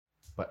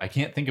but I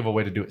can't think of a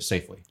way to do it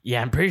safely. Yeah,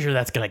 I'm pretty sure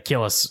that's gonna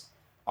kill us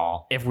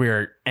if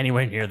we're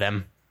anywhere near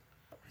them.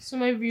 So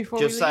maybe before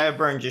Josiah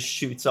Byrne just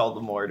shoots all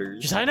the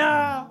mortars. Just I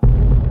know.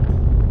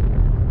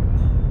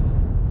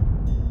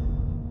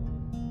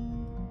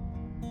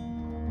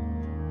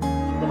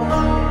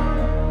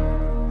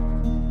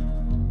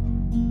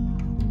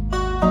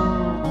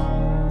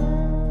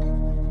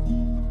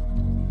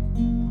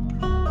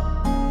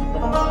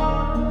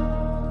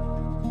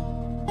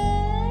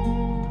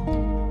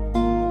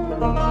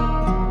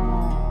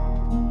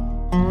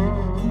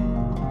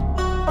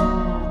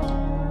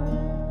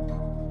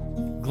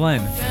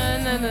 Glenn,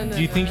 No.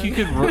 do you think you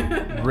could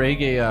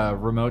rig a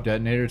remote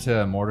detonator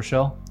to a mortar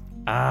shell?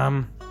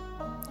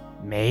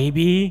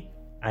 Maybe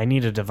I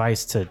need a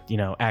device to,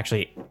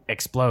 actually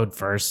explode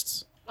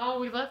first. Oh,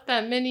 we left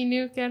that mini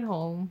nuke at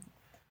home.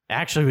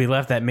 Actually, we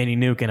left that mini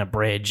nuke in a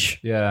bridge.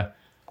 Yeah.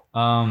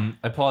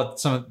 I pull out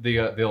some of the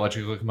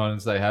electrical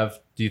components that I have.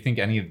 Do you think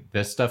any of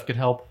this stuff could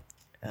help?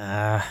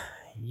 Yeah,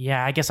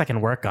 I guess I can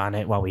work on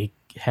it while we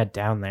head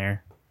down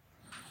there.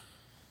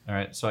 All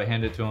right, so I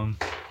hand it to him.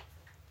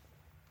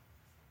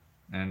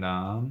 And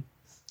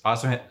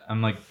also,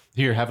 I'm like,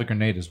 here, have a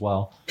grenade as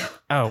well.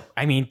 Oh,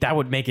 I mean, that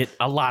would make it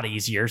a lot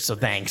easier, so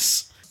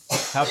thanks.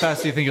 How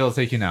fast do you think it'll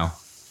take you now?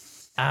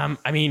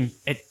 I mean,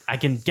 I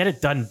can get it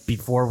done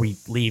before we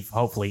leave,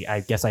 hopefully.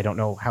 I guess I don't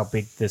know how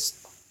big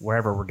this,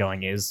 wherever we're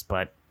going is,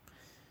 but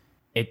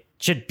it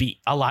should be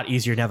a lot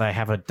easier now that I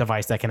have a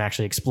device that can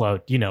actually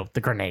explode,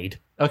 the grenade.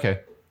 Okay,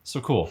 so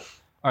cool.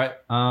 All right,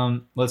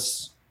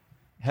 let's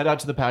head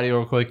out to the patio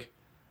real quick.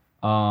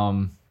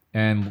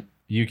 And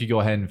you could go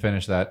ahead and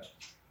finish that.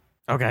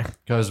 Okay.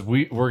 Because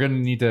we're going to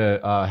need to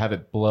have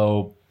it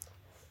blow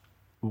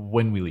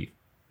when we leave.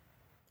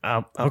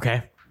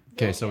 Okay.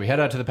 Okay, so we head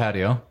out to the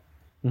patio.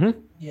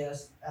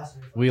 Yes. Ask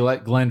me. We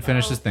let Glenn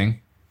finish his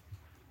thing.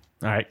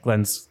 All right,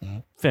 Glenn's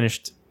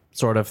finished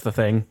sort of the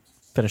thing.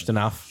 Finished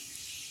enough.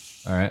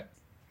 All right.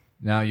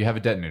 Now you have a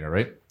detonator,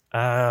 right?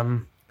 I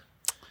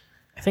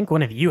think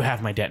one of you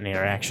have my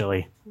detonator,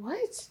 actually.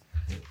 What?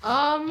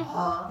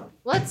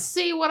 Let's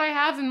see what I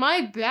have in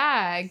my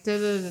bag.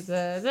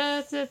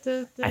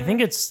 I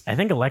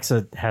think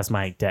Alexa has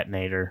my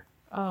detonator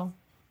Oh.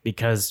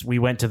 because we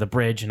went to the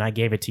bridge and I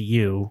gave it to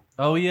you.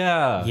 Oh,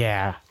 yeah.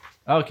 Yeah.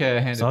 Okay, I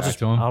hand So it back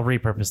to him. I'll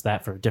repurpose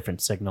that for a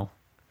different signal.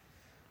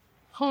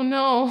 Oh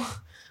no.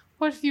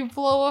 What if you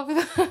blow up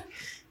the...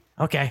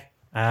 Okay.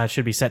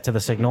 Should be set to the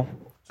signal.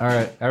 All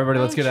right, everybody,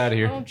 let's get out of I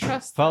here. don't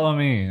trust Follow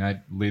me. And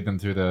I lead them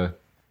through the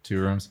 2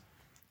 rooms.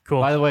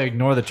 Cool. By the way,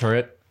 ignore the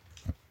turret.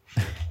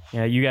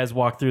 Yeah, you guys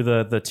walk through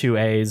the 2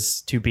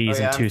 A's, 2 B's,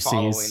 and 2 I'm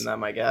following C's.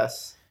 them, I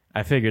guess.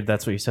 I figured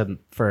that's what you said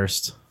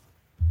first.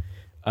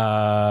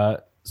 So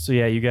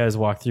yeah, you guys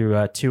walk through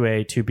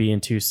 2A, 2B,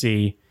 and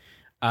 2C.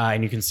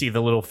 And you can see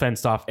the little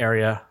fenced off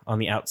area on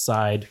the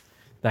outside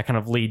that kind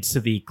of leads to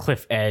the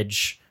cliff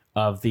edge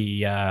of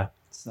the...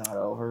 It's not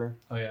over.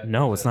 Oh, yeah.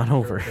 No, it's not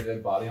over. The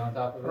dead body on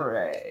top of it.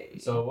 Hooray.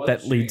 So what That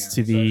was leads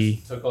shooting to at? the- So I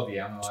just took all the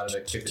ammo out of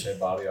it, kicked the dead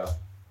body off,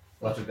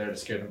 left it there to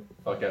scare the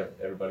fuck out of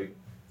everybody.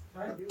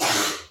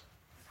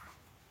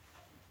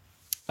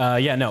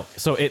 Yeah, no.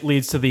 So it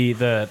leads to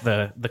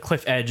the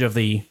cliff edge of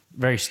the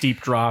very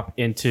steep drop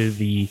into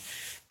the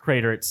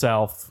crater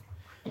itself.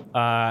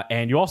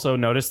 And you also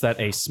notice that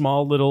a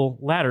small little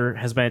ladder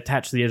has been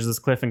attached to the edge of this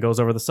cliff and goes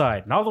over the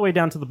side. And all the way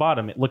down to the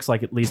bottom, it looks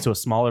like it leads to a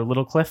smaller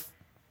little cliff.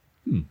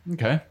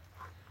 Okay.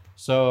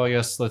 So I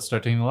guess let's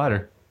start taking the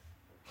ladder.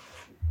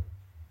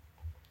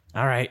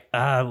 All right,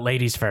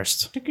 ladies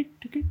first.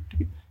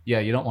 Yeah,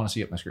 you don't want to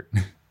see it, my skirt.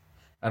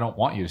 I don't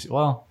want you to see.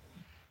 Well,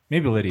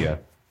 maybe Lydia,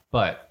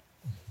 but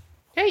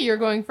Hey, you're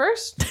going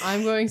first.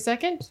 I'm going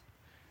second.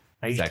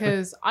 exactly.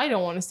 Because I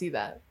don't want to see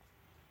that.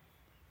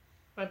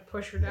 I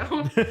push her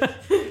down.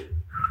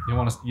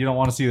 You don't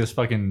want to see this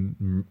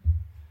fucking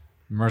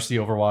Mercy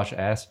Overwatch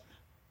ass.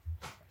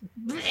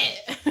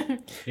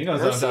 He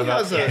knows what I'm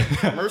talking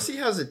about. Mercy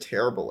has a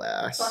terrible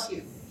ass. Fuck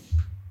you.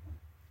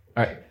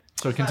 All right.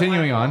 So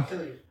continuing on.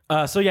 Kill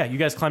you. So yeah, you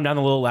guys climb down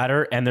the little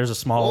ladder, and there's a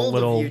small Bold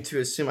little. of you to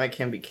assume I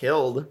can be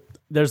killed.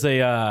 There's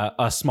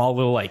a small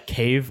little like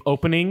cave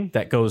opening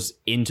that goes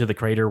into the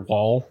crater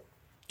wall.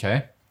 Okay.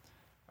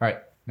 All right.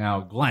 Now,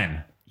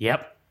 Glenn.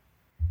 Yep.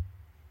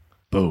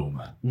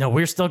 Boom. No,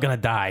 we're still gonna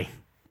die.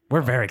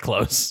 We're very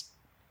close.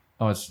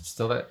 Oh, it's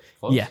still that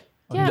close? Yeah.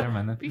 Oh, Yeah. never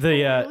mind then. Before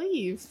The, we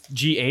leave.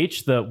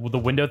 GH, the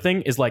window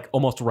thing, is like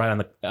almost right on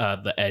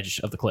the edge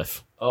of the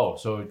cliff. Oh,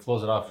 so we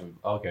close it off.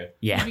 Okay.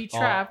 Yeah. Be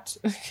trapped.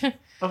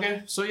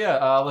 Okay. So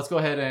yeah, let's go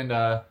ahead and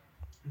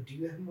Do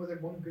you have more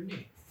than one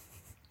grenade?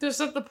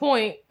 Just at the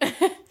point.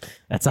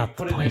 That's not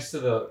put the it point. next to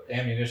the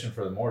ammunition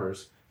for the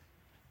mortars.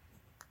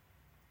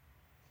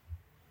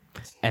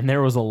 And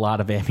there was a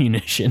lot of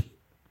ammunition.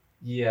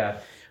 Yeah.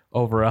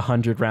 Over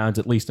 100 rounds,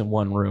 at least in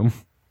one room.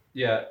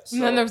 Yeah. So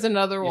And then there was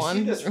another you see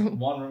one. this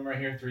one room right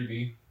here,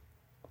 3B?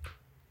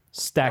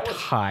 Stacked That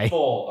was high.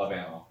 Full of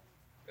ammo.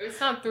 It's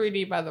not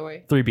 3D, by the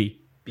way. 3B.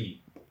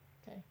 B.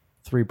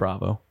 3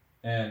 Bravo.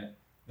 And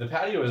the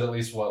patio is at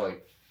least what,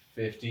 like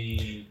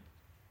 50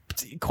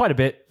 Quite a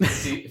bit.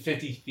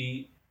 50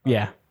 feet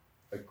Yeah.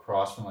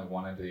 across from like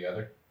one end to the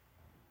other.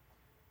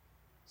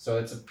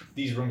 So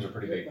these rooms are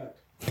pretty big.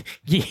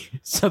 Yeah.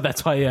 So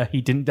that's why he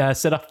didn't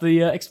set off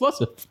the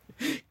explosive,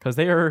 because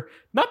they are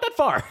not that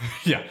far.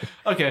 Yeah.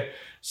 Okay.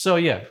 So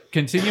yeah,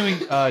 continuing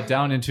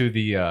down into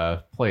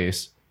the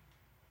place.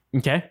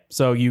 Okay.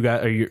 So you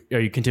got are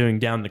you continuing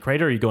down the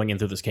crater, or are you going in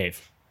through this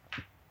cave?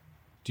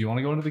 Do you want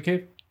to go into the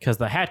cave? Because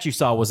the hatch you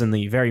saw was in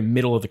the very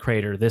middle of the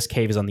crater. This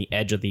cave is on the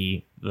edge of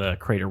the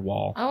crater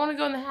wall. I want to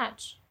go in the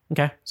hatch.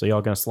 Okay. So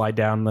y'all gonna slide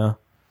down the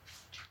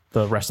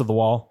rest of the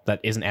wall that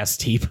isn't as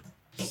steep.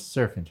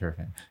 Surfing,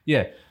 turfing.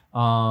 Yeah.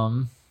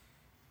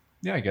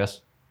 Yeah, I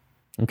guess.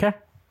 Okay.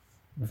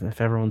 If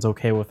everyone's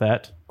okay with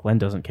that, Glenn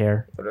doesn't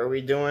care. What are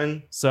we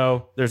doing?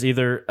 So there's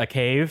either a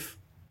cave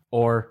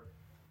or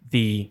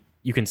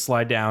you can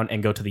slide down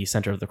and go to the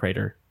center of the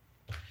crater.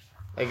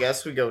 I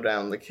guess we go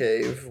down the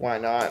cave. Why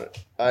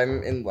not?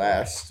 I'm in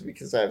last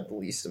because I have the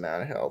least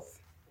amount of health.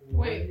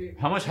 Wait.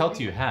 How much health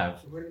do you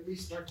have? Would it be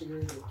smart to go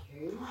into the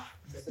cave?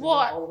 Instead of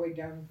What? going all the way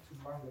down to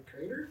the bottom of the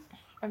crater?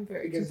 I'm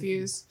very Because-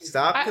 confused.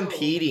 Stop I-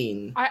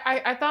 competing.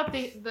 I thought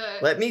the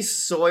Let me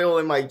soil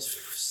in my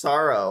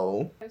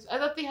sorrow. I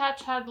thought the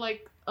hatch had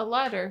like a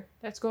ladder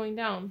that's going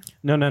down.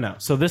 No.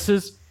 So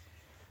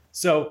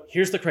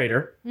here's the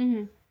crater.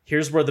 Mm-hmm.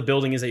 Here's where the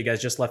building is that you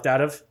guys just left out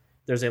of.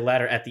 There's a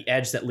ladder at the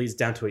edge that leads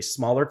down to a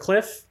smaller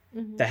cliff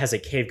Mm-hmm. that has a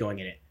cave going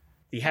in it.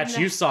 The hatch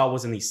And you saw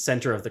was in the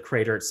center of the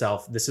crater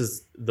itself. This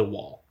is the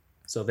wall.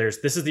 So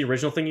this is the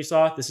original thing you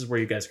saw. This is where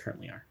you guys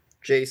currently are.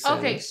 Jason.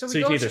 Okay, so we So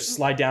you go can either to-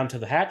 slide down to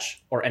the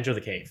hatch or enter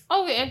the cave.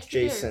 Okay, enter the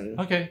cave. Jason.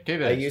 Okay,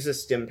 cave I edge. use a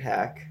stim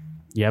pack.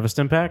 You have a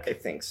stim pack? I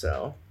think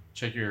so.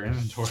 Check your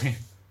inventory.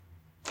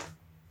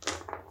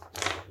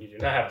 You do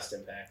not have a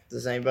stim pack.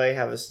 Does anybody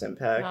have a stim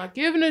pack? Not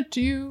giving it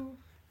to you.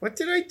 What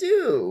did I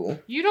do?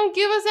 You don't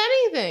give us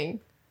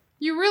anything.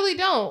 You really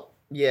don't.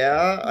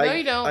 Yeah, No,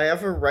 you don't. I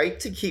have a right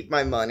to keep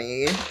my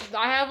money.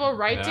 I have a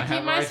right And to I keep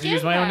have a my right to skin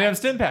use my own back. damn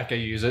stim pack. I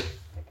use it.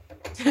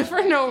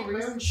 For no My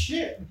reason. own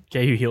shit.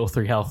 Okay, you heal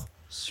 3 health.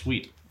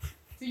 Sweet.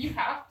 Do you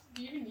have?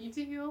 Do you need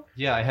to heal?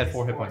 Yeah, I had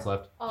 4 hit points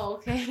left. Oh,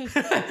 okay.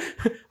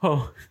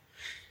 Oh,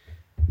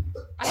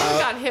 I just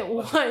got hit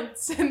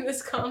once in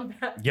this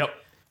combat. yep.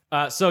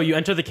 So you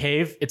enter the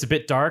cave. It's a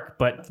bit dark,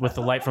 but with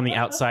the light from the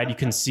outside, you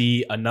can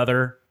see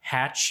another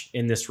hatch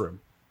in this room.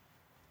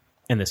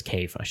 In this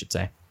cave, I should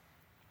say.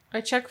 I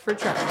check for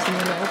traps and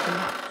then I open the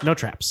hatch. No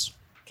traps.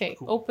 Okay,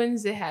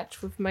 opens the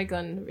hatch with my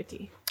gun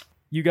ready.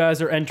 You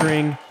guys are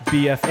entering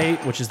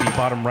BF8, which is the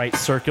bottom right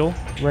circle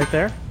right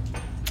there.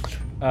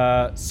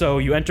 So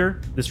you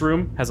enter. This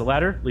room has a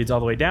ladder, leads all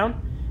the way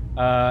down.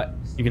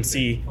 You can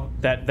see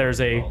that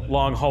there's a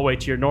long hallway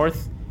to your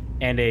north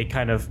and a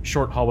kind of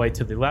short hallway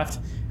to the left.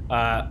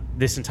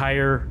 This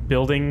entire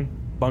building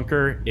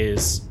bunker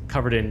is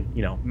covered in,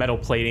 metal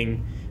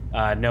plating,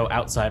 no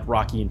outside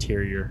rocky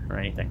interior or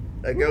anything.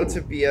 I go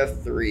to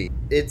BF3.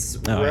 It's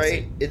Oh, I right.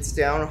 see. It's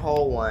down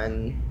hall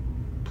 1.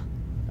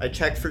 I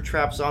checked for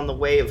traps on the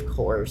way, of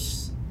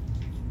course.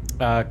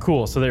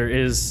 Cool. So there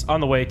is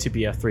on the way to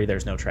BF3.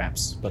 There's no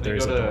traps, but there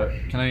is a door.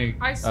 Can I?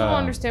 I still don't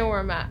understand where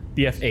I'm at.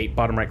 BF8,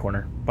 bottom right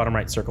corner, bottom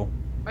right circle.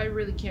 I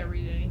really can't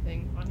read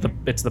anything on here.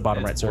 It's the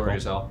bottom right It's circle. blurry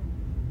as hell.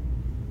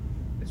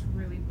 It's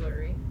really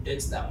blurry.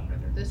 It's that one right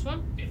there. This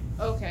one?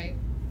 Okay.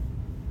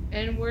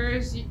 And where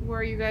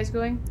are you guys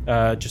going?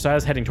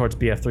 Josiah's heading towards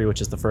BF3,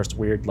 which is the first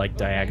weird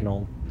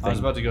diagonal I was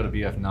thing. about to go to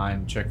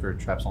BF9. Check for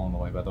traps along the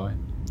way. By the way.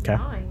 Okay.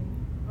 9.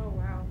 Oh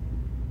wow.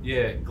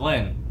 Yeah,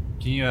 Glenn.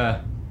 Can you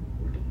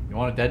you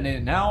want to detonate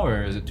it now,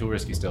 or is it too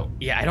risky still?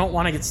 Yeah, I don't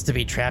want to get to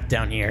be trapped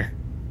down here.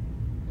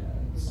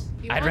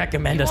 You I'd want-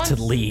 recommend you us to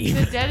want leave.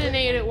 To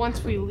detonate it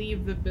once we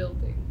leave the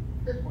building.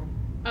 Good point.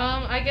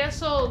 I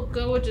guess I'll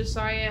go with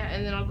Josiah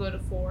and then I'll go to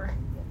 4.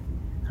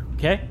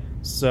 Okay,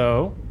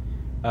 so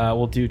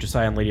we'll do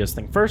Josiah and Lydia's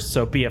thing first.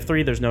 So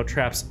BF3, there's no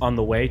traps on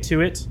the way to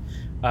it.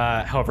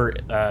 However,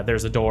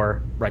 there's a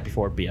door right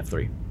before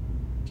BF3.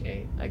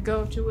 Okay, I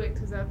go to it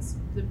because that's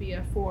the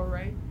BF4,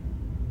 right?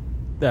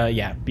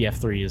 Yeah,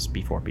 BF3 is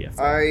before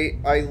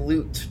BF3. I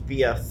loot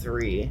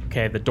BF3.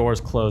 Okay, the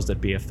door's closed at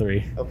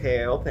BF3.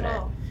 Okay, I open it.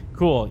 Oh.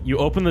 Cool. You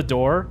open the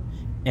door,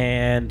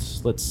 and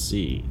let's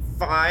see.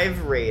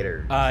 5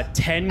 raiders.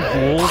 10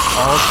 ghouls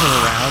all turn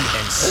around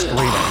and scream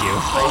at you.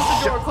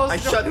 Close the door, close I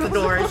the door. shut the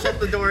door. I shut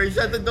the door. I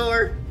shut the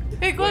door.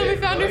 Hey Glenn, we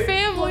found your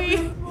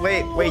family.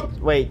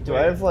 Wait. Do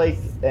I have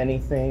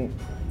anything?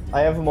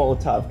 I have a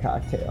Molotov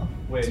cocktail.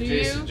 Wait, Do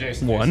Jason. you?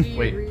 Jason. One. Do you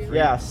Wait. read-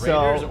 Yeah,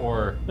 Raiders so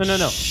or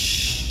No.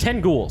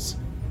 10 ghouls.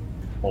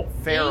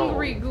 feral.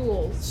 Angry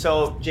ghouls.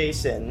 So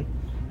Jason,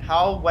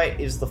 how wet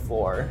is the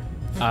floor?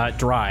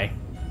 Dry.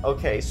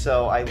 Okay,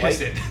 so I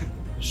piss light. it.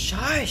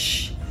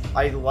 Shush!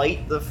 I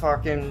light the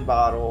fucking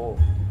bottle,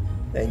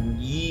 then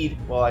yeet.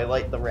 Well, I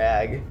light the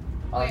rag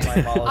on my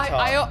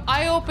Molotov.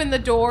 I open the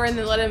door and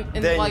then let him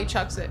and Then- while he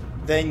chucks it.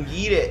 Then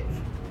yeet it.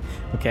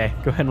 Okay,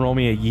 go ahead and roll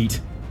me a yeet.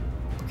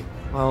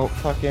 Well,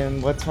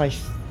 fucking, what's my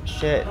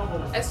shit?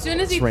 As soon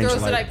as he It's range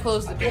throws it, light. I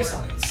close the door.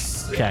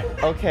 Okay.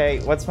 Okay,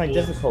 what's my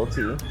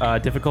difficulty?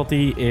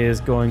 Difficulty is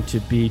going to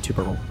be 2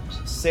 purple.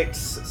 6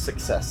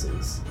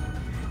 successes.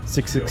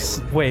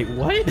 6. Wait,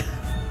 what?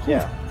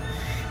 Yeah.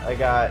 I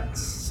got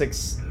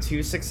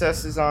 2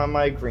 successes on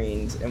my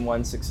greens and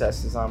 1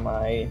 success is on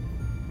my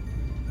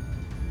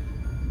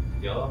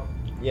Yellow.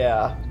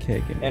 yeah.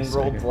 Okay, give me And a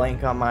roll second.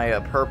 blank on my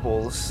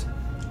purples.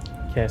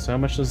 Okay, so how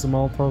much does the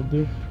Molotov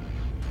do?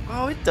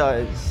 Oh, it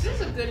does. This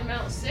is a good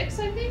amount. 6,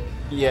 I think.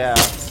 Yeah.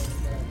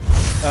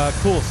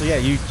 Cool. So yeah,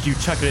 you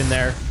chuck it in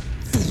there.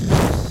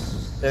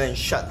 Then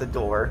shut the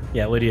door.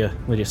 Yeah, Lydia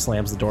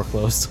slams the door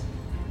closed.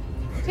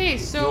 Okay, You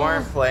so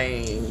aren't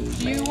playing.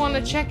 do you want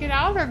to check it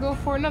out or go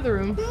for another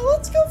room? Well,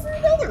 let's go for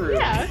another room.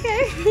 Yeah.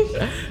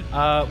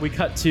 Okay. We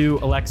cut to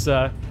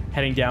Alexa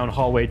heading down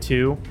hallway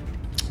 2.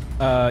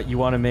 You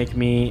want to make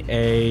me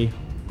a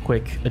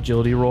quick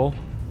agility roll?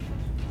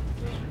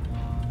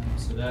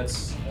 So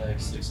that's a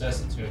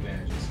success and 2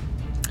 advantages.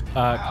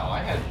 Uh, Wow, I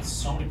had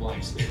so many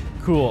blanks.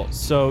 Cool.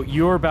 So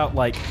you're about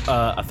like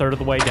a third of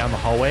the way down the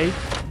hallway,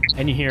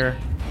 and you hear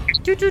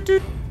toot toot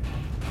toot,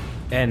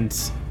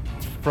 and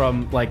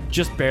from like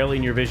just barely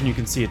in your vision, you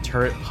can see a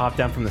turret pop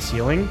down from the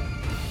ceiling,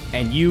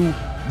 and you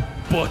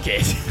book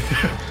it.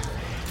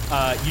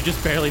 You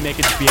just barely make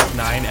it to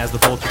BF9 as the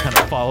bullets are kind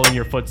of following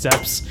your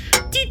footsteps.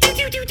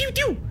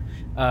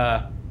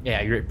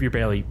 Yeah, you're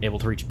barely able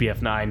to reach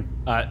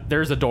BF9.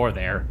 There's a door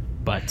there,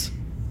 but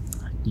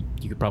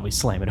you could probably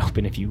slam it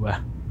open if you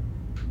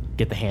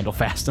get the handle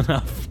fast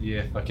enough.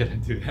 Yeah, if I can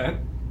do that.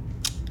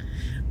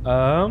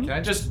 Um, Can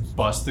I just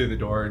bust through the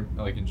door,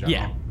 like in general?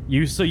 yeah,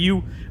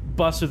 you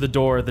bust through the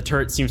door. The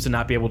turret seems to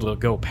not be able to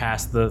go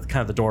past the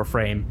kind of the door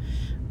frame,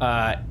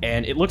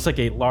 and it looks like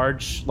a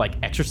large like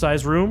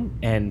exercise room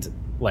and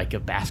like a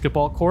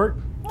basketball court.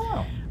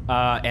 Oh.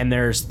 And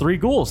there's 3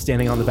 ghouls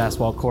standing on the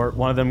basketball court.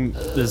 One of them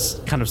is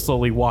kind of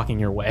slowly walking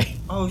your way.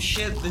 Oh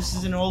shit! This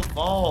is an old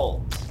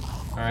vault.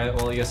 All right.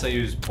 Well, I guess I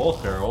use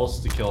both barrels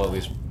to kill at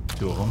least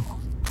 2 of them.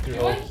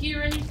 Do I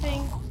hear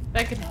anything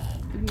that could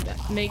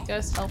make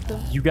us help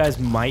them? You guys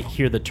might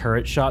hear the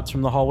turret shots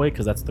from the hallway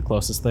because that's the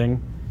closest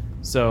thing.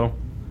 So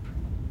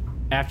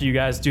after you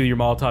guys do your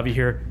Molotov, you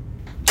hear.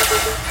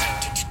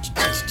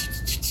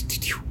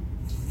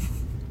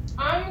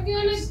 I'm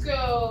gonna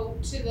go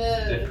to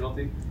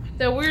Difficulty.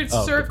 the weird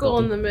Oh, circle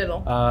difficulty. in the middle.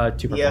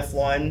 2 purple.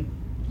 BF1.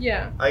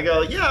 Yeah. I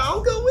go. Yeah,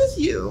 I'll go with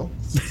you.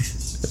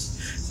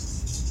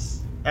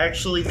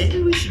 Actually,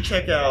 maybe we should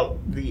check out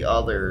the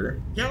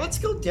other. Yeah, let's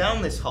go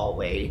down this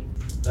hallway.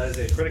 That is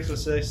a critical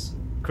success.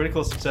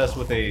 Critical success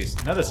with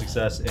another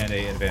success and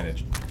a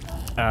advantage.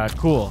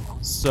 Cool.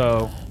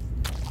 So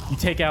you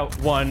take out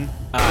one,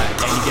 and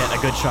you get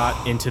a good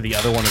shot into the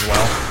other one as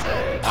well.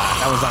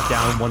 That one's not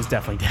down. One's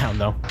definitely down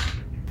though.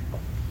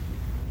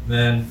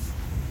 Then,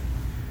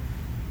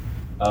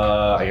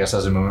 I guess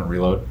as a movement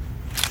reload.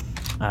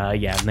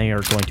 Yeah, and they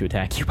are going to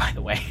attack you, by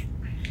the way.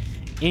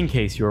 In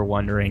case you were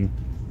wondering.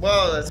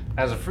 Well, that's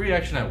As a free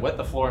action, I wet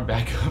the floor and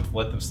back up,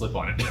 let them slip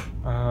on it.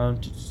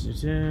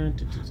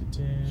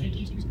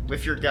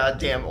 with your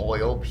goddamn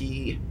oil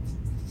pee.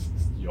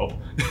 Yup.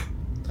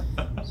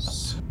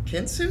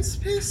 Pinson's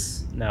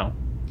piss? No.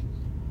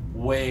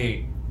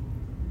 Wait.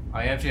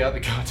 I empty out the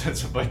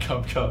contents of my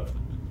cum cup.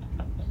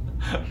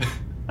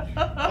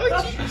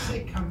 What did you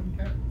Say come,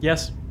 come.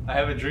 Yes. I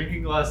have a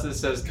drinking glass that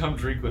says, "Come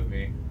drink with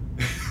me."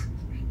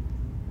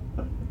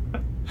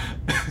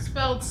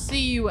 Spelled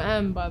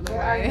C-U-M, by the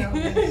Yeah, I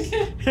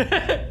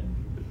way.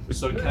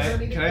 So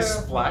can I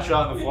splash it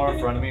on the floor in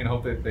front of me and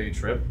hope that they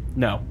trip?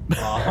 No.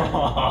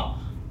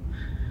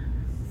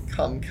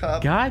 Cum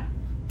cup? God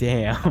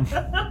damn.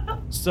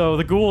 So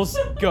the ghouls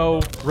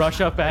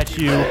rush up at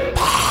you,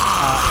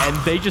 and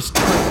they just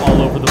trip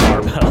all over the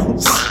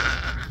barbells.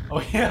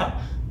 Oh yeah,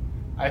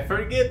 I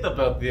forget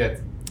about that.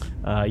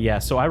 Yeah,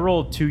 so I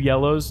rolled 2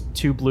 yellows,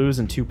 2 blues,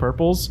 and 2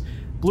 purples.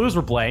 Blues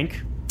were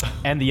blank,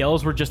 and the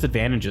yellows were just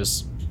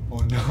advantages. Oh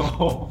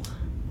no.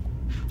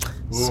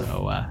 Oof.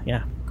 So,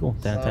 yeah, cool.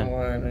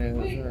 10.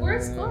 Wait,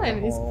 where's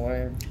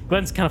Glenn?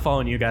 Glenn's kind of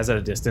following you guys at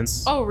a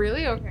distance. Oh,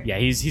 really? Okay. Yeah,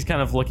 he's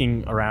kind of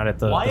looking around at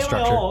the Why am I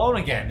structure. all alone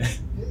again?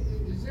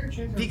 Is there a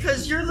chance?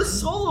 Because you're the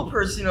solo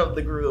person of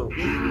the group.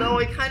 Even though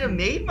I kind of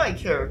made my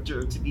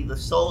character to be the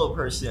solo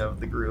person of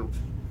the group.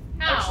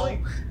 How?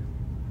 Actually,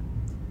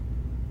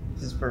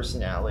 his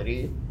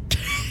personality.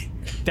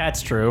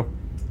 That's true.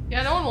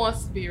 Yeah, no one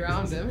wants to be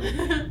around him.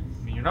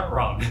 I mean, you're not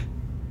wrong.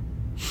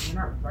 You're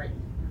not right.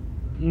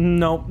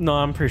 No,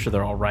 I'm pretty sure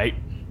they're all right.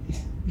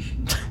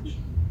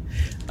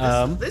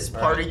 This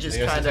party Alright, just I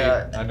guess kind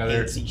I'll of take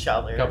another hates each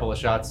other. Couple of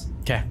shots.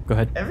 Okay, go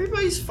ahead.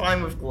 Everybody's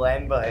fine with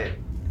Glenn, but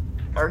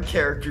our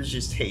characters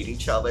just hate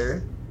each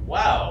other.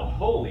 Wow!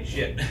 Holy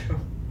shit.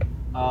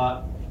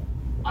 I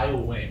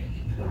will win.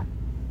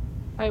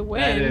 I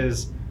win. That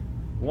is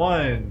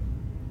 1,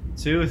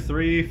 2,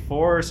 3,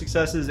 4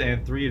 successes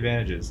and 3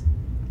 advantages.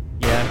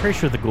 Yeah, I'm pretty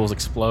sure the ghouls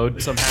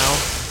explode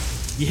somehow.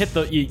 You hit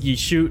you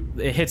shoot,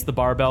 it hits the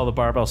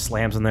barbell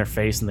slams in their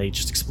face, and they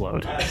just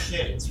explode. Ah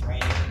shit, it's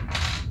raining.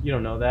 You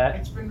don't know that?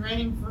 It's been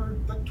raining for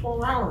like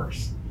 12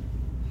 hours.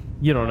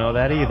 You don't know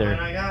that Not either, When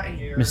I got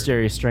here,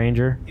 mysterious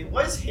stranger. it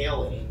was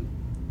hailing.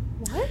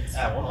 What?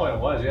 At one point it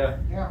was, yeah.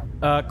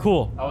 Yeah.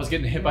 Cool. I was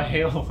getting hit by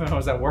hail when I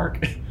was at work.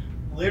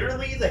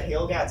 Literally, the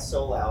hail got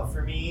so loud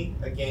for me.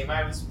 A game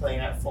I was playing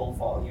at full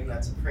volume,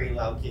 that's a pretty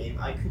loud game,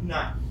 I could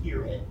not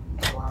hear it.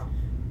 Wow.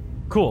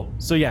 Cool.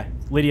 So yeah,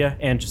 Lydia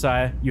and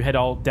Josiah, you head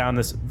all down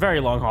this very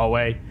long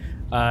hallway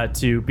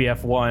to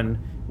BF1,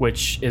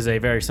 which is a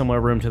very similar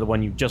room to the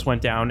one you just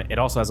went down. It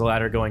also has a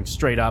ladder going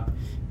straight up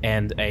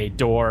and a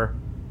door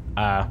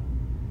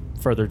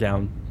further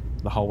down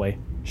the hallway.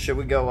 Should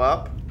we go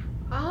up?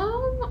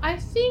 I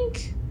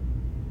think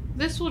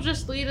this will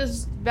just lead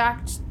us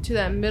back to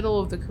that middle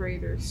of the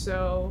crater.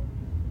 So,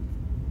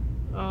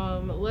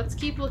 let's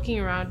keep looking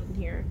around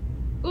in here.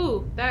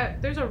 Ooh,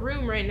 there's a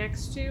room right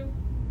next to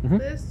Mhm.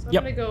 this. I'm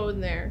Yep. gonna go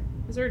in there.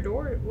 Is there a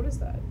door? What is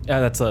that?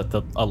 That's a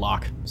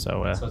lock.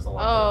 So, So it's a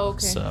lot. Oh,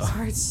 okay. So-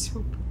 Sorry, it's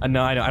so.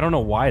 no, I don't know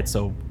why it's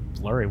so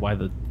blurry. Why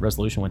the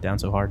resolution went down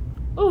so hard.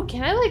 Oh,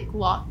 can I like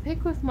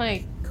lockpick with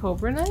my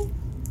Cobra knife?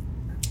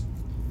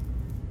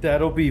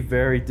 That'll be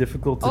very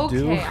difficult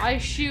Okay, I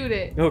shoot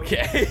it.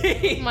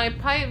 Okay. My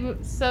pipe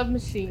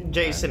submachine. gun.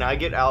 Jason, I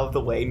get out of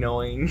the way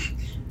knowing.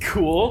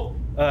 Cool.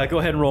 Go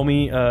ahead and roll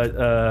me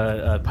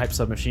a pipe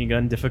submachine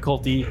gun.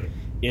 Difficulty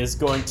is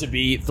going to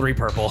be 3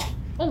 purple.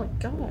 Oh my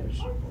gosh.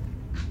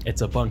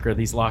 It's a bunker.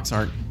 These locks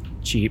aren't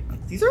cheap.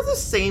 These are the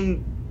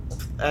same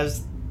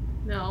as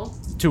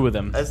 2 of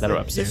them that the are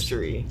upstairs.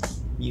 history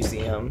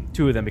museum,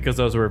 2 of them because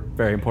those were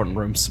very important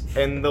rooms.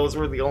 and those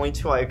were the only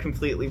 2 I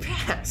completely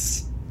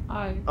passed.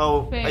 I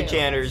Oh, a failed.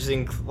 janitor's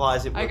in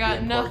closet. I would be got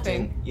important.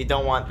 nothing. You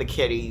don't want the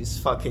kitties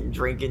fucking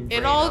drinking.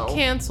 It all Drano.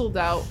 canceled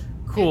out.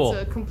 Cool.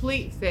 It's a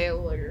complete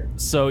failure.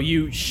 So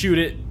you shoot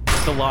it.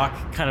 The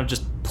lock kind of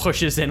just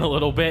pushes in a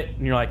little bit,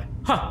 and you're like,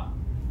 "Huh?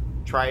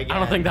 Try again. I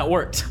don't think that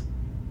worked."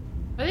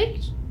 I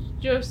think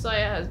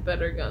Josiah has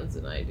better guns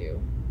than I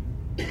do.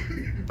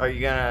 Are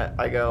you gonna?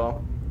 I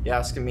go. You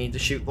asking me to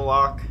shoot the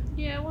lock?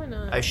 Yeah, why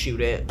not? I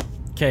shoot it.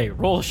 Okay,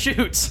 roll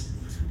shoot.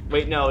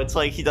 Wait, no. It's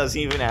like he doesn't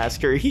even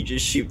ask her. He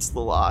just shoots the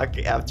lock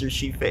after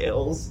she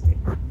fails.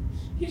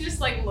 He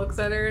just like looks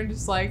at her and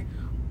just like,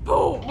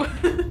 boom.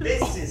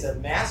 This is a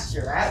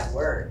master at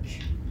work.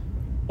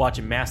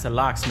 Watching Master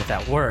Locksmith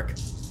at work.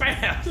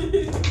 Bam!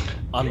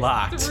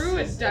 Unlocked. Threw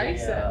a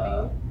dice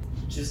at me.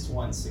 Just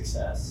one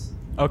success.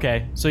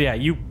 Okay, so yeah,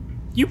 you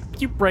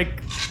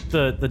break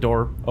the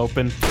door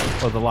open,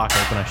 or the lock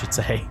open, I should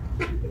say.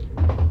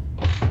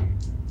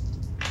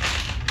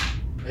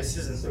 This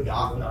isn't the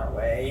Gothnar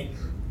way.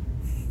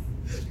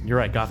 You're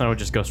right, Gotham would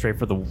just go straight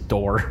for the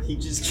door. He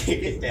just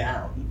kick it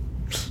down.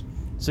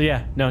 So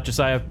yeah, no,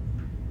 Josiah,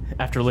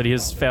 after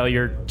Lydia's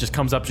failure, just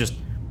comes up, just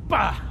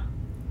bah!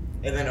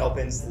 And then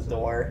opens the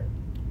door.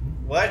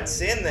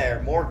 What's in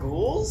there? More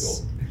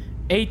ghouls?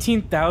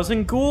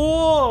 18,000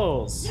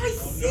 ghouls! My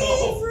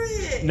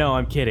favorite! No,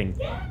 I'm kidding.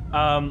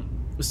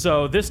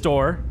 So this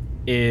door,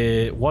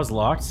 it was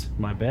locked.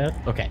 My bad.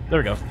 Okay, there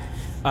we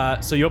go.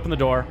 So you open the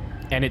door,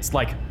 and it's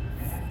like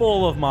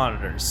full of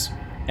monitors,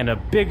 and a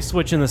big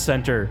switch in the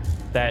center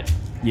that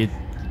you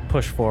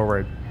push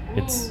forward.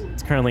 It's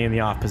currently in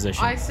the off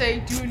position. I say,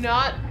 do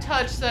not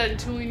touch that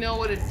until we know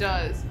what it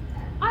does.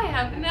 I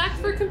have a knack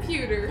for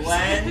computers.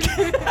 Glenn.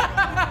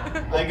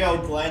 I go,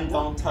 Glenn,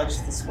 don't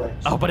touch the switch.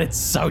 Oh, but it's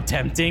so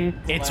tempting.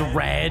 It's Glenn.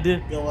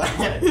 red.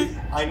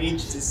 Glenn, I need you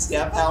to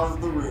step out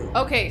of the room.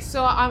 Okay,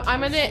 so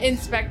I'm gonna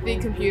inspect the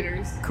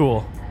computers.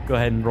 Cool. Go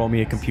ahead and roll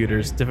me a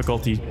computer's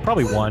difficulty.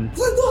 Probably 1.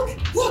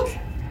 Look!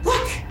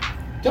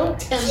 Don't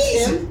tempt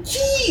Keys! him.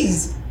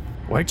 Keys!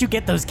 Where'd you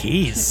get those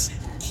keys?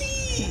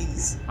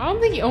 Keys! I don't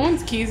think he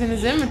owns keys in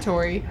his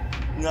inventory.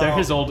 No.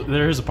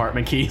 They're his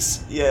apartment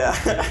keys. Yeah.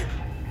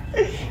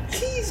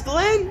 Keys,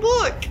 Glenn,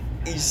 look!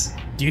 He's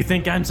Do you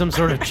think I'm some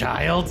sort of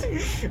child?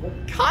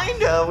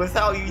 kinda with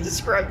how you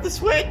describe the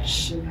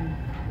switch.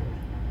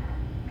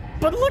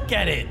 But look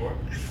at it.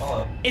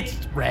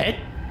 It's red.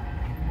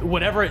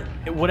 Whatever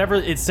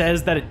it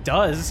says that it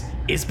does,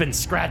 it's been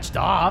scratched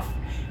off.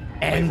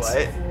 And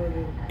Wait,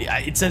 what? yeah,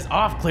 it says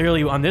off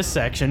clearly on this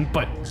section,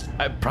 but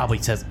it probably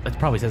says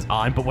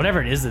on, but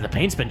whatever it is, the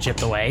paint's been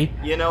chipped away.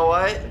 You know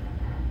what?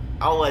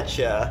 I'll let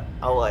ya.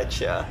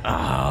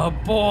 Oh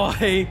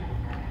boy.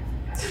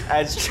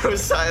 As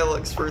Josiah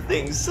looks for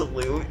things to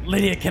loot.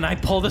 Lydia, can I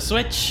pull the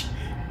switch?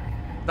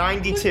 Look what I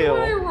 92.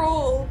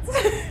 rolled.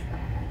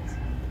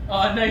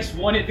 Nice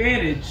 1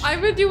 advantage.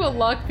 I'm gonna do a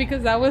luck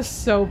because that was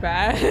so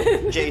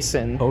bad.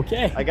 Jason.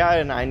 Okay. I got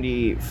a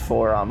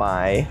 94 on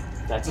my...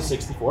 That's a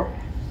 64.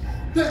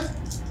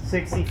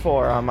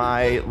 64 on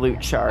my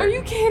loot chart. Are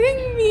you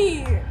kidding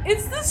me?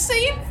 It's the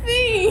same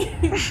thing.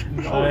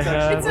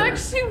 It's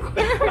actually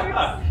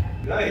worse.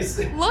 Nice.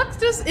 Luck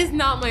just is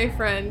not my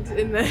friend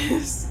in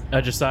this.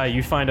 Josiah,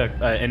 you find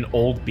an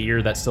old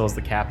beer that still has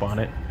the cap on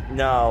it.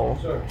 No.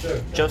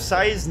 Sure.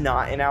 Josiah's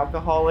not an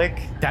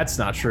alcoholic. That's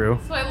not true.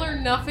 So I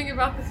learned nothing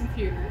about the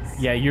computers.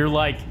 Yeah, you're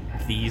like,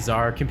 these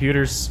are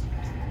computers.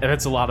 And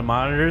it's a lot of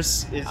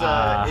monitors.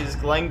 Is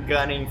Glenn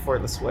gunning for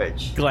the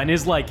switch? Glenn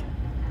is like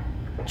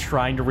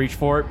trying to reach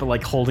for it, but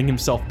like holding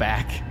himself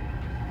back.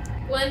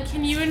 Glenn,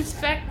 can you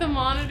inspect the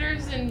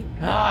monitors and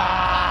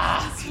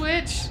touch the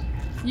switch?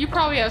 You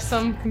probably have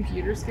some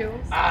computer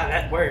skills.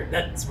 That's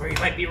where you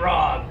might be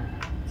wrong.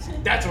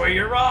 That's where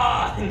you're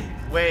wrong.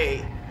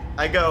 Wait.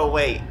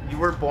 Wait, you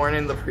were born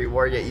in the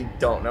pre-war, yet you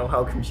don't know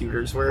how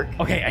computers work?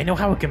 Okay, I know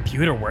how a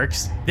computer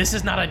works. This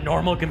is not a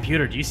normal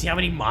computer. Do you see how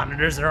many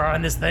monitors there are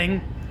on this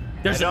thing?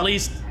 There's at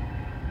least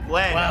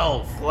Glenn,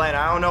 12. Glenn,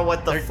 I don't know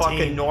what the 13.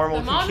 fucking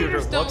normal The computer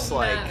monitors looks don't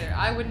like. matter.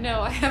 I would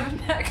know. I have a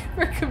knack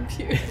for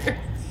computers.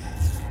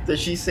 Does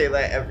she say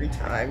that every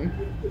time?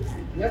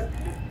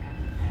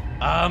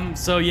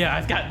 So yeah,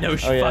 I've got no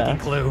yeah. fucking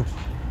clue.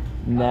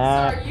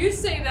 Nah. Sorry, you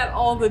say that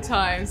all the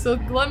time, so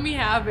let me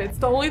have it. It's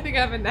the only thing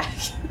I have a knack.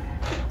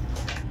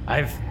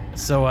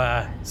 So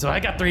I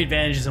got 3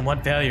 advantages and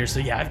 1 failure, so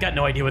yeah, I've got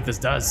no idea what this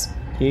does.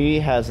 He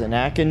has a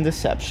knack in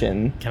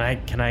deception. Can I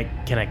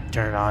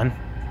turn it on?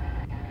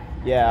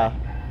 Yeah,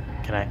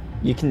 Can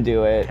you can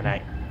do it.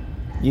 I?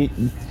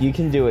 You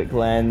can do it,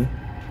 Glenn.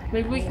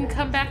 Maybe we can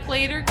come back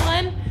later,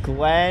 Glenn?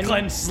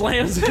 Glenn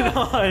slams it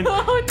on.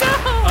 Oh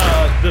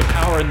no! The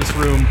power in this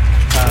room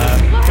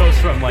goes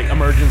from like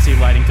emergency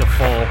lighting to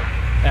full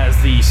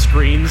as the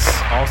screens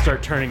all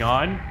start turning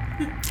on.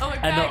 Oh my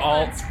and they're God,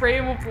 all- Glenn, spray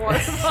him with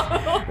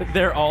water.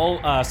 They're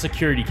all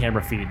security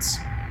camera feeds.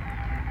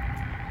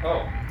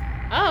 Oh.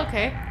 Oh,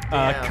 okay.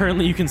 Damn.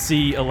 Currently, you can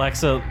see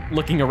Alexa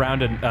looking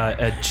around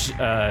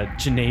a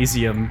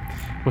gymnasium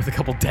with a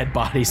couple dead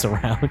bodies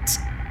around.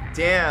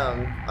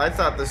 Damn, I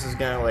thought this was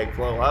gonna like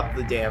blow up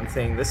the damn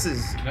thing. This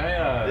is Can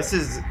I, this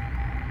is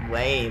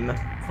lame.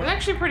 It's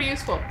actually pretty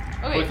useful.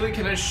 Okay. quickly,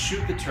 can I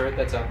shoot the turret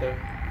that's out there?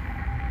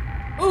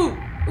 Ooh,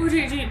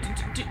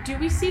 do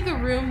we see the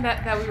room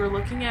that we were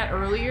looking at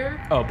earlier?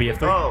 Oh,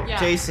 BF3. Oh, Yeah.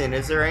 Jason,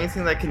 is there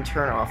anything that can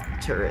turn off the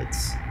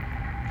turrets?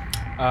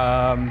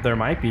 There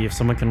might be if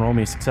someone can roll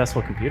me a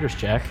successful computers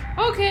check.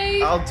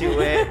 Okay. I'll do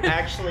it.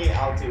 Actually,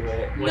 I'll do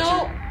it.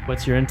 No,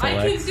 What's your I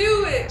intellect? can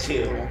do it.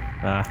 2.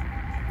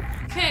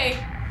 Okay.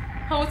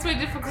 Oh, what's my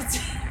difficulty?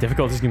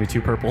 Difficulty's gonna be 2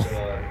 purple.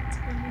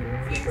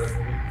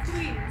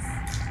 Please.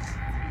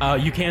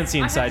 You can see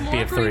inside I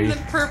have more green BF3.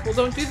 than purple.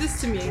 Don't do this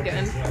to me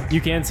again.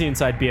 You can see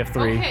inside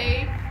BF3.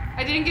 Okay.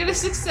 I didn't get a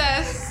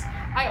success.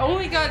 I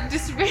only got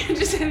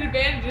disadvantages and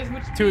advantages,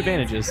 which 2 means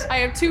advantages. I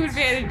have 2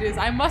 advantages.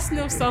 I must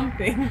know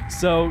something.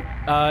 So,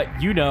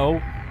 you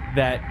know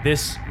that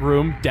this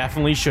room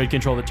definitely should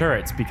control the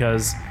turrets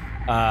because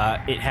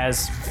it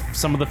has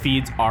some of the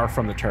feeds are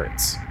from the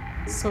turrets.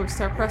 So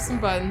start pressing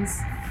buttons.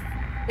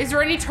 Is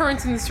there any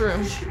turrets in this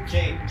room?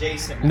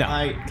 Jason,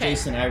 No.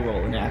 Jason, I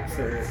roll an act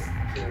for.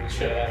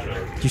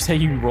 Did you say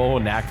you roll a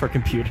knack for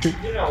computer?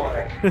 You know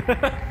what?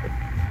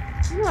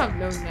 You have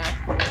no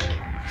knack for it.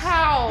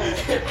 How? I'm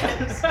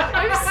so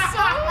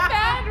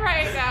bad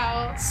right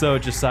now. So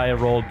Josiah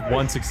rolled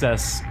 1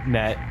 success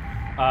net.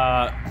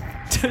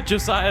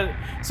 Josiah,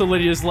 so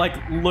Lydia's like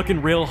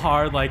looking real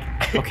hard, like,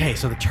 okay,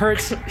 so the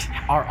turrets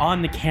are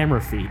on the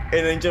camera feed.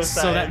 And then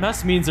Josiah. So that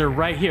must means they're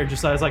right here.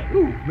 Josiah's like,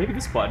 ooh, maybe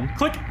this button.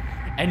 Click.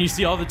 And you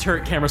see all the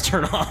turret cameras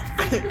turn off.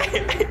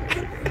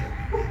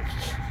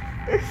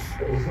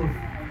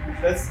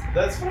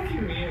 That's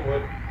fucking mean.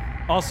 What?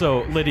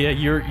 Also, Lydia,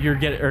 you're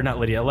getting, or not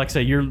Lydia,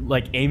 Alexa, you're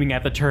like aiming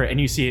at the turret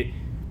and you see it.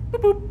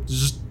 Boop, boop,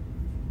 zzz.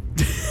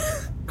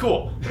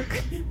 Cool.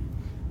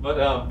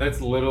 But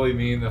that's literally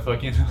me in the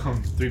fucking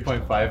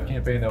 3.5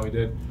 campaign that we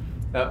did.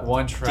 That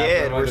one trap.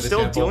 Did room we're under the still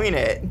temple. doing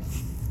it?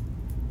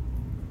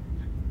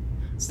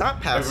 It's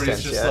not past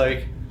Everybody's tense just yet.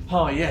 like,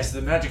 oh yes,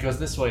 the magic goes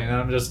this way, and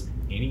I'm just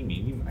eeny,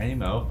 meeny, miny,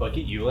 mo, fuck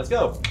it, you, let's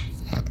go.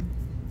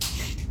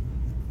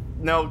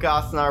 No,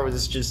 Gothnar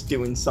was just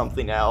doing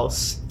something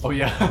else. Oh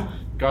yeah,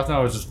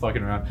 Gothnar was just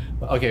fucking around.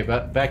 Okay,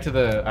 but back to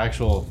the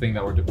actual thing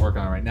that we're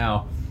working on right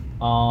now.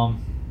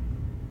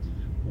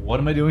 What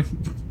am I doing?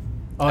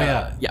 Oh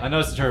yeah, yeah. I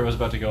noticed the turret was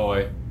about to go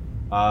away.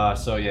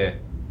 So yeah,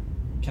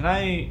 can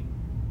I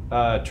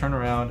turn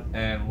around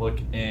and look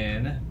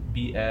in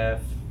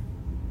BF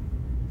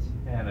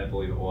 10, I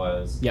believe it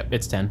was. Yep,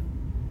 it's 10.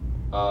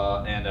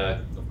 And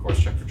of course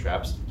check for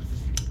traps.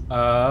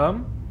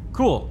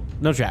 Cool.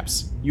 No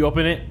traps. You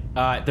open it.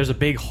 There's a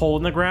big hole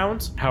in the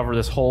ground. However,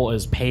 this hole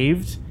is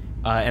paved,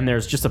 and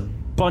there's just a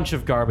bunch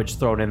of garbage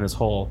thrown in this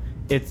hole.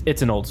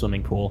 It's an old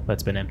swimming pool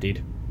that's been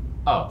emptied.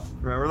 Oh,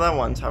 Remember that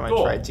one time Cool.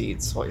 I tried to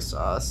eat soy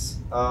sauce?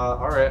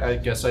 all right. I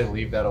guess I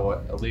leave that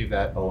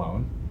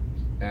alone,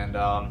 and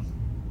I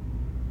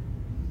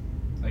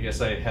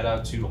guess I head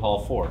out to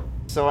Hall 4.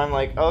 So I'm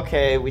like,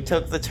 okay, we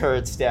took the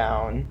turrets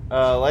down.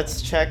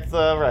 Let's check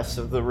the rest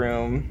of the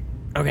room.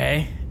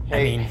 Okay.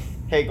 Hey,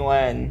 hey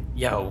Glenn,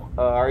 Yo.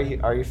 are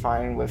you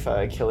fine with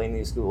killing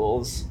these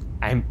ghouls?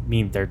 I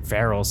mean, they're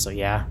feral, so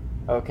yeah.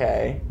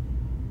 Okay,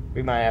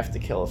 we might have to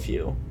kill a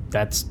few.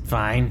 That's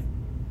fine.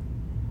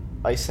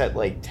 I set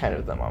like 10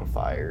 of them on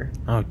fire.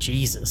 Oh,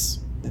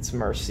 Jesus. It's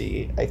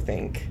mercy, I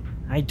think.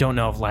 I don't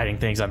know if lighting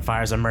things on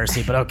fire is a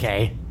mercy, but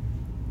okay.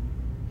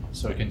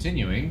 So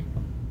continuing.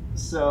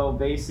 So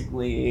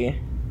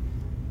basically,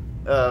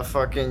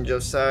 fucking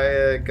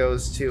Josiah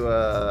goes to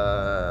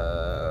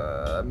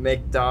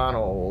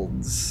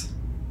McDonald's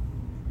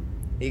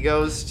He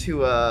goes to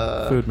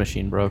Food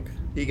machine broke.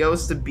 He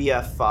goes to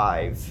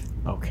BF5.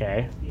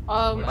 Okay.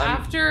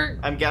 After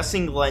I'm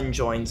guessing Glenn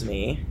joins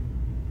me.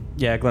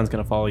 Yeah, Glenn's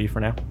gonna follow you for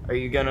now. Are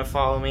you gonna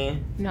follow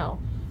me? no,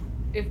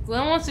 if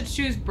Glenn wants to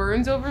choose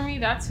Burns over me,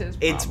 that's his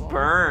problem. It's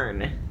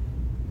Burn.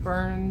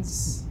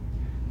 Burns.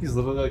 He's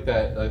literally like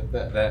that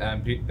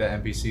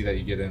NPC that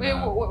you get in. Wait,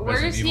 where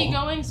Resident is he Evil.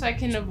 going so I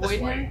can avoid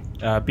him?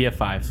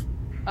 BF5.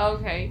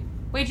 Okay.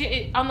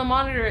 Wait, on the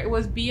monitor it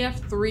was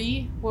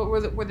BF3. What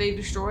were they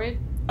destroyed?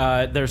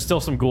 There's still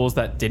some ghouls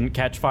that didn't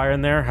catch fire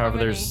in there. However,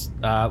 many? there's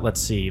let's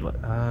see.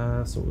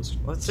 So it was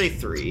Let's say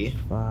 3.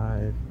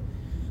 5.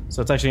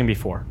 So it's actually gonna be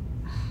 4.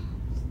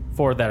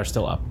 4 that are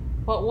still up.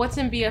 But what's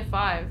in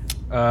BF5?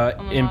 the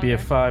In monitor.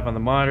 BF5 on the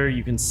monitor,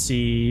 you can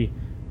see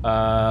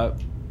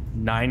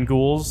 9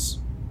 ghouls.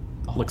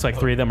 Looks like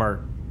 3 of them are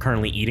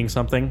currently eating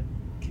something.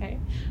 Okay.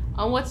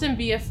 What's in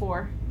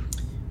BF4?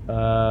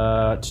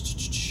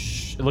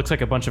 It looks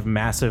like a bunch of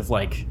massive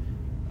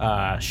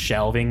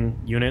shelving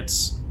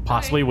units,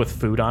 possibly Okay. with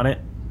food on it.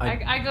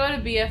 I go to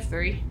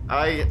BF3.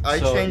 I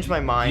So, changed my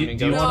mind and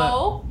do you go. wanna-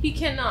 No, he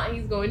cannot.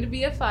 He's going to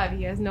BF5.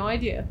 He has no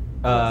idea.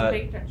 He wasn't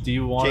paying attention. Do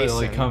you want to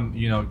Jason.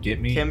 come,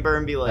 get me Kimber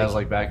and be like, as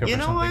backup you or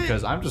know something? what?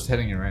 Because I'm just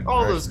heading in random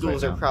all those directions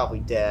ghouls right are now. probably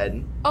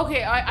dead.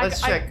 Okay,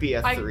 Let's check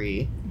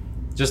BF3.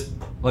 Just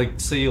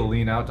say you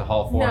lean out to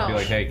Hall 4 and be No,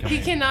 like, hey, come he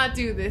here. cannot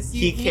do this.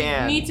 He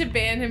can. You need to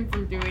ban him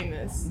from doing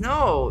this.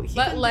 No, he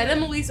can Let do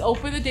him it. at least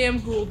open the damn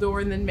ghoul door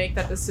and then make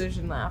that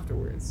decision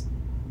afterwards.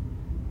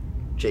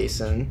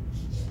 Jason,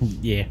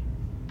 Yeah.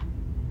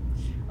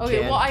 Okay,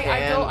 Can- well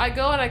I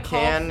go and I call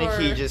can for.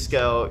 he just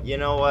go? You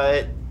know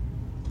what?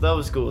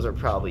 Those ghouls are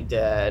probably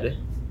dead.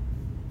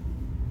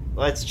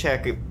 Let's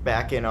check it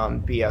back in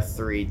on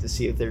BF3 to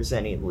see if there's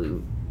any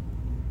loot.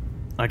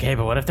 Okay,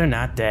 but what if they're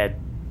not dead?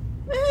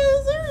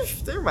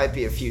 There might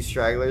be a few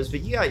stragglers,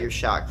 but you got your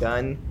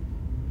shotgun.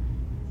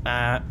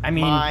 I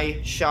mean, My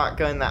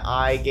shotgun that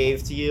I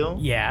gave to you,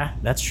 yeah,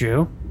 that's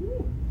true.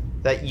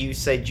 that you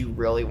said you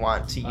really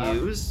want to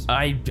use.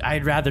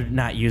 I'd rather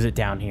not use it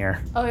down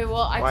here. Okay,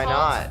 well I Why called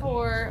not?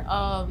 for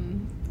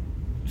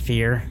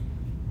Fear.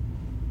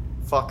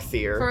 Fuck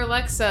fear. for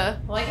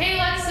Alexa. Like, hey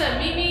Alexa,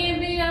 meet me in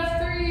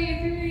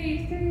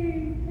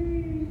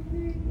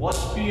BF3. What's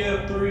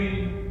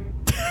BF3?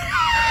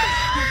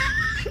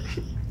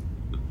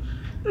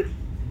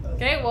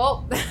 Okay,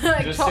 well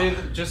I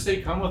Just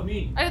say, come with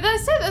me. I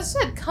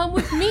said, come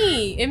with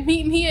me and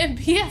meet me in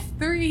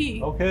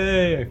BF3.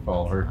 Okay, I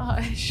follow her.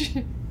 Gosh,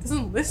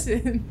 doesn't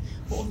listen,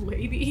 old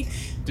lady.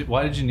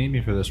 Why did you need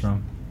me for this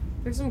room?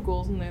 There's some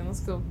ghouls in there. Let's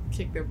go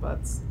kick their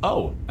butts.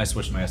 Oh, I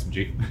switched my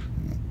SMG.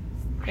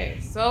 Okay,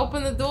 so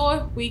open the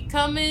door. We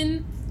come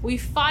in. We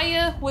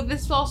fire. Would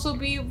this also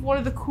be one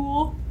of the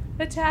cool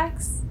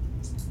attacks?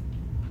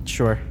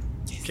 Sure.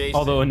 Jason,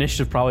 Although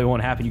initiative probably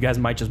won't happen. You guys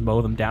might just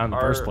mow them down in the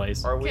first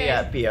place. Are we Okay.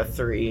 at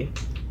BF3?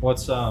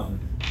 What's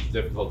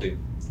difficulty?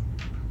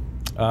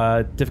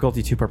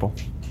 Difficulty 2 purple.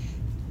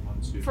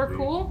 1, 2, For 3.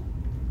 cool?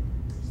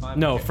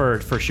 No, Okay.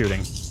 for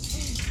shooting.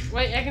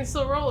 Wait, I can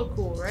still roll a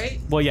cool, right?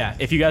 Well, yeah.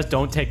 If you guys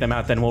don't take them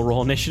out, then we'll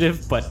roll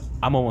initiative. But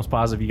I'm almost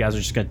positive you guys are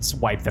just gonna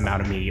wipe them out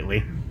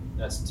immediately.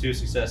 That's 2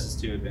 successes,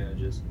 2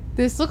 advantages.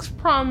 This looks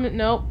prominent.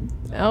 Nope.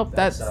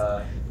 That's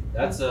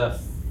That's a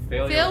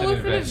failure fail with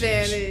with an an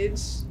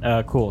advantage.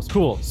 advantage.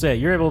 Cool. So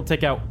you're able to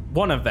take out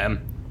one of them.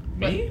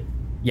 Me?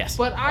 Yes.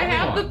 But I Only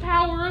have one. the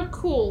power of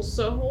cool,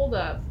 so hold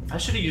up. I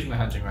should have used my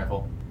hunting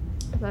rifle.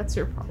 That's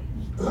your problem.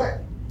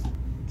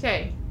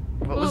 Okay,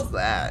 What was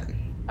that?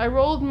 I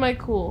rolled my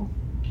cool.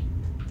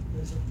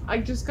 I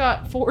just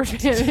got 4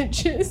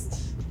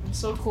 advantages. I'm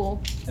so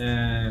cool.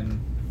 And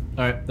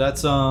all right,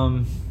 that's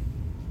 4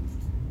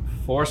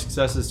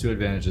 successes, 2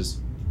 advantages.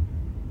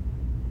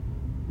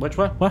 Which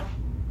one? What?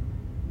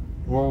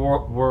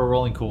 We're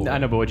rolling cool. I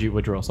know, but what'd you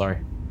roll? Sorry.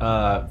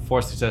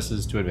 4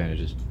 successes, 2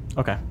 advantages.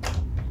 Okay.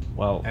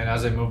 Well, And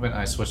as a movement,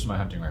 I switched to my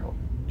hunting rifle,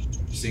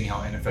 seeing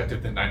how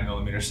ineffective the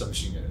 9mm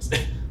submachine gun is.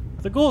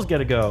 the ghouls get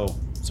to go.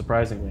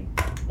 Surprisingly.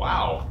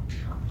 Wow,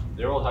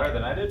 they rolled higher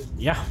than I did.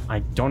 Yeah, I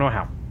don't know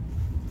how.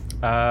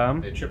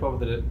 They trip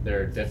over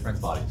their dead friends'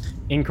 bodies.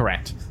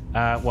 Incorrect.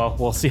 Well,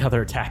 we'll see how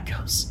their attack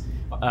goes.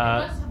 They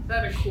must have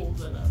better cool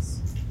than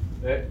us.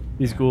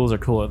 These ghouls are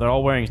cooler. They're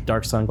all wearing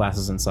dark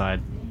sunglasses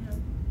inside.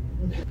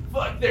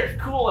 Fuck, their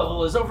cool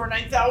level is over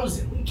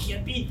 9,000. We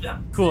can't beat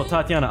them. Cool,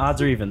 Tatiana.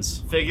 Odds or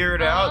evens? Figure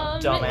it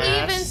out,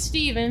 dumbass. Even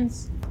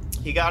Stevens.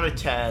 He got a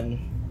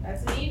 10.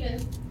 That's an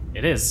even.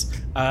 It is.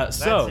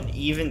 That's an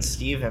even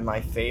Steven. My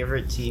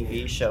favorite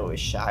TV show is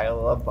Shia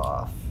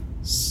LaBeouf.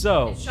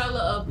 So Shut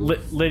up.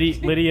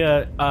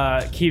 Lydia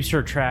keeps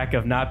her track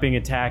of not being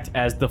attacked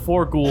as the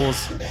 4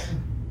 ghouls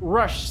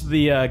rush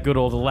the good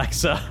old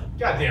Alexa.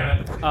 God damn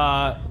it.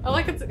 I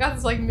like it's got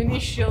this like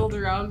mini shield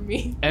around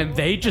me. And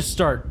they just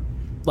start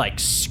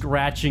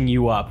scratching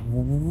you up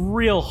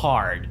real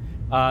hard.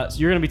 So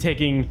you're gonna be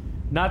taking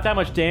not that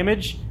much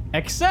damage,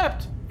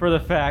 except for the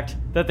fact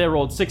that they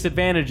rolled 6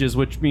 advantages,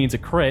 which means a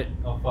crit.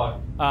 Oh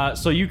fuck.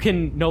 So you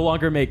can no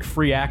longer make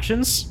free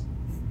actions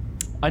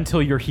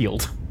until you're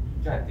healed.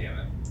 God damn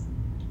it.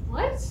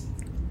 What?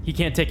 He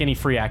can't take any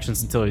free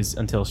actions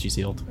until she's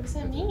healed. What does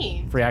that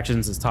mean? Free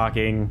actions is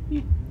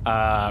talking,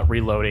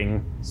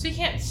 reloading. So you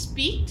can't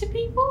speak to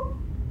people?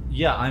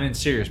 Yeah, I'm in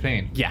serious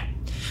pain. Yeah.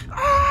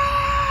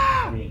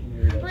 My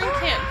brain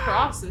can't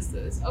process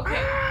this.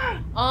 Okay.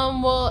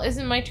 Well, is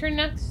it my turn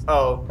next?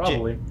 Oh,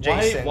 Probably.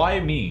 Jason. Why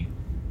me?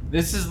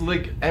 This is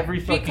like every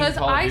fucking Because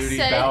Call of I Duty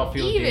said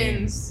Battlefield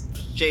evens.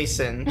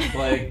 Jason. game.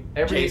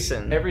 Like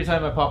Jason. every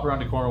time I pop around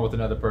the corner with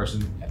another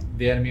person,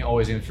 the enemy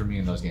always aims for me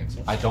in those games.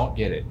 I don't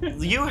get it.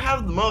 You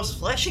have the most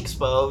flesh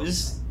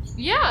exposed.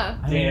 Yeah.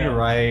 I mean, you're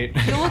right.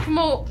 You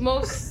look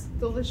most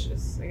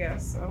delicious, I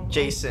guess. I don't know.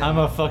 Jason. I'm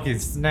a fucking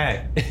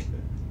snack.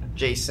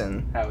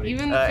 Jason.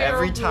 Even the feral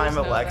Every ghouls time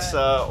know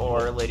Alexa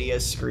or Lydia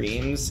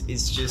screams,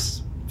 it's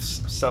just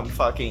some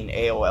fucking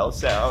AOL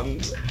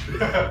sound.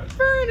 that.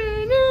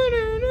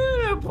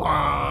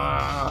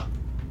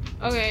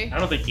 Okay. I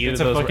don't think either It's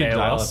of a those were fucking AOL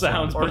dial-up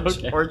sounds, or, but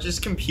okay. or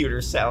just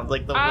computer sound,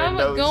 like the I'm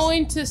Windows.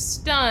 going to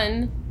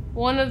stun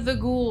one of the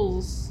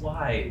ghouls.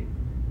 Why?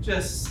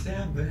 Just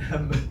stab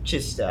them.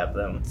 Just stab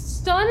them.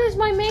 Stun is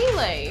my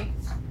melee.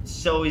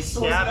 So he's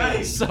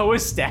stabbing. So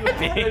is You had a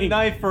stabbing.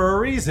 knife for a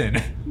reason.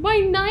 My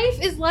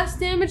knife is less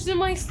damage than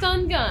my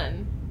stun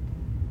gun.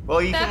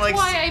 Well, you That's can like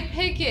why I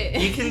pick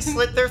it. you can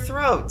slit their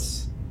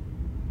throats.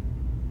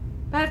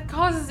 That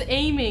causes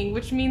aiming,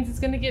 which means it's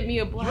gonna get me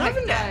a You black have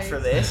a knack die. for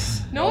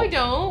this, No, I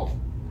don't.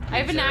 I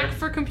have a knack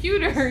for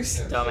computers.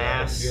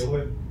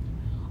 dumbass.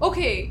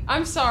 Okay,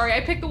 I'm sorry.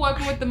 I picked the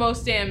weapon with the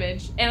most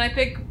damage, and I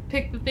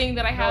picked the thing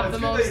that I have the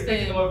most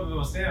in. the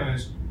most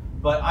damage,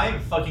 but I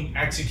am fucking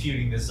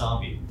executing this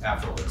zombie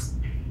afterwards.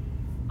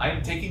 I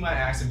am taking my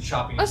axe and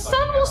chopping. A his stun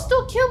fucking will head off.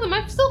 still kill them.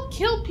 I've still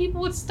killed people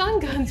with stun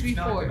guns No,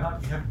 before. you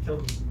haven't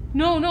killed him.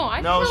 No,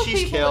 I No, killed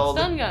she's people killed.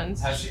 with stun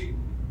guns. Has she?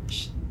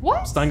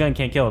 What? Stun gun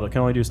can't kill it. It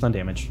can only do stun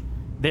damage.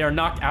 They are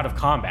knocked out of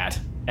combat,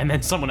 and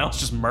then someone else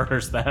just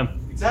murders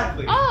them.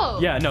 Exactly. Oh.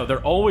 Yeah, no,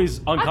 they're always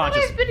I thought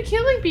unconscious. I've been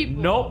killing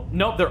people.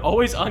 Nope, they're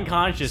always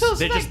unconscious. So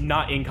they're that- just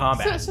not in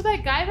combat. So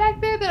that guy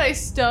back there that I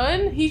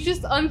stun, he's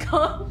just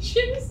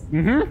unconscious?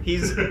 Mm-hmm.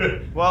 He's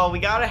well. We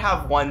gotta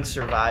have one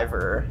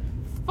survivor.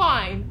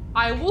 Fine.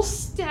 I will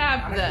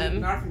stab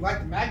them. Not if you like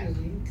the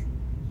magazine.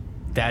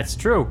 That's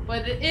true.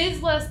 But it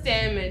is less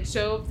damage,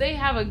 so if they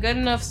have a good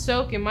enough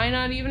soak, it might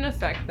not even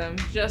affect them.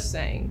 Just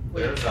saying.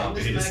 Wait, They're in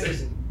zombies. this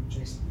magazine,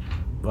 Jason.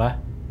 What?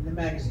 In the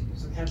magazine,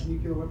 does it have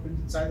nuclear weapons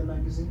inside the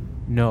magazine?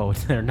 No,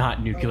 they're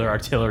not nuclear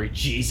artillery.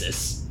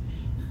 Jesus.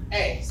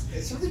 Hey,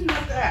 it's something you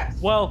have to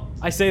ask. Well,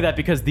 I say that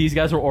because these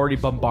guys were already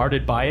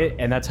bombarded by it,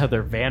 and that's how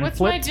their van What's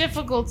my flipped.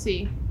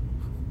 difficulty?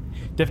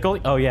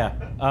 Difficulty? Oh yeah.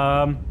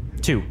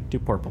 Two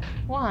purple,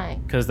 Why?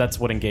 because that's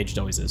what engaged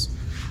always is.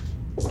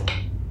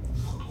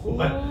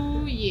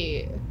 Oh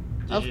yeah. you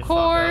Of fuck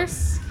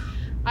course.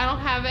 I don't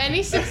have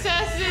any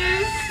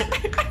successes.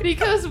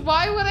 Because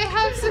why would I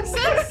have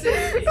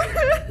successes?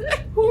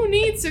 Who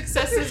needs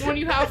successes when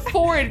you have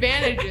 4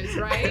 advantages,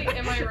 right?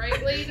 Am I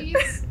right,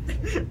 ladies?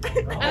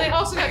 And I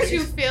also got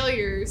 2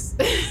 failures.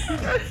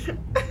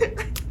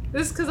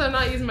 This is because I'm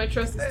not using my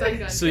trusted stun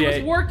gun. So, it yeah,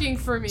 was working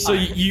for me. So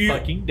you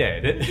fucking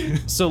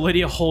dead. So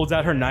Lydia holds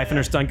out her knife and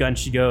her stun gun.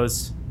 She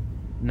goes,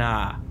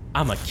 "Nah,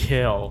 I'm a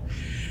kill."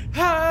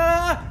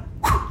 Ah!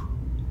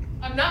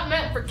 I'm not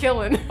meant for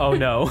killing. Oh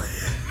no.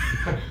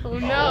 Oh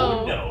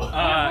no. no.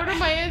 What do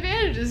my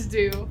advantages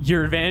do?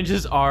 Your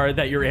advantages are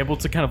that you're able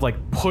to kind of like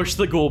push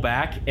the ghoul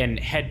back and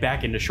head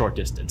back into short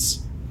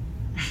distance.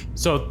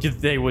 So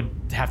they would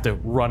have to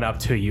run up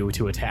to you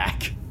to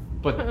attack.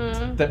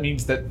 But that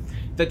means that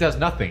does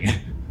nothing.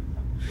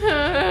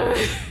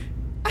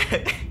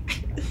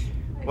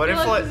 What if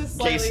this like is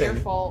slightly your Jason?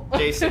 fault.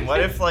 Jason,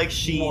 what if like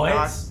she What?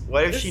 knocked?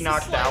 What if This she is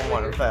knocked down slightly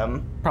one of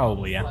them?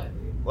 Probably, yeah. Slightly.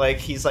 Like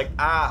he's like,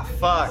 ah,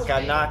 fuck,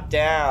 I knocked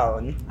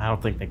down. I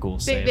don't think the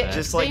ghouls say They, that.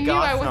 Just like they knew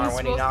I Gothar wasn't when he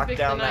supposed to knocked pick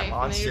down the that knife,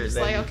 monster, and they were just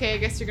then- like, okay, I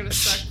guess you're gonna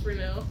suck for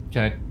now.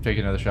 Can I take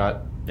another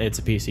shot? It's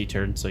a PC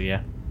turn, so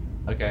yeah.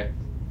 Okay.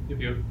 Pew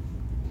pew.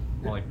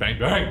 I'm like bang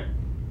bang.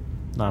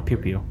 Nah, pew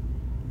pew.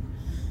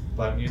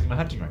 But I'm using my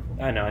hunting rifle.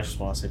 I know, I just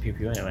want to say pew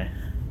pew anyway.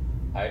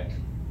 Alright.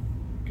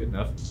 Good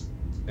enough.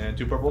 And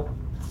 2 purple?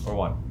 Or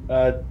 1?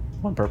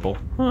 One purple.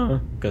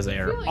 Because they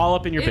I are feel like all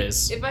up in your if,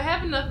 biz. If I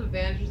have enough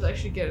advantages, I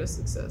should get a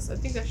success. I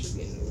think that should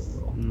be a new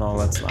rule. No,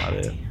 that's not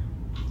it.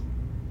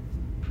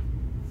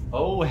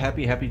 Oh,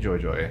 happy, happy, joy,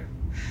 joy.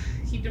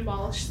 He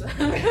demolished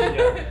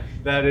them.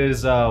 That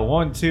is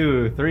 1,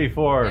 2, 3,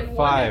 4, And 1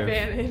 5.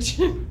 advantage.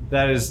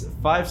 That is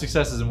 5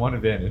 successes and 1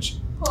 advantage.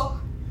 Oh,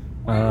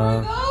 where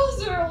were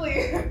those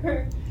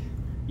earlier?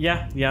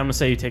 Yeah, I'm gonna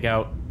say you take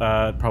out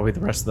probably the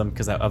rest of them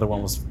because that other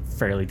one was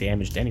fairly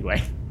damaged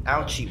anyway.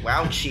 Ouchie,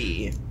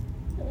 wouchie.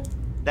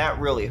 That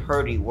really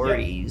hurty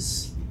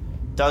wordies,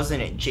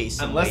 doesn't it,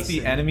 Jason? Unless the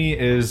Mason? enemy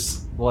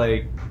is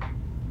like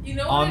You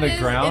know On what the it is?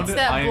 ground, It's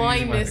that I am using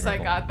my blindness I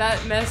rifle. got.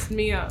 That messed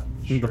me up.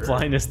 The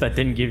blindness that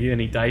didn't give you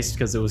any dice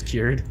because it was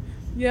cured.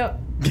 Yep.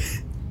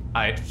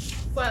 I.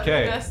 Slightly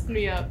Okay. messed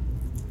me up.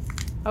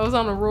 I was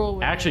on a roll.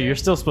 with Actually, it. you're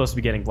still supposed to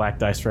be getting black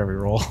dice for every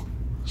roll.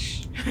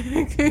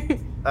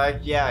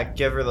 Yeah,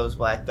 give her those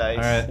black dice.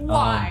 All right.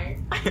 Why?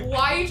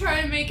 Why are you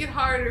trying to make it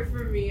harder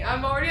for me?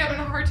 I'm already having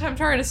a hard time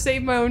trying to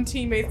save my own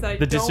teammates that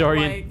I don't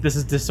like. This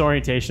is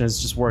disorientation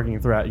is just working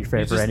throughout your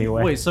favor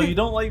anyway. Wait, so you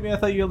don't like me? I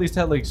thought you at least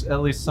had like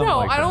at least some. No,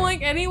 like I for don't me.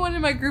 like anyone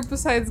in my group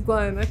besides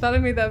Glenn. I thought I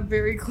made that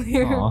very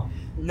clear. Aw.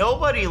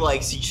 Nobody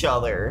likes each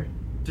other.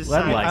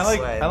 Besides likes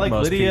I like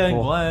most Lydia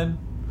people. and Glenn.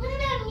 What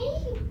about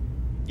me?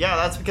 Yeah,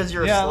 that's because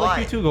you're Yeah, I a like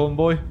you slut. too, Golden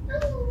Boy.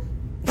 Oh.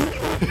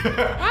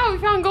 Wow, we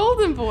found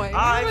Golden Boy.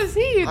 Where was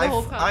he the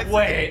whole time?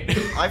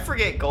 I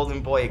forget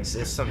Golden Boy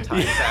exists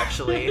sometimes,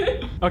 actually.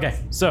 Okay,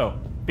 so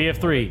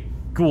BF3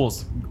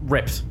 ghouls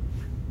ripped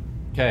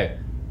Okay,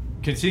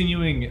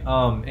 continuing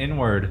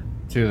inward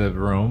to the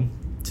room.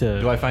 to.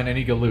 Do I find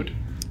any good loot?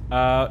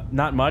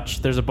 Not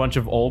much. There's a bunch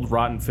of old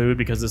rotten food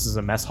because this is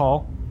a mess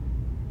hall.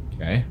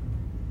 Okay.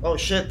 Oh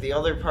shit, the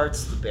other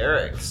part's the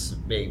barracks,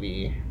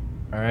 baby.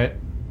 All right.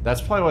 That's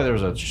probably why there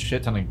was a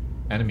shit ton of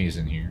enemies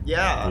in here.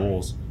 Yeah,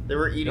 Ghouls. they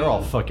were eating. They're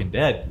all fucking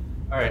dead.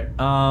 All right.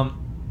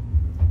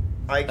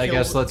 I killed-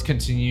 guess let's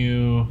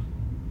continue.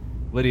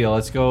 Lydia,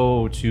 let's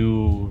go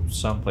to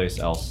someplace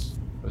else.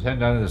 Let's head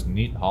down to this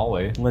neat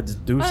hallway. Let's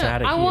deuce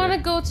out of I here. want to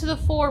go to the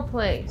 4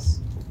 place.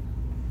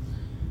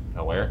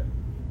 Oh, where?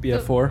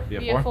 BF4.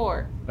 BF4?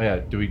 BF4. Oh yeah.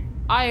 Do we?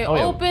 I Oh,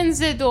 yeah. open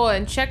the door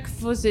and check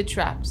for the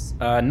traps.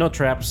 No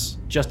traps.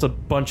 Just a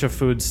bunch of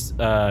foods,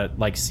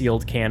 like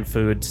sealed canned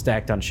food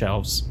stacked on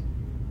shelves.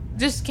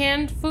 Just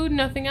canned food,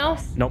 nothing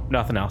else? Nope,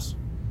 nothing else.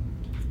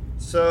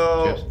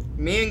 So, Chips.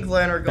 me and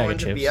Glenn are Bag going of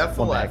to chips,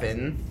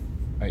 BF11.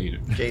 I eat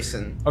it.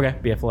 Jason. Okay,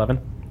 BF11.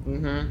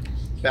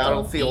 Mm-hmm.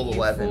 Battlefield Don't be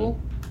 11. fool.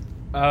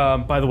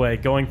 By the way,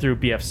 going through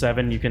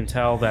BF7, you can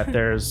tell that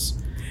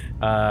there's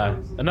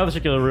another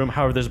circular room.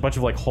 However, there's a bunch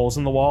of like holes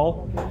in the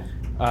wall.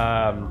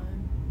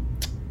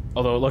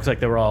 Although it looks like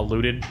they were all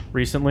looted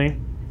recently.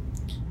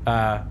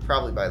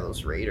 Probably by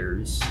those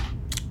raiders.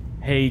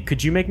 Hey,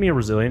 could you make me a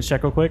resilience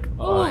check real quick?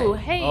 Ooh,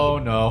 hey. Oh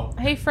no.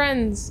 Hey,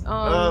 friends.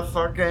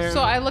 Fucking.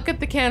 So I look at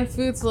the canned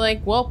foods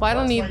like, well, I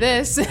don't need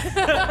this.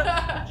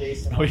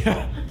 Jason. Oh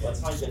yeah.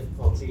 What's my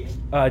difficulty?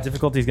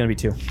 Difficulty is gonna be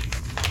 2.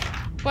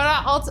 But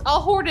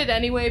I'll hoard it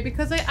anyway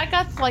because I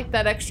got like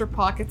that extra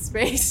pocket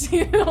space,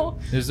 you know.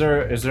 Is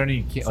there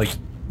any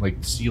like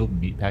sealed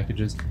meat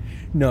packages?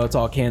 No, it's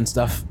all canned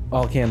stuff.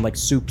 All canned like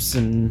soups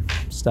and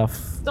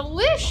stuff.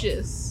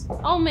 Delicious.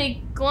 I'll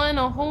make Glenn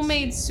a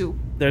homemade soup.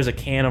 There's a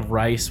can of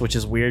rice, which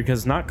is weird because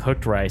it's not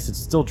cooked rice. It's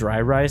still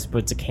dry rice, but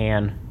it's a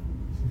can.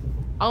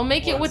 I'll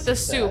make it What with the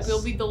success. soup.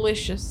 It'll be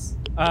delicious.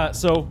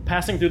 So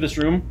passing through this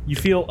room, you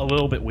feel a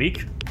little bit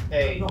weak.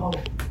 Hey.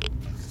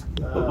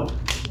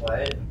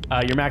 What?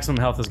 Your maximum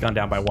health has gone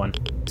down by 1.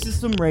 This is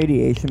some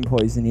radiation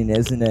poisoning,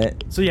 isn't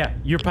it? So yeah,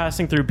 you're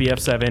passing through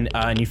BF7,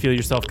 and you feel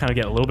yourself kind of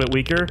get a little bit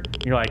weaker.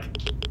 You're like,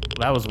 well,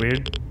 that was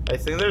weird. I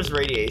think there's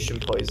radiation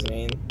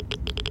poisoning.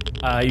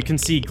 You can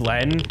see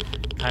Glenn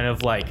kind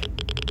of like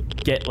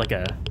get like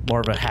a more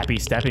of a happy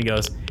step, and he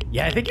goes,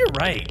 "Yeah, I think you're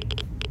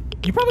right.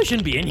 You probably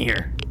shouldn't be in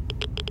here."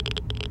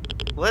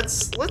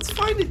 Let's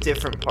find a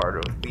different part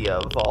of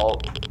the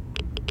vault.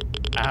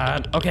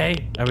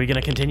 Okay. Are we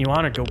gonna continue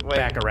on or go Wait,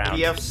 back around?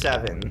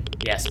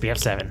 BF7. Yes,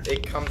 BF7.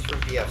 It comes from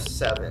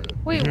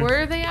BF7. Wait,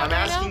 where are they at I'm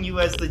right asking now? you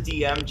as the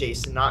DM,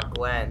 Jason, not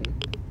Glenn.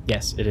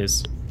 Yes, it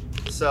is.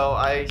 So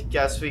I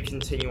guess we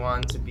continue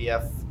on to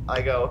BF.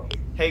 I go,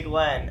 hey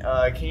Glenn,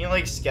 can you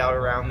like scout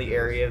around the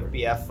area of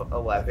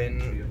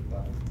BF11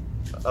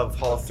 of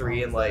Hall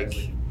 3 and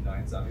like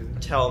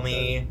tell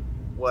me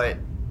what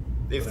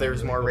if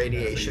there's more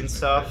radiation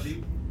stuff?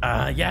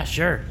 Yeah,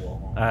 sure.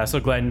 So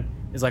Glenn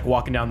is like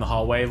walking down the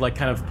hallway, like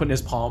kind of putting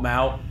his palm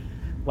out,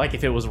 like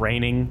if it was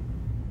raining.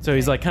 So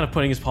he's like kind of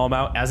putting his palm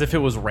out as if it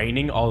was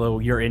raining, although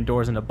you're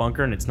indoors in a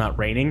bunker and it's not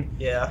raining.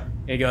 Yeah.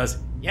 And he goes,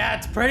 "Yeah,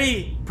 it's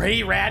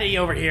pretty ratty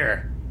over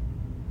here.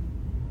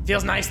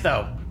 Feels nice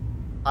though."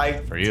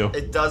 For you.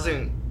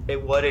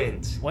 It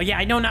wouldn't. Well, yeah,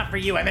 I know not for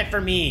you. I meant for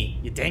me,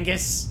 you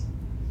dingus.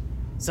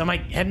 So am I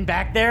heading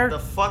back there? The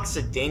fuck's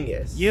a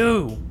dingus?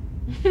 You.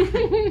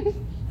 I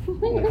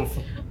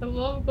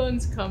love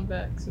Glenn's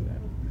comebacks now.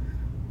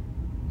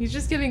 He's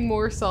just getting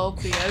more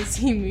salty as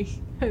he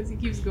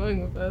keeps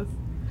going with us.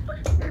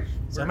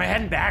 So am I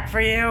heading back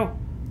for you?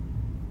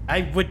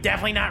 I would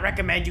definitely not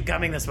recommend you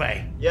coming this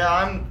way.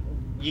 Yeah,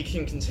 you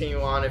can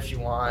continue on if you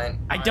want.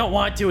 I don't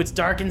want to. It's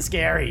dark and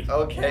scary.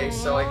 Okay,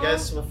 so I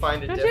guess we'll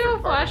find a Don't different you have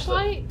a part of the-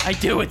 flashlight? I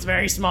do. It's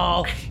very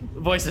small.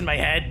 Voice in my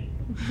head.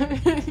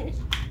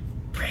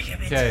 Bring him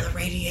Okay. into the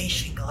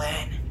radiation,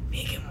 Glenn.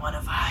 Make him one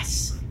of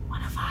us.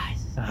 One of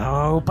us.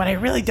 Oh, but I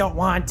really don't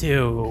want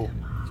to.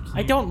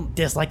 I don't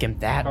dislike him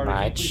that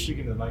much.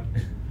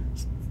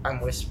 I'm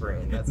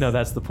whispering. No,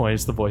 that's the point.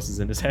 It's the voices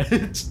in his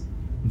head.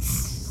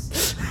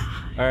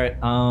 All right.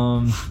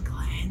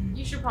 Glenn.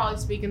 You should probably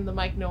speak in the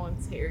mic. No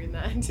one's hearing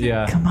that.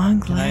 Yeah. Come on,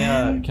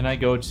 Glenn. Can I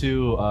go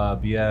to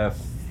BF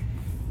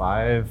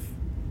 5?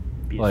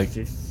 Like,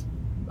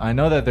 I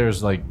know that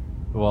there's like,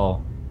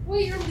 well,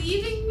 Wait, you're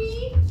leaving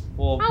me?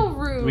 well, How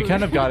rude. we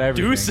kind of got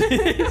everything.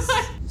 Deuces.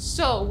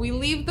 So we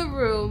leave the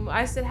room.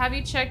 I said, "Have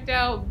you checked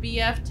out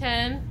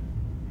BF10?"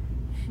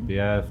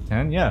 BF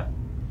 10, yeah.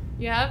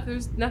 You have?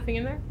 There's nothing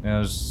in there? Yeah,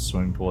 there's a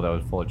swimming pool that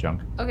was full of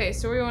junk. Okay,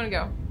 so where do you want to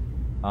go?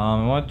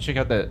 I want to check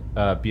out that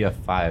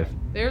BF5.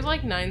 There's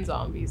like 9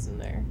 zombies in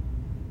there.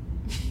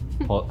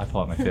 I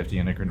pull out my 50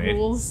 and a grenade.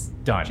 Rules.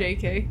 Done.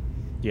 JK.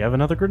 Do you have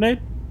another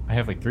grenade? I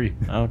have like 3.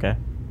 Oh, okay.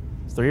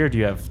 It's 3 or do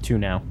you have 2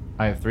 now?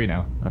 I have 3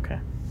 now. Okay.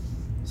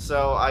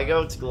 So I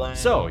go to Glenn.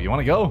 So, you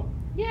want to go?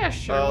 Yeah,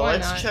 sure. Why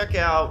let's not? check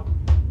out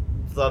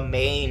the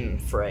main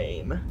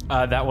frame.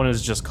 That one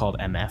is just called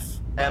MF.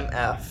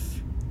 MF.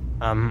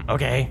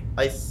 Okay.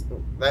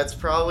 That's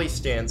probably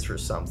stands for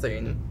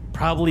something.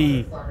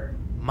 Probably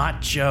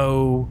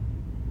macho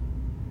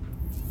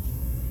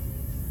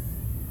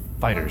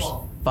Fighters.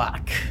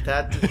 fuck.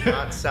 That does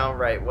not sound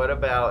right. What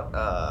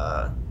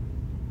about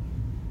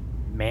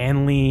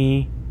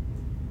Manly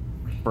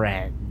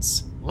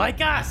friends.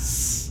 Like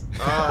us!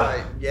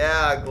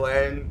 yeah,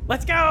 Glenn.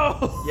 Let's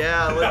go!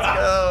 Yeah, let's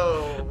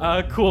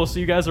go. Cool. So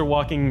you guys are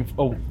walking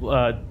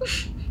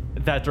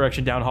that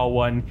direction down hall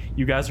 1.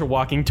 You guys are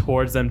walking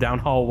towards them down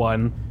hall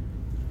 1,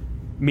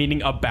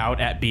 meeting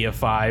about at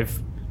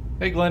BF5.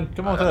 Hey, Glenn,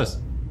 come on with us.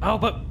 Oh,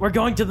 but we're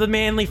going to the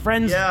Manly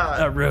Friends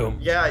Yeah. room.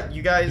 Yeah,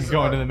 you guys You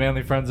going to the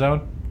manly friend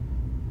zone?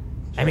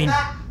 I mean,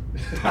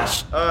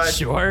 Uh,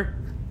 sure.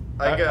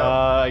 I go.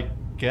 I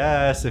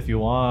guess if you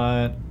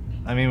want.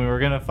 I mean, we were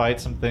gonna fight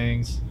some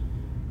things.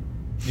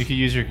 You could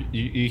use your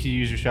you could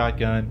use your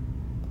shotgun.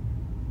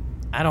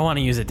 I don't want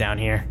to use it down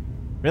here.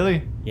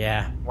 Really?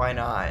 Yeah, Why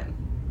not?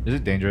 Is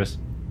it dangerous?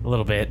 a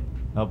little bit.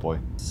 Oh boy.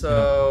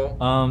 So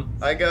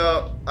I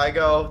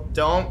go.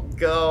 Don't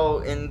go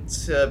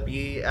into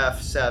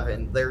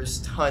BF7. There's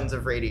tons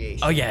of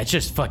radiation. Oh yeah, it's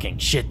just fucking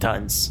shit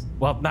tons.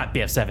 Well, not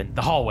BF7.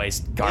 The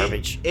hallway's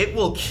garbage. It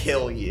will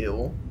kill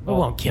you. It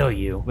won't kill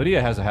you.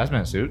 Lydia has a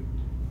hazmat suit.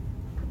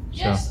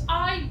 Yes,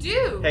 I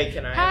do. Hey,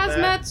 can I have Hazmat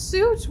that?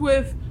 suit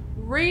with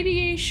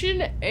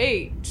radiation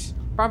 8.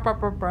 Not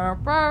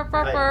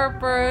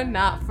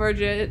for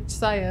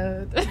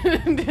Josiah.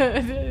 Damn.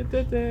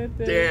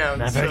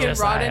 Never You can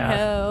just rot in Josiah.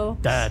 hell.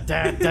 Da,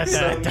 da, da, So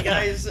da, you da.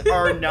 guys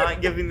are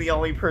not giving the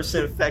only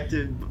person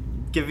affected,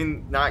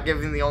 not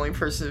giving the only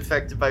person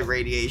affected by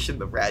radiation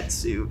the rad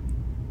suit.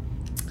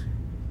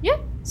 Yeah.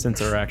 Since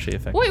they're actually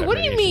affected. Wait, by what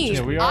do you radiation, mean?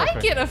 Yeah, we are I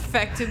affected. get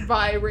affected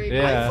by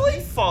radiation. Yeah. I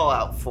played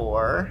Fallout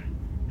 4.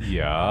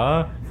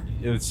 Yeah.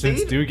 Since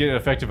They- do get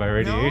affected by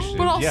radiation,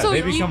 But also,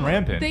 yeah, they become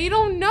rampant. They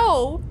don't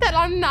know that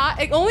I'm not.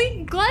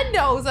 Only Glenn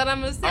knows that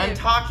I'm a Sith. I'm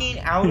talking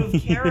out of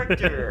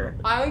character.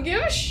 I don't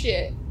give a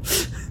shit.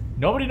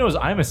 Nobody knows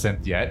I'm a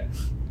synth yet.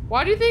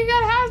 Why do you think you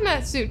got a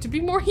hazmat suit? To be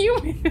more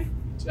human.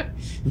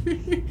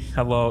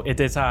 Hello,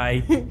 it is I,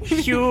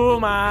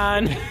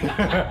 human.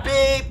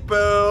 Beep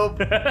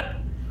boop.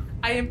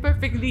 I am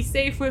perfectly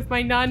safe with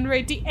my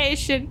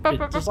non-radiation.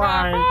 It's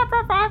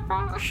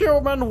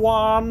human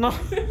one.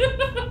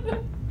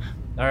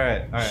 All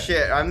right.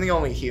 Shit, I'm the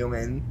only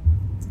human.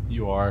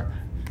 You are.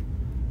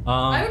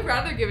 I would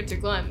rather give it to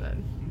Glenn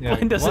then. Yeah,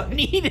 Glenn doesn't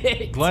need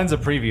it. Glenn's a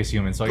previous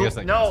human, so I guess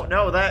that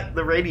No, that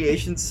the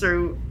radiation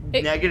suit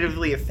It-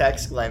 negatively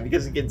affects Glenn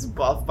because it gets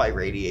buffed by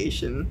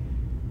radiation.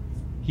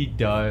 he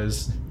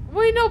does.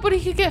 Wait, no, but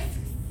he could get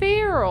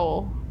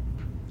feral,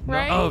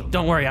 right? Oh,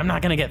 don't worry. I'm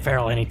not gonna get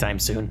feral anytime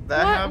soon.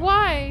 That What? hap-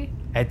 Why?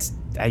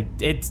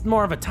 It's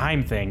more of a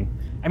time thing.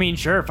 I mean,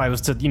 sure, if I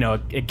was to,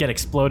 get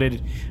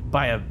exploded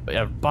by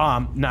a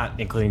bomb, not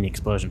including the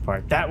explosion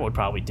part, that would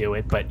probably do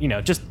it. But,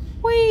 just,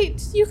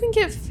 Wait, you can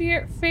get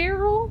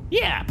feral?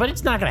 yeah, but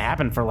it's not going to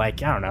happen for,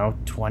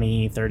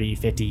 20, 30,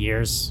 50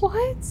 years.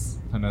 What?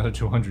 Another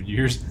 200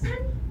 years.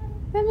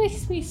 That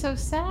makes me so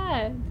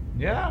sad.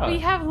 Yeah. We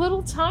have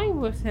little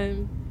time with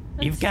him.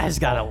 You guys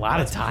got a lot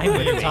of time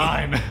with me.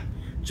 time. That's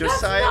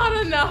Josiah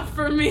not enough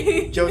for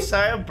me.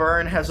 Josiah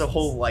Byrne has a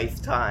whole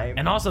lifetime.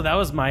 And also, that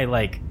was my,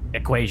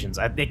 equations.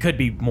 It could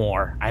be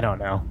more. I don't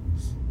know.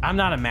 I'm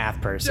not a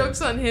math person.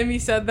 Joke's on him, he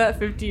said that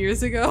 50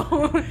 years ago.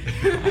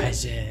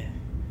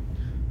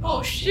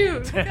 Oh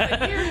shoot, we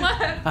got a year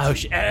left. Oh,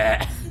 shit.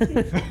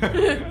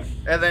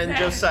 And then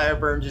Josiah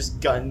Byrne just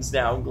guns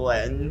down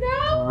Glenn.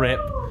 No! Rip.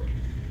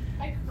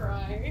 I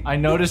cry. I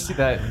noticed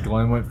that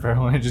Glenn went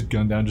feral and I just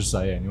gunned down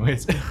Josiah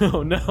anyways.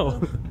 Oh,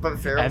 no. But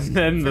Ferals, And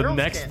then the Ferals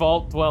next can't-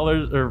 Vault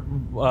Dwellers or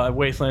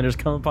Wastelanders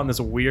come upon this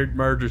weird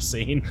murder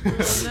scene.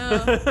 No.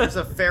 There's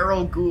a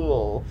feral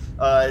ghoul,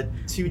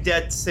 2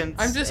 dead synths,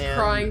 I'm just and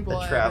crying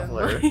blood. a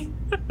traveler. and,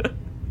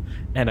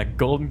 And a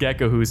golden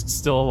gecko who's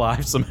still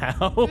alive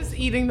somehow. just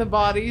eating the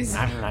bodies.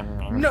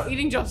 No,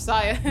 eating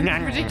Josiah in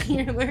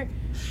particular.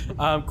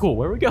 Cool.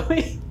 Where are we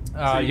going?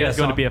 So you guys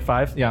going to be a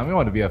 5? Yeah, I'm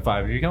going to be a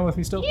 5. Are you coming with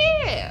me still?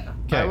 Yeah.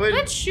 I would.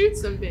 Let's shoot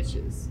some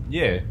bitches.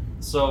 Yeah.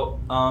 So,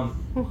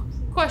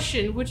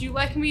 Question, would you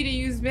like me to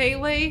use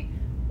melee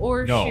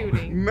or No.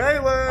 shooting?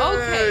 Melee!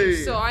 Okay,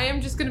 so I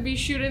am just gonna be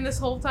shooting this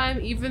whole time,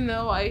 even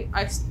though I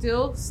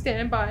still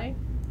stand by.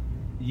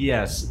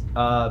 yes.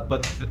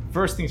 But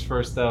first things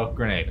first, though,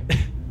 grenade.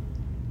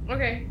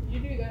 Okay, you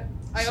do that.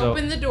 I So-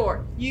 open the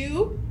door.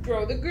 You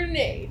throw the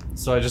grenade.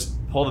 So I just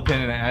pull the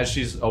pin, and as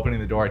she's opening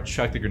the door, I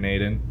chuck the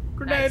grenade in.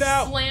 I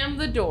slam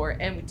the door,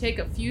 and we take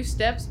a few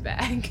steps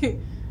back.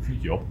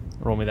 Yup.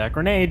 Roll me that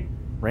grenade.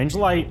 Range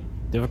light.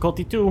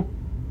 Difficulty 2.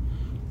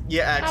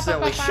 You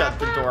accidentally shut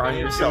the door on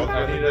yourself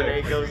when the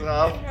grenade goes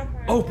off.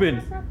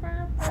 Open.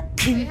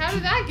 Wait, how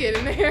did that get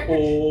in there?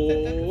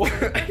 Oh.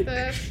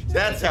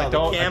 That's how the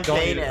don't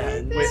campaign need-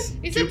 ends.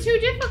 It's a 2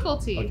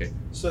 difficulty. Okay.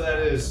 So that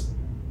is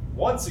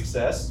 1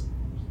 success,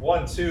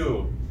 1,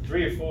 2,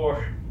 3,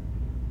 4,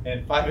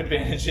 and 5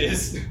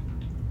 advantages.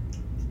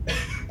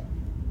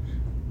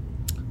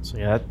 So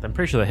yeah, I'm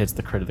pretty sure that hits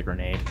the crit of the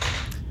grenade.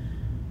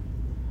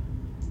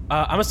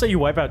 I'm gonna say you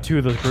wipe out 2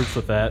 of those groups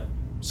with that.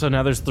 So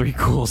now there's 3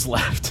 ghouls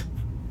left.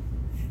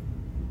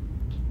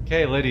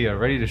 Okay, Lydia,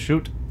 ready to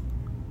shoot?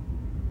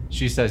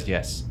 She says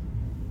yes.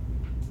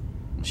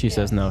 She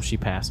says no, she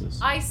passes.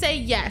 I say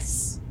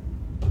yes.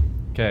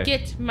 Okay.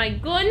 Get my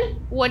gun.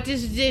 What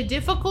is the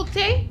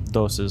difficulty?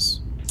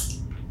 Doses.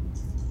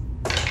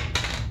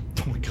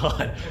 Oh my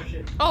god.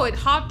 Oh, it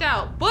hopped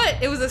out, but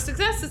it was a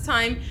success this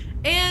time,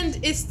 and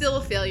it's still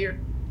a failure.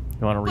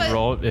 You want to But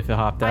re-roll it if it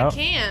hopped out? I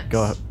can't.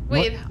 Go ahead.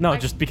 Wait. What? No, I-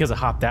 just because it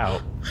hopped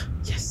out.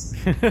 Yes.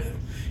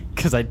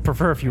 Because I'd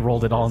prefer if you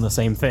rolled it all in the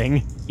same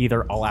thing,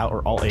 either all out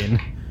or all in.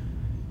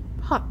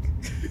 Fuck.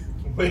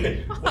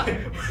 Wait. What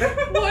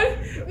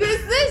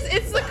is this?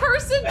 It's the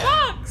cursed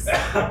box.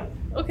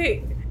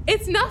 Okay,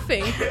 it's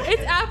nothing.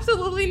 It's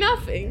absolutely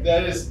nothing.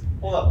 That is.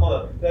 Hold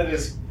up. That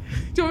is.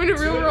 Do you want me to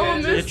Two real roll on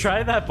advantages. You this?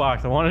 try that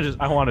box. I want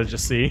to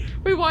just see.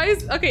 Wait, why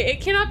is okay?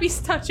 It cannot be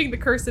touching the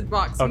cursed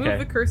box. Okay. Move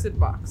the cursed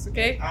box,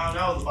 okay? I don't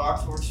know, the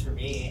box works for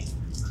me.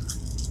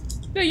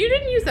 No, you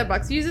didn't use that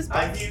box. Use this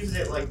I've box. used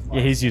it like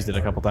Yeah, he's used it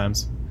a couple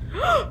times.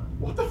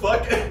 What the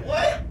fuck?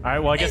 What? All right.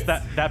 Well, I guess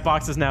that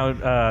box is now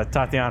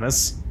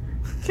Tatiana's.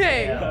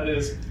 Okay. Yeah. That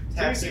is 3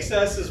 Tactic.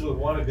 successes with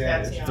 1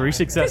 advantage. Tactic. 3 Because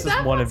successes,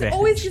 that 1 box advantage.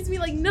 always gives me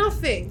like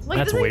nothing. Like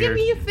That's doesn't give weird.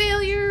 me a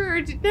failure or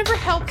it never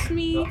helps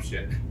me. Oh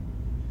shit.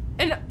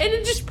 And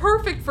it's just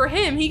perfect for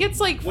him. He gets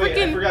like Wait, I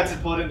freaking. forgot to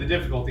put in the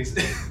difficulties.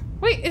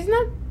 Wait, isn't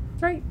that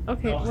right?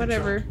 Okay, No, I'm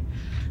whatever.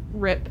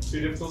 Rip.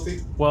 2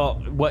 difficulties? Well,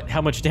 what?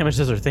 How much damage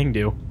does her thing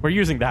do? We're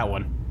using that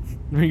one.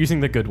 We're using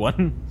the good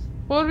one.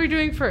 What are we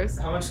doing first?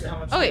 How much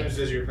Oh, wait. damage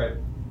does your pipe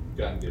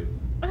gun do?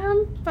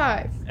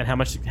 5. And how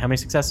many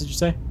successes did you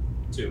say?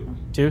 2.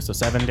 2. So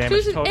 7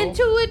 damage total. And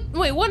 2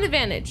 wait, 1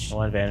 advantage.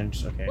 1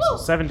 advantage. Okay, Woo! so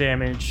 7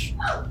 damage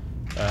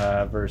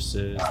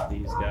versus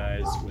these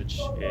guys, which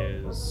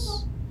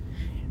is.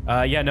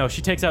 Yeah, no,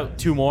 she takes out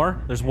 2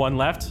 more. There's 1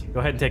 left. Go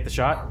ahead and take the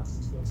shot.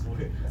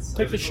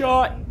 Take the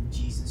shot.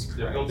 Jesus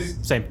Difficulty?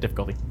 Christ. Same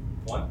difficulty.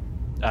 1?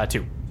 2.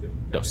 2.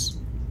 Dose.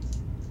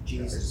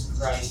 Jesus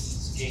Christ.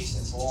 It's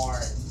Jason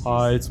Bourne.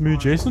 Hi, it's me,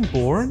 Jason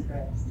Bourne.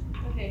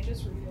 Okay,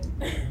 just read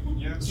it.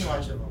 You're too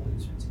much of a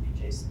loser to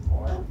be Jason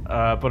Bourne.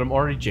 But I'm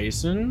already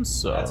Jason,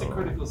 so. That's a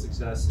critical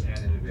success and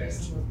an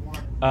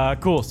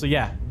advantage. Cool. So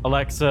yeah,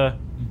 Alexa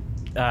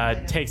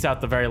takes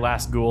out the very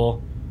last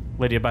ghoul.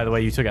 Lydia, by the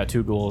way, you took out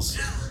 2 ghouls.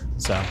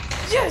 So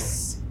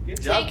Yes.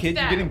 Good job, Take kid. You're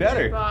that, getting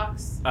better.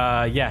 Box.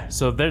 yeah,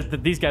 so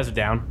these guys are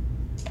down.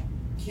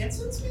 Can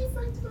Sins be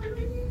affected by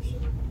radiation?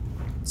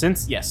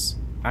 Since yes,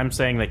 I'm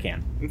saying they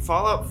can. In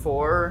Fallout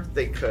 4,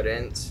 they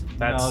couldn't.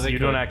 That's No, they you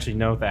don't could. actually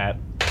know that.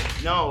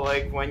 No,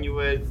 like when you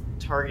would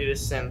target a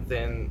synth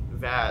in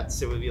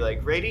VATS, it would be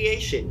like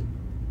radiation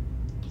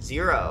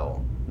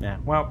 0. Yeah.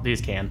 Well,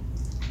 these can.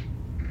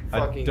 I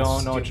Fucking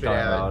don't know what you're stupid talking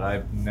ad. about.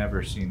 I've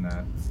never seen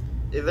that.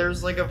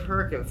 There's like a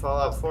perk in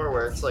Fallout 4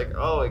 where it's like,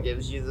 oh, it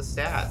gives you the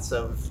stats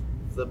of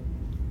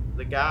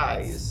the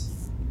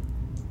guys.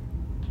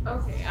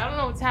 Okay, I don't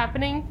know what's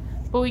happening,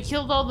 but we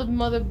killed all the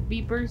mother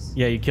beepers.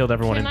 Yeah, you killed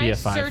everyone Can in I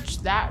BF5. search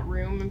that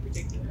room in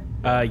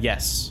particular?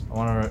 Yes. I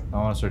want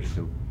to search it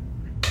too.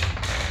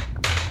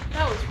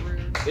 That was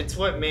rude. It's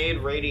what made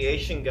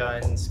radiation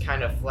guns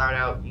kind of flat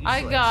out useless.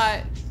 I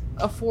got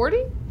a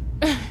 40.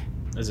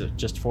 Is it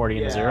just 40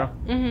 and a Yeah. 0?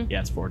 Mm-hmm. Yeah,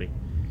 it's 40.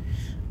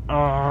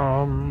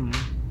 God,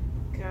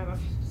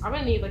 I'm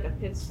gonna need like a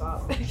pit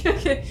stop.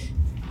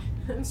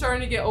 I'm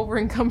starting to get over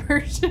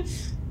encumbered.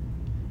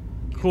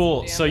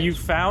 Cool. So you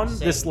found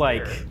Same this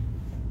like here.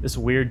 this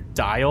weird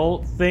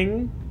dial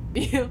thing.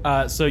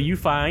 Yeah. So you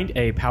find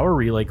a power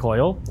relay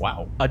coil.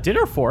 Wow. A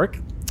dinner fork,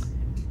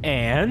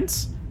 and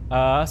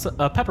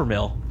a pepper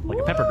mill, like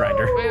a pepper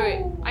grinder.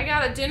 Wait. I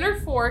got a dinner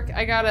fork.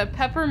 I got a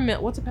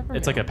peppermint. What's a peppermint?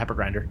 It's like a pepper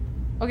grinder.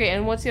 Okay,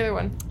 and what's the other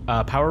one?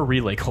 Power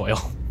relay coil.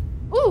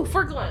 Ooh,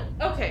 for Glenn.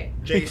 Okay.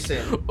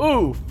 Jason.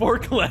 Ooh, for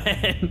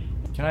Glenn.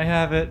 Can I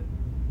have it?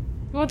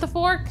 You want the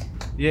fork?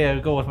 Yeah,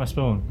 go with my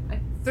spoon. I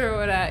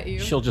throw it at you.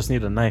 She'll just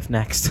need a knife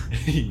next.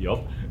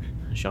 Yup.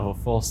 She'll have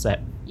a full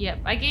set. Yep.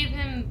 I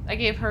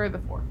gave her the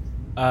fork.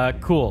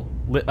 Cool.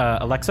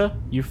 Alexa,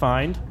 you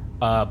find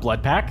a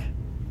blood pack.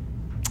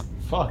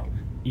 Fuck.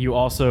 You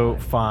also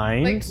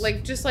find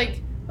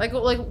Like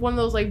one of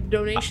those like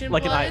donation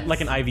like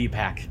bloods? an IV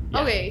pack.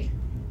 Yeah, Okay.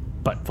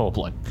 but full of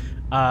blood.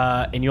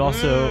 And you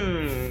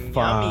also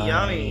find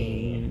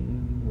yummy.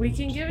 We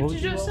can give it What to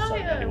would you also find,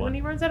 Josiah anyone? when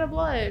he runs out of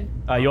blood.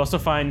 You also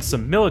find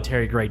some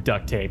military grade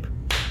duct tape.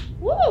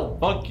 Woo!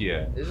 Fuck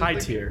yeah. Is it High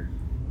the- tier.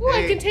 Ooh,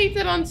 I Hey. can tape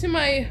that onto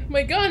my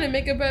gun and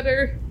make a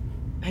better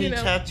Hey, You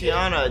know.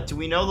 Tatiana, do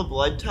we know the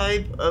blood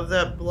type of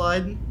that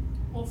blood?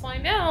 We'll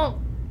find out.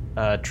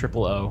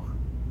 Triple O.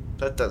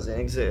 That doesn't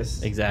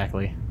exist.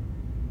 Exactly.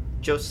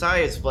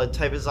 Josiah's blood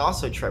type is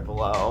also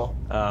triple O.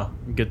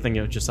 Good thing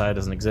Josiah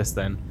doesn't exist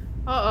then.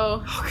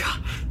 Uh-oh. Oh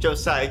god.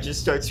 Josiah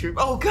just starts screaming,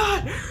 oh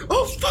god!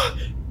 Oh fuck!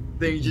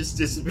 Then he just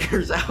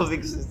disappears out of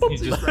existence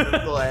He in just- front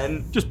of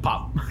Glenn. Just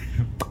pop.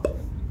 And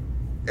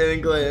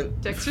then Glenn.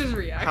 Dexter's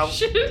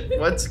reaction.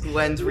 What's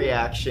Glenn's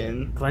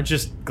reaction?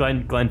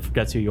 Glenn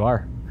forgets who you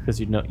are because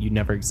you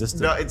never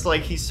existed. No, it's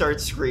like he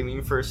starts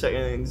screaming for a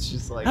second and it's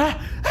just like,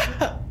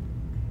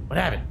 What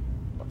happened?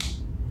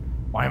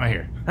 Why am I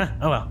here?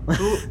 Oh well.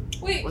 who,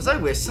 Wait, was I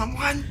with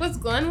someone? was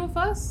Glenn with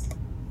us?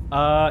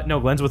 No,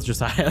 Glenn's with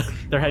Josiah.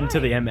 They're heading to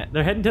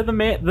they're heading to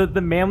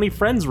the manly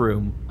friends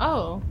room.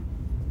 Oh.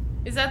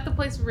 Is that the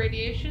place with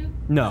radiation?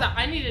 No. 'Cause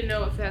I need to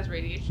know if it has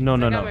radiation. No,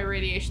 'cause no, I got no. my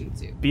radiation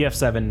too.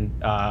 BF7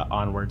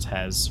 onwards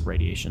has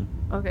radiation.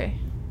 Okay.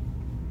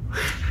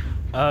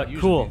 Usually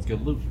Cool. means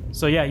good loot.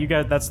 So yeah, you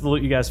guys, that's the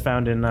loot you guys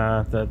found in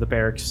the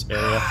barracks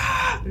area.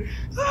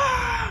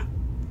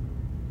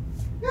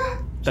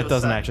 That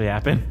doesn't Josiah- actually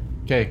happen.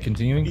 Okay,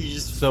 continuing. You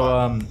just So,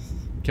 fucking-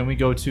 can we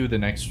go to the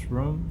next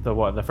room?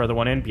 The further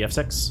one in,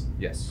 BF6.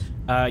 Yes.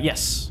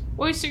 Yes,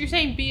 Wait, so you're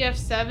saying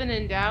BF7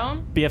 and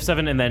down?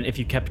 BF7, and then if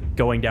you kept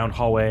going down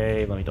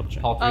hallway, let me double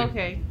check. Hall 3.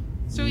 Okay.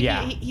 So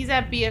Yeah. he's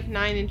at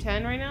BF9 and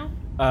 10 right now?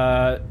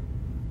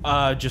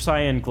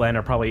 Josiah and Glenn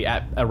are probably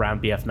at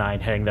around BF9,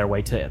 heading their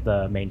way to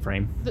the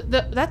mainframe.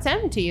 That's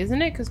empty,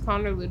 isn't it? Because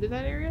Connor looted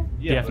that area?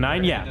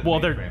 BF9, yeah.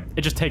 Well,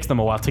 it just takes them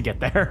a while to get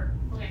there.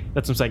 Okay.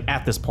 That's what I'm saying.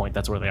 At this point,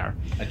 that's where they are.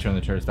 I turn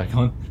the turrets back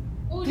on.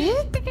 Oh,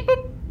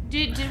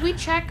 did we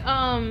check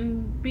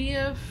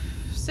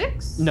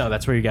BF6? No,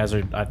 that's where you guys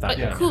are. I thought.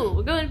 Yeah. Cool,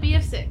 we're going to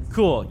BF6.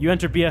 Cool. You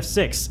enter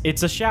BF6.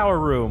 It's a shower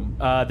room.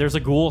 There's a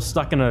ghoul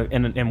stuck in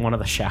one of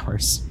the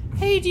showers.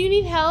 Hey, do you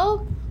need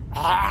help?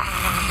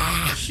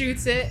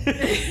 Shoots it.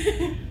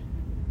 I'm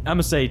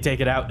gonna say take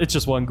it out. It's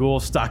just one ghoul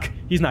stuck.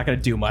 He's not gonna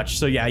do much.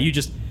 So yeah, you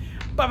just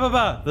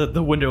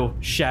The window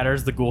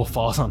shatters. The ghoul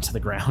falls onto the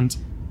ground.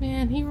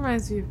 Man, he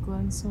reminds me of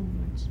Glenn so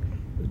much.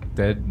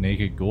 Dead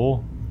naked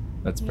ghoul.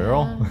 That's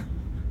Beryl.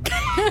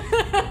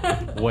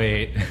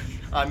 Wait.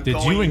 I'm Did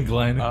going you and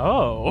Glenn?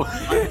 Oh.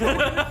 fucking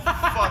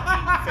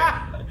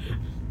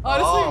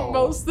Honestly, Oh.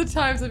 most of the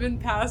times I've been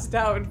passed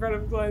out in front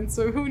of Glenn,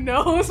 so who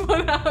knows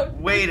what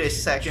happened. Wait a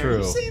second. Are True.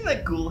 you saying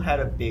that Ghoul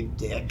had a big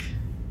dick?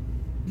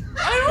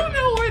 I don't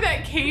know where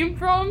that came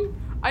from.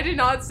 I did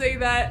not say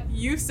that.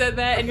 You said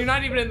that, and you're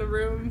not even in the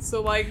room,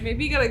 so like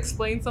maybe you gotta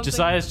explain something.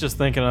 Josiah's just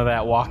thinking of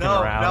that walking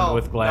No, around no,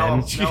 with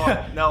Glenn.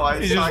 No, I was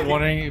He's just talking-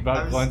 wondering I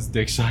about was- Glenn's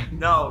dick size.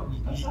 No,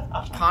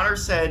 Connor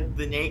said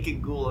the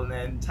naked ghoul, and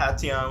then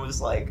Tatiana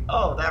was like,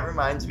 "Oh, that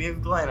reminds me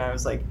of Glenn." I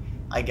was like,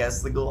 "I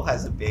guess the ghoul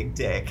has a big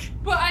dick."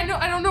 But I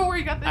don't know where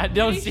you got that. I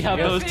don't see how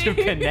those two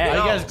connect.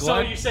 No, I guess so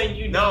Glenn. you're saying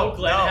you know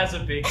Glenn has a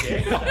big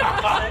dick?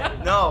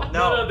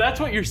 No,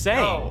 that's what you're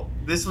saying. no.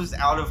 This was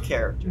out of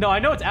character. No, I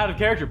know it's out of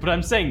character, but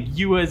I'm saying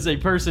you as a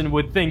person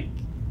would think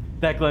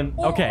that Glenn.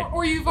 Okay.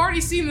 Or you've already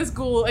seen this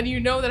ghoul and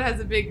you know that it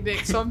has a big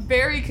dick, so I'm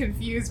very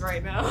confused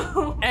right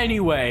now.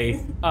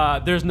 Anyway,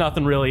 there's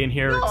nothing really in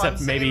here No, except I'm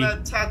saying maybe.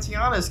 that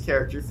Tatiana's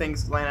character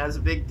thinks Glenn has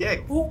a big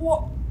dick.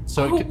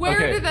 So Where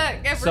okay. did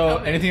that ever So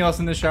come in? anything else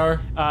in the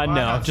shower? No,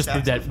 have just the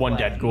sex dead with one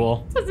Glenn. dead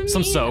ghoul. Doesn't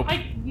Some mean soap.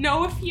 I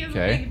know if he has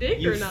Okay. a big dick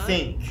You or not.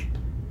 think?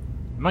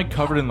 Am I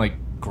covered in like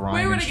grime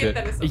Where would and I shit?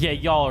 get that? Yeah,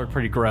 y'all are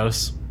pretty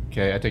gross.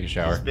 Okay, I take a His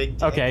shower. big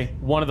dick. Okay,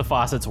 one of the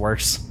faucets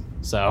works.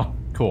 So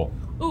Cool.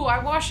 Ooh, I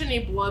wash any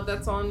blood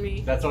that's on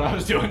me. That's what I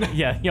was doing.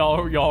 yeah, y'all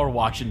are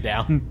washing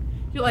down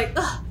You're like,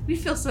 ugh, we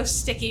feel so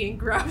sticky and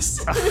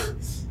gross.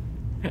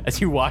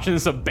 as you watch in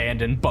this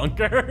abandoned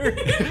bunker.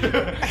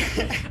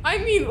 I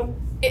mean,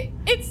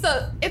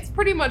 it's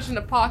pretty much an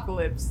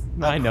apocalypse.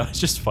 I know, it's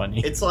just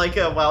funny. It's like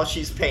while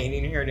she's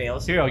painting her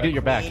nails. Here, I'll get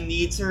your back. Queen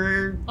needs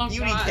her Oh,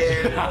 beauty God.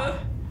 care.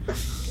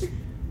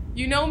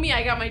 You know me,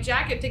 I got my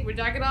jacket, take my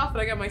jacket off, and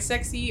I got my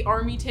sexy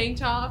army tank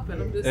top,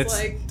 and I'm just It's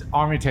like,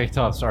 army tank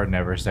tops are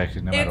never sexy,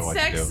 no matter it's what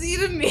sexy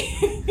to me.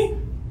 you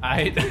do.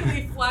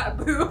 Completely flat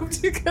boobed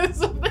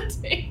because of the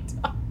tank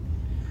top.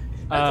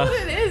 That's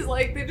what it is.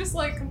 Like they're just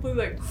like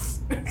completely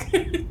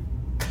like.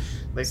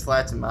 They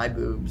flat to my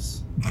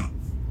boobs.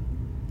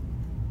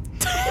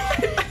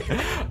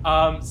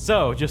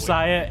 So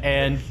Josiah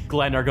and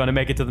Glenn are going to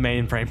make it to the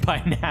mainframe by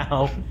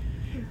now.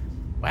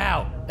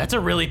 Wow, that's a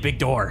really big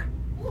door.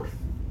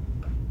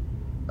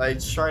 I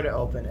try to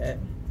open it.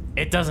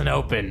 It doesn't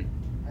open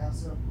I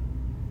also.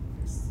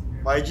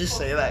 Why'd you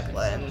say that,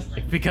 Glenn?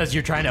 because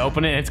you're trying to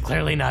open it and it's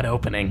clearly not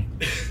opening.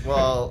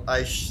 Well,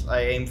 I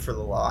aimed for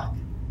the lock.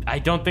 I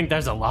don't think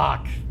there's a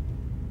lock.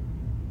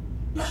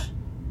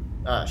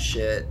 Ah,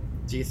 shit.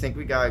 Do you think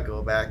we gotta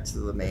go back to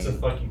the main?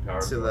 fucking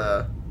power. To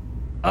the.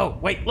 Oh,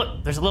 wait,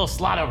 look, there's a little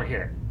slot over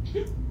here.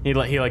 He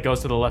like goes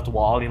to the left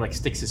wall and he like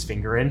sticks his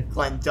finger in.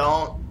 Glenn,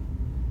 don't.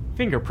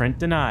 Fingerprint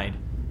denied.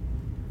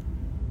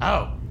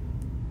 Oh,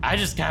 I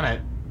just kind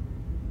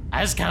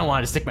of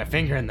wanted to stick my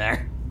finger in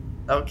there.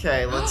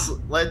 Okay,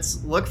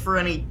 let's look for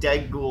any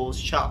dead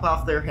ghouls. Chop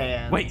off their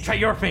hands. Wait, try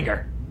your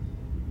finger.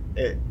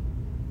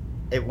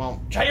 It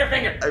won't. Try your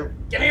finger.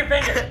 Give me your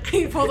finger.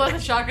 He pulled out the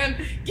shotgun.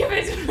 Give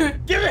it to me.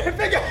 Give me your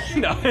finger.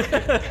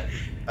 No.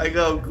 I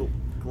go,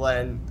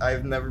 Glenn.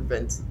 I've never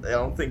been. I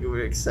don't think it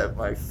would accept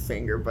my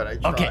finger, but I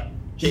try. Okay.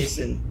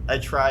 Jason, I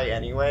try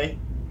anyway.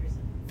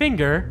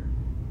 Finger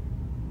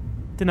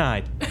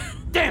denied.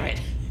 Damn it.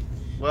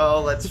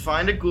 Well, let's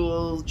find a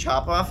ghoul.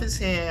 Chop off his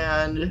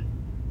hand.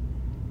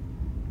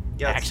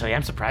 Yeah, Actually,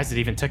 I'm surprised it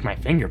even took my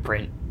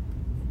fingerprint.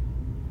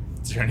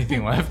 Is there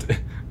anything left?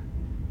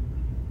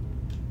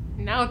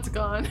 Now it's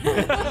gone. do you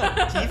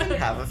even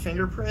have a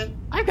fingerprint?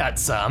 I've got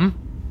some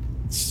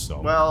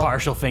So Well,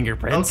 partial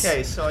fingerprints.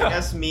 okay, so I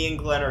guess me and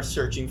Glenn are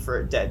searching for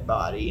a dead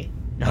body.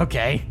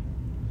 Okay.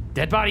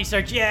 Dead body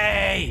search,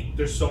 yay!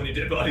 there's so many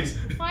dead bodies.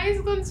 Why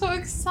is Glenn so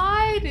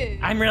excited?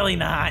 I'm really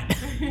not.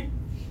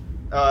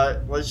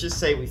 Let's just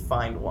say we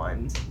find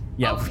one.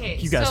 Yeah, Okay,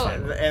 you guys so-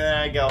 find And it. then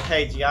I go,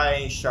 hey, do you got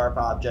any sharp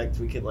objects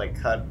we could,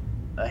 like, cut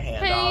a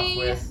hand off Hey.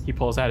 with? He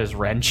pulls out his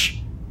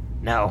wrench.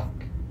 No.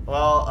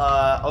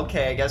 Well,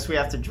 okay, I guess we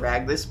have to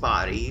drag this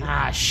body.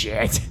 Ah,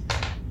 shit.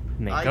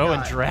 And they I go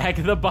and got- drag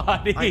the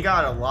body. I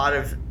got a lot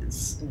of...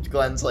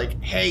 Glenn's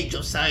like, hey,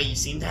 Josiah, you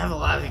seem to have a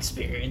lot of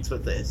experience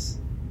with this.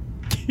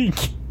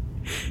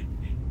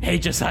 Hey,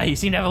 Josiah, you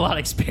seem to have a lot of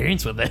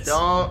experience with this.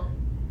 Don't...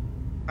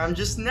 I'm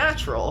just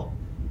natural.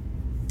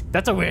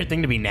 That's a weird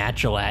thing to be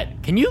natural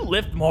at. Can you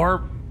lift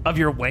more of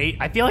your weight?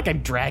 I feel like I'm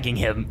dragging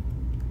him.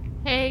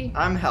 Hey.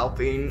 I'm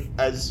helping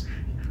as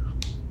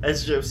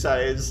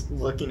Josiah's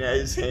looking at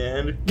his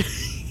hand.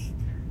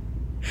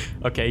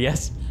 Okay,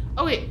 yes.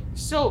 Okay,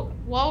 so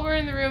while we're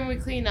in the room, we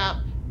clean up.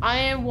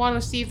 I want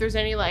to see if there's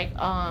any like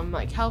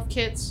health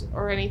kits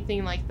or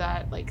anything like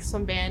that, like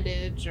some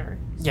bandage or.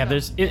 Yeah, stuff.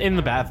 there's in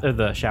the bath or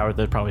the shower.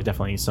 There's probably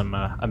definitely some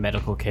a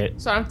medical kit.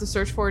 So I don't have to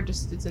search for it;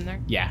 just it's in there.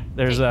 Yeah,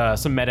 there's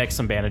some medics,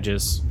 some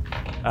bandages.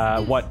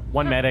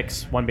 One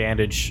medics, one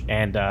bandage,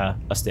 and a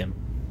stim.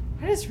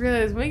 I just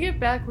realized when we get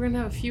back, we're gonna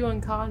have a few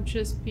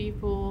unconscious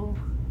people.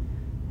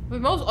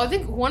 But I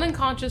think one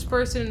unconscious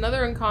person,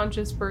 another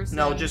unconscious person.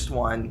 No, just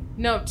one.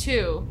 No,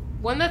 two.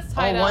 One that's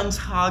tied Oh, up. one's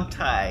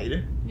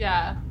hogtied.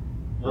 Yeah.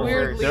 Well,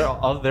 Weirdly.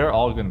 They're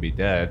all gonna be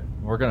dead.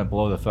 We're gonna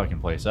blow the fucking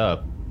place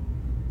up.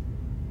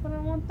 But I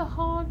want the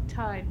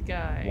hog-tied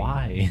guy.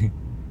 Why?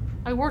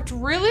 I worked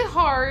really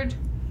hard.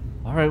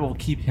 All right, we'll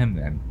keep him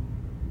then.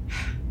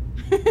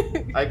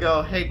 I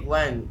go, hey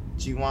Glenn,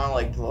 do you want to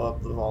like blow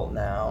up the vault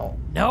now?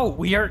 No,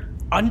 we are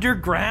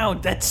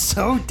underground. That's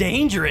so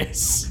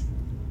dangerous.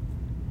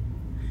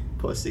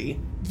 Pussy.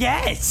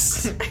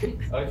 Yes.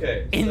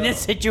 Okay. In this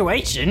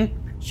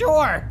situation,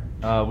 sure.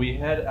 We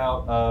head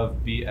out of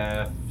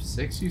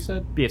BF6. You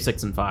said.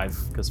 BF6 and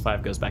 5, because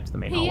 5 goes back to the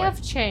main hallway.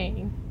 PF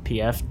chain.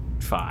 PF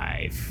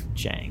 5,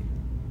 Chang.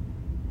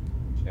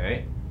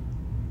 Okay.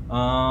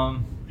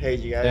 Hey,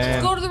 do you guys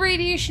Damn. want? Go to the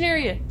radiation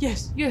area.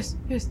 Yes, yes,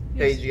 yes,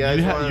 Hey, yes. do you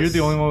guys want? You're the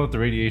only one with the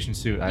radiation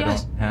suit. I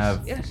Yes, don't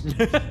have. Yes.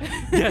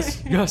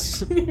 Yes,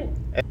 yes.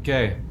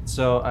 Okay,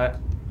 so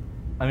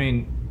I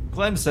mean,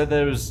 Glenn said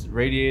that it was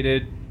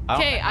radiated.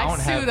 Okay, I don't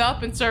suit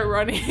up and start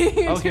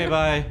running. Okay,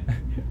 bye.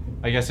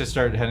 I guess I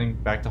started heading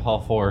back to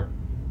Hall 4.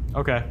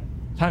 Okay.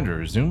 Time to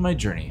resume my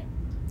journey.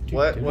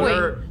 What Wait,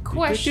 are?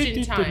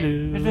 question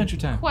time. Adventure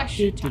time.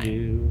 Question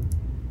time.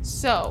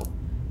 So,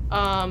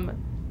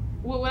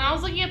 when I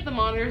was looking at the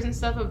monitors and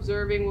stuff,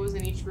 observing what was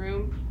in each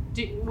room,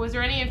 was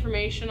there any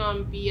information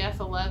on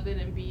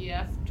BF11 and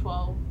BF12?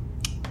 Or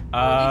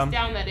at least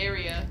down that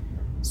area.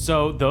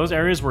 So those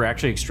areas were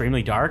actually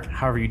extremely dark.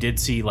 However, you did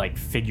see like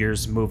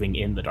figures moving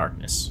in the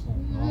darkness.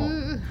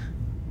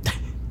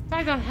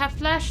 I don't have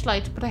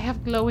flashlight, but I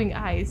have glowing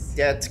eyes.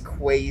 That's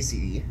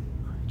crazy.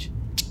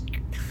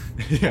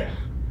 Yeah.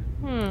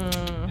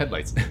 Hmm.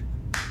 Headlights.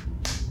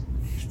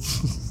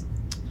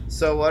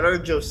 So what are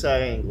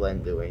Josiah and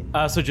Glenn doing?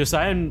 So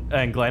Josiah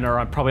and Glenn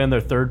are probably on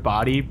their third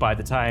body by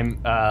the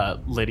time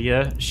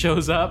Lydia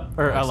shows up,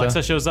 or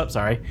Alexa shows up.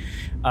 Sorry.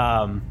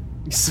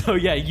 So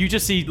yeah, you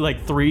just see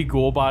like two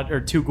ghoul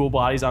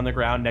bodies on the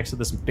ground next to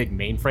this big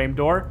mainframe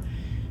door,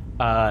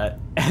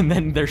 and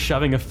then they're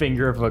shoving a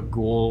finger of a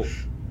ghoul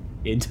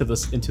into the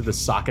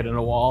socket in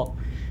a wall.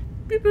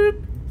 Beep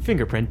boop.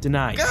 Fingerprint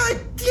denied. God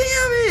damn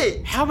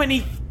it! How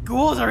many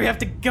ghouls are we have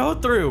to go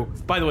through?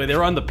 By the way, they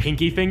were on the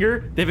pinky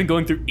finger. They've been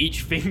going through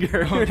each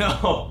finger. Oh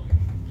no.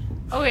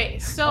 Okay,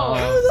 so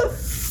How the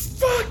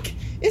fuck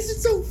is it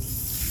so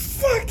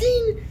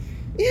fucking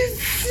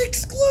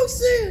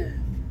exclusive?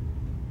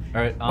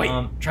 All right.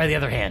 Wait, try the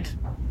other hand.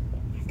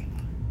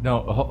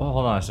 No,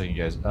 hold on a second,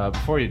 guys.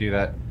 Before you do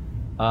that,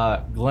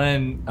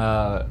 Glenn,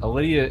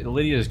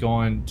 Lydia is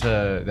going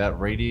to that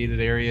radiated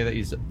area that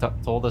you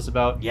told us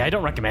about. Yeah, I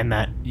don't recommend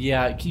that.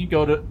 Yeah, can you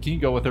go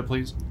with her,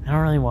 please? I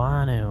don't really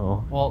want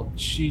to. Well,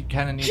 she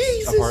kind of needs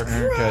Jesus a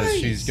partner because Christ!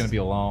 she's gonna be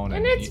alone,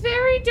 and it's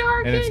very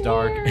dark and it's in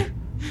dark. here.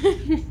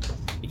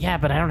 Yeah,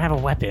 but I don't have a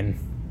weapon.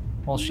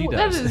 Well, she That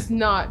does. is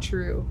not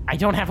true. I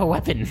don't have a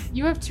weapon.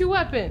 You have 2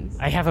 weapons.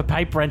 I have a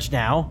pipe wrench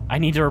now. I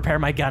need to repair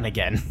my gun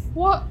again.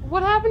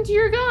 What happened to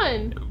your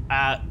gun?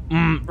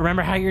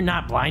 Remember how you're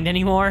not blind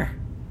anymore?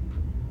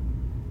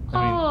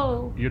 I mean,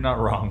 Oh. you're not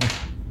wrong.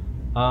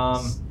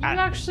 You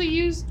actually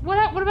used what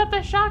about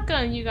that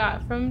shotgun you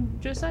got from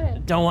Josiah?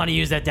 Don't want to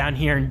use that down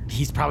here, and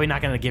he's probably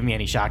not going to give me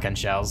any shotgun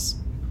shells.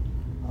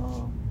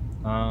 Oh.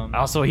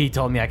 Also, he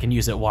told me I can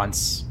use it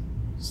once.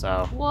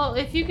 So, Well,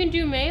 if you can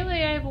do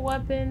melee, I have a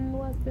weapon.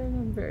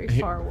 I'm very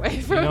far away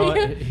you from know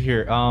you. what?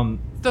 Here,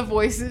 The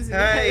voices. in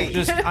your Hey. head.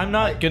 just I'm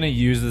not gonna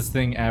use this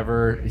thing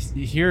ever.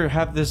 Here,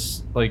 have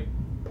this like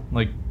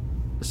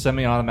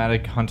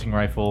semi-automatic hunting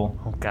rifle,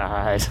 oh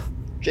god.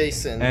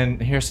 Jason.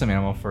 and here's some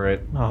ammo for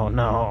it. Oh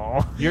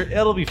no.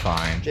 It'll be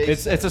fine.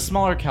 Jason. It's a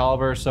smaller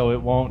caliber, so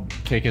it won't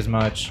kick as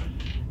much.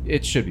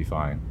 It should be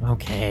fine.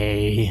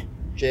 Okay.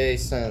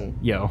 Jason.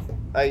 Yo.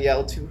 I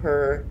yelled to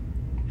her,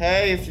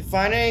 "Hey, if you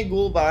find any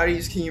ghoul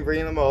bodies, can you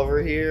bring them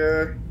over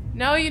here?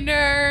 No, you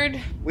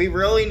nerd. We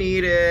really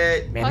need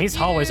it." Man, Fuck these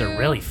hallways you. are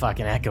really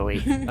fucking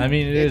echoey. I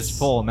mean, it is It's-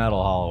 full of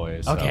metal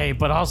hallways. so- Okay,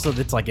 but also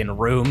it's like in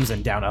rooms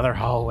and down other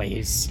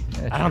hallways.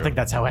 Yeah, I don't true. think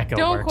that's how echo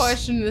Don't works.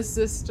 question the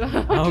system.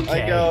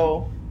 Okay. I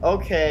go,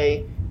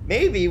 "Okay,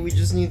 maybe we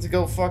just need to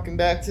go fucking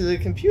back to the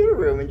computer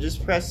room and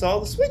just press all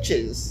the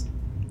switches."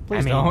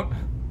 Please I mean-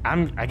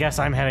 don't. I guess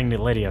I'm heading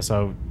to Lydia,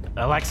 so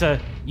Alexa,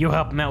 you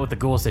help him out with the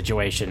ghoul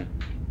situation.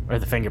 Or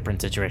the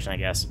fingerprint situation, I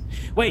guess.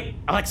 Wait,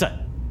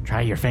 Alexa,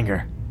 try your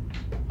finger.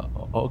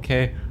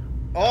 Okay,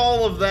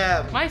 All of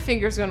them. My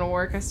finger's gonna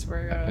work. I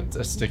swear to God.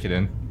 let's stick it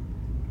in.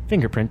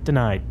 Fingerprint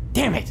denied.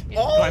 Damn it!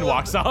 All Glenn of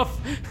walks off.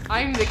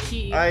 I'm the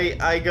key.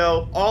 I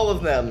go, all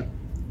of them.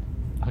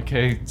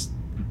 Okay,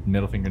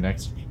 middle finger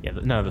next. Yeah,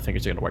 none of the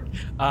fingers are gonna work.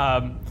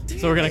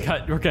 So we're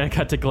gonna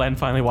cut to Glenn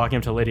finally walking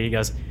up to Lydia. He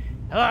goes,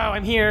 "Hello,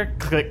 I'm here."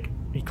 Click.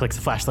 He clicks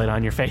the flashlight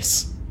on your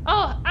face.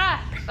 Okay.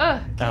 Oh,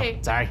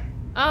 sorry.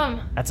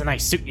 That's a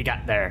nice suit you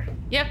got there.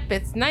 Yep,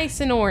 it's nice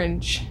and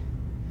orange.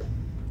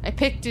 I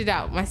picked it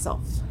out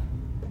myself.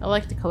 I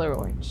like the color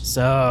orange.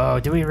 So,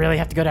 do we really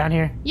have to go down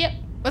here? Yep,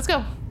 let's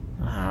go.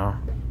 Oh.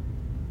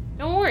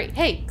 Don't worry.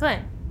 Hey,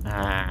 Glenn,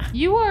 Ah.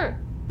 you are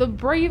the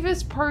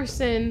bravest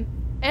person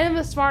and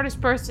the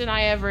smartest person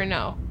I ever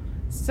know.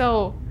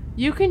 So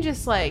you can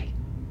just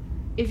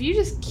if you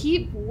just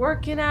keep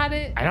working at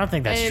it. I don't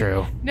think that's and-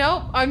 true.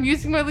 Nope, I'm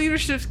using my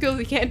leadership skills.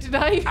 You can't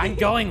deny me. I'm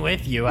going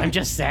with you. I'm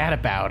just sad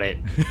about it.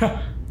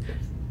 But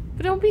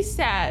don't be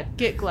sad.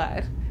 Get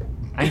glad.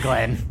 I'm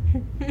Glenn.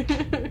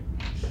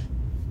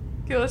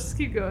 Okay, let's just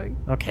keep going.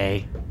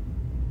 Okay.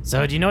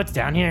 So, do you know what's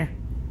down here?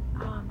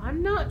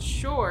 I'm not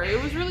sure.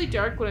 It was really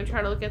dark when I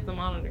tried to look at the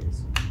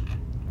monitors.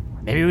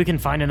 Maybe we can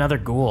find another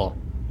ghoul.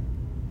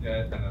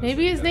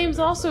 Maybe his name's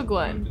also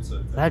Glenn.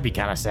 That'd be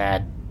kind of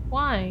sad.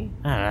 Why?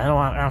 I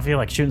don't feel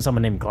like shooting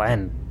someone named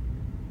Glenn.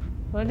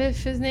 What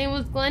if his name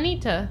was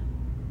Glenita?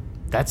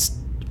 That's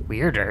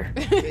weirder.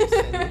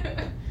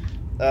 Jason.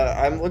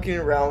 I'm looking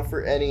around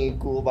for any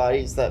ghoul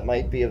bodies that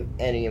might be of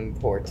any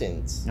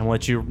importance. And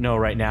let you know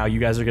right now, you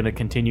guys are going to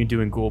continue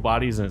doing ghoul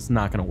bodies, and it's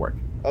not going to work.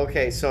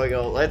 Okay, so I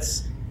go,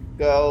 let's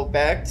go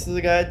back to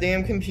the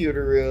goddamn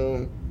computer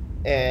room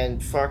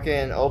and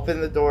fucking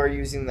open the door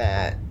using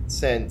that,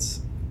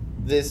 since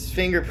this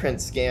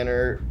fingerprint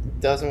scanner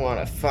doesn't want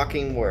to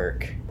fucking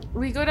work.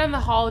 We go down the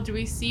hall. Do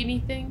we see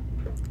anything?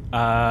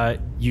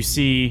 You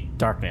see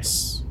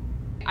darkness.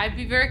 I'd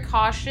be very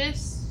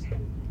cautious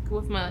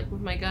with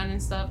my gun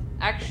and stuff.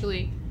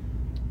 Actually,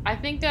 I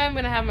think I'm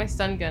gonna have my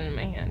stun gun in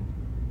my hand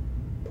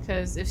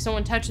because if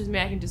someone touches me,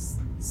 I can just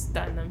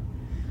stun them.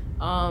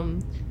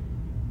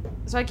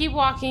 So I keep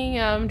walking.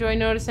 Do I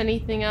notice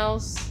anything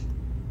else?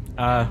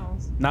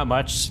 Not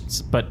much,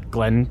 but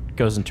Glenn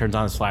goes and turns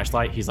on his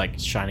flashlight. He's like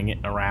shining it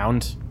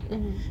around.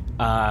 Mhm.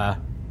 And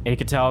you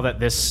could tell that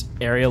this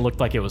area looked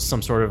like it was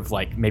some sort of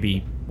like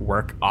maybe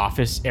work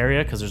office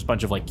area because there's a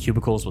bunch of like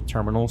cubicles with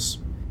terminals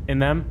in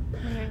them.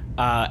 Okay.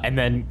 And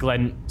then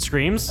Glenn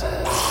screams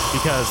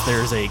because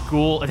there's a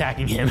ghoul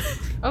attacking him.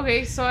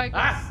 Okay, so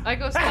I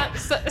go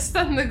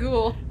stun the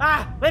ghoul.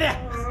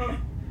 Lydia!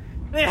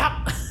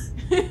 Lydia!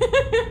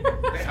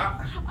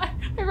 I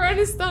run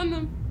and stun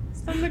them.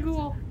 Stun the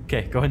ghoul.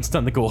 Okay, go ahead and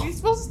stun the ghoul. You're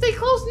supposed to stay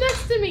close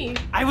next to me.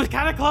 I was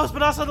kind of close,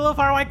 but also a little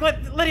far away.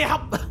 Lydia,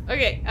 help!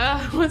 Okay,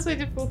 what's my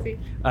difficulty?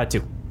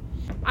 2.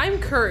 I'm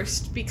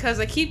cursed because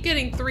I keep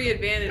getting 3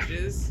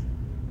 advantages,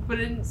 but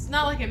it's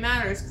not like it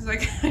matters because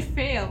I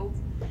failed.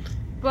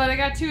 But I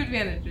got 2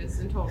 advantages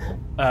in total.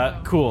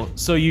 Cool.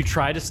 So you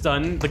try to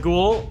stun the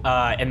ghoul,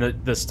 and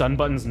the stun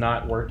button's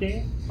not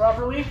working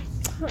properly.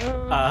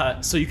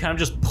 So you kind of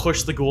just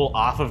push the ghoul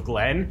off of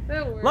Glenn.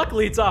 That works.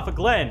 Luckily, it's off of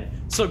Glenn.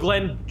 So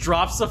Glenn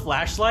drops the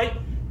flashlight,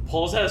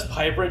 pulls out his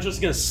pipe wrench,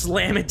 just gonna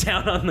slam it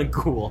down on the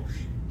ghoul.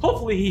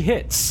 Hopefully he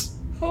hits.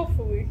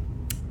 Hopefully.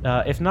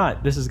 If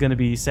not, this is gonna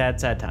be sad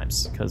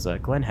times, because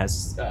Glenn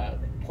has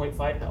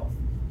 0.5 health.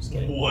 Just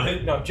kidding.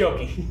 What? No,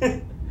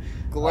 joking.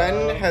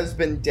 Glenn has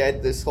been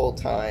dead this whole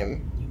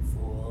time. You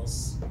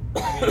fools.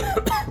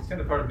 It's kind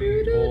of part of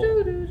being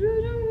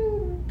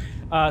cool.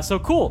 So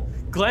cool.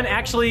 Glenn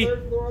actually,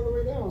 Third floor all the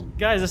way down.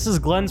 guys, this is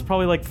Glenn's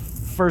probably like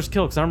first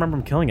kill because I don't remember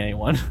him killing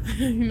anyone.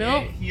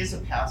 Nope. He is a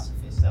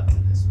pacifist up to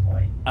this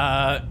point.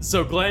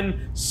 So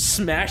Glenn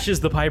smashes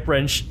the pipe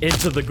wrench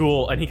into the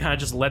ghoul, and he kind of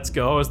just lets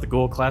go as the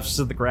ghoul collapses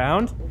to the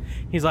ground.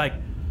 He's like,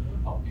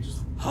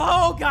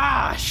 "Oh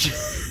gosh!"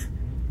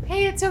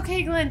 Hey, it's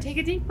okay, Glenn. Take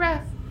a deep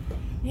breath.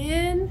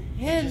 In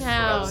and Just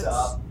out. throws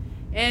up.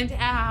 And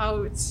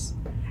out.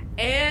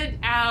 And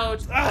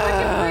out.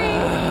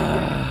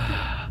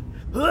 I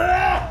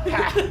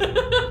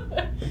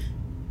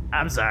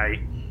I'm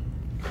sorry.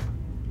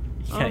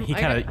 He I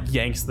kind of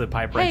yanks the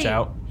pipe wrench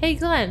out. Hey,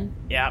 Glenn.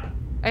 Yep.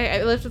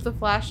 I lift up the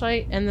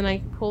flashlight and then I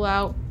pull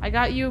out. I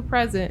got you a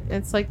present.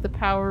 It's like the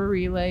power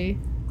relay.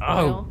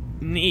 Oh,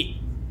 neat.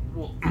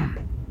 Well,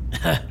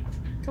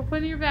 Go put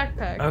it in your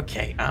backpack.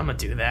 okay, I'm gonna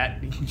do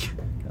that.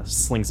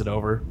 Slings it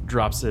over,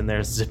 drops it in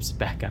there, zips it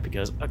back up. He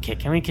goes, "Okay,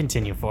 can we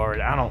continue forward?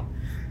 I don't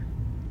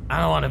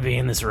want to be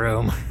in this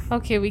room."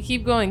 Okay, we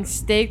keep going.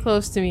 Stay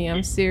close to me.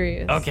 I'm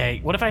serious. Okay,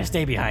 what if I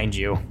stay behind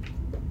you?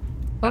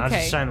 I'll Okay.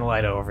 just shine the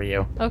light over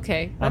you.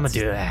 Okay. I'ma that's-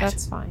 do that.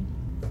 That's fine.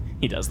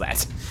 He does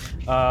that.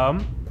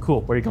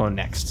 Cool. Where are you going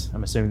next?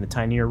 I'm assuming the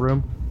tinier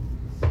room.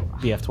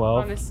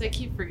 BF12. Honestly, I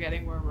keep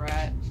forgetting where we're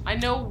at. I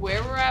know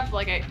where we're at, but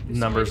like there's so many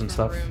Numbers and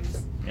different stuff.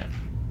 Rooms. Yeah.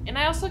 And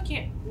I also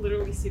can't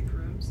literally see the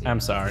rooms. I'm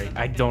sorry.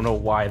 I don't know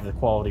why the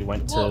quality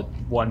went to Well,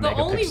 1 The megapixel.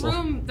 only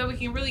room that we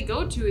can really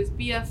go to is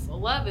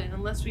BF11,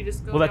 unless we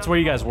just go. Well, that's down where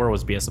you the guys hallway. were,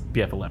 was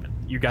BF11.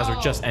 You guys were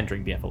just Oh.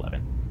 entering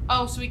BF11.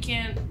 Oh, so we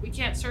can't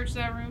search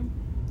that room.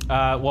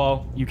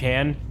 Well, you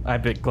can. I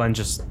bet Glenn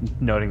just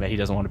noting that he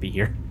doesn't want to be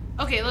here.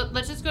 Okay,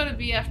 let's just go to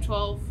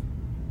BF12.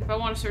 If I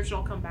want to search it,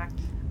 I'll come back.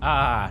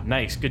 Ah,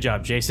 nice. Good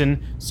job,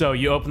 Jason. So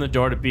you open the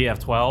door to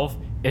BF12.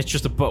 It's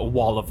just a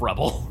wall of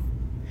rubble.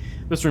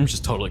 This room's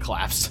just totally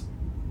collapsed.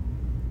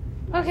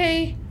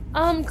 Okay,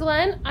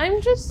 Glenn,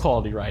 I'm just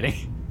Quality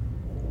writing.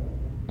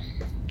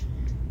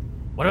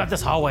 What about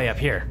this hallway up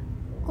here?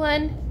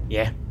 Glenn.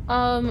 Yeah.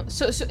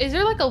 So is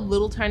there like a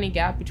little tiny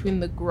gap between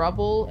the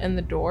grubble and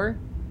the door?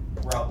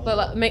 Rubble.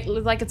 But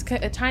like it's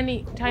a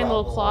tiny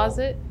little Rubble.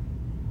 closet.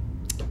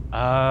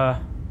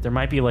 There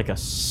might be like a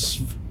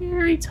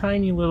very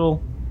tiny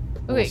little.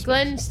 Okay, space.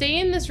 Glenn, stay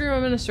in this room.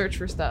 I'm gonna search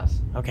for stuff.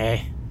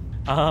 Okay.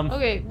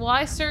 Okay, well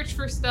I search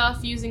for stuff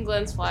using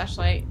Glenn's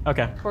flashlight.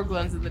 Okay. Poor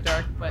Glenn's in the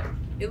dark, but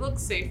it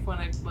looks safe when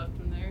I've left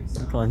him there.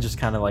 So. Glenn just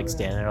kind of like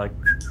standing there, like.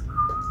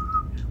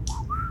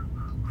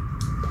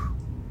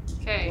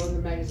 Okay, Go in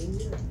the magazine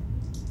here.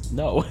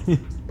 No.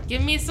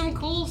 give me some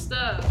cool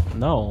stuff.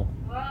 No.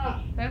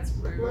 Ah, That's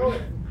rude. throw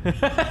it.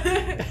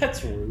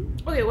 That's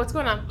rude. Okay, what's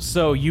going on?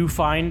 So you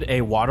find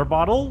a water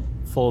bottle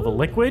full of a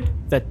liquid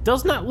that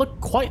does not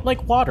look quite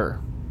like water.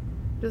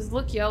 Does it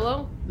look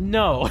yellow?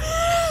 No.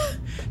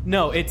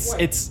 No,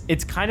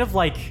 it's kind of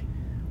like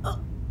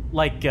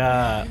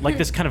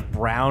this kind of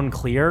brown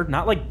clear,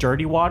 not like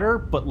dirty water,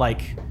 but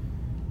like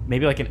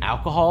maybe like an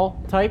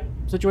alcohol type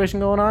situation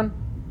going on.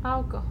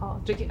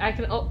 Alcohol.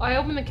 I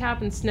open the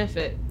cap and sniff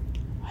it.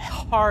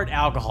 Hard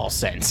alcohol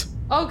scent.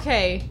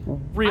 Okay,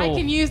 Real. I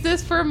can use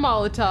this for a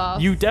Molotov.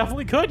 You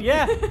definitely could,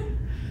 yeah.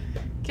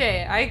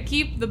 Okay, I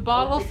keep the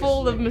bottle take a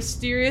full of swig.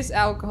 mysterious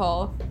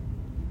alcohol.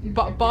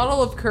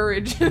 Bottle of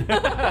courage. Is it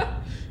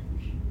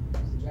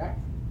Jack?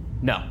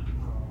 No,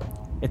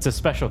 it's a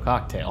special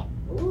cocktail.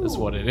 That's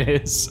what it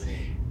is.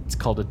 It's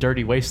called a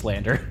Dirty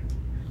Wastelander.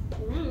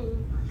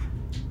 Ooh.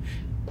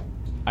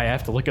 I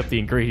have to look up the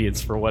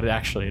ingredients for what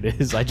actually it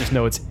is. I just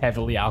know it's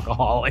heavily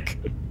alcoholic.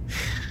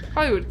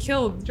 Probably would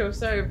kill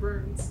Josiah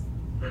Burns.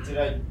 What did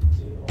I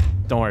do?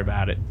 Don't worry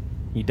about it.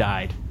 He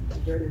died. The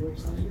dirty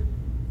wasteland.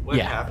 What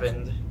Yeah.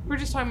 happened? We're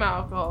just talking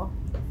about alcohol.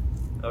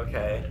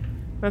 Okay.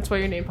 That's why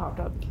your name popped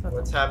up. That's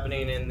What's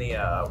happening in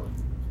the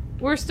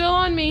We're still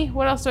on me.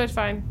 What else do I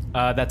find?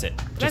 That's it.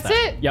 Just That's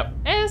that. it? Yep.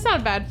 That's not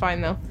a bad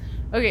find though.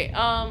 Okay,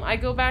 I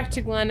go back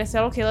to Glenn. I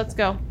said, okay, let's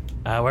go.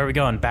 Where are we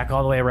going? Back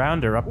all the way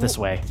around or up this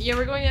way? Yeah,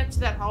 we're going up to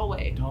that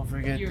hallway. Don't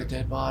forget You're- the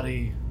dead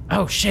body.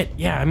 Oh shit!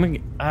 Yeah, I'm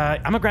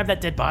gonna grab that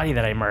dead body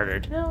that I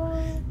murdered. No.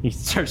 He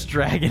starts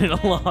dragging it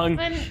along.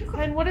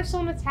 Glenn, what if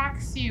someone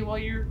attacks you while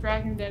you're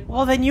dragging a dead body?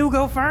 Well, then you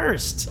go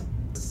first.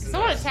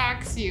 Someone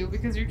attacks you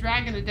because you're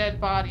dragging a dead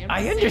body. I'm not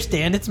I saying-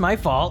 understand. It's my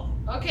fault.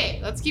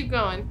 Okay, let's keep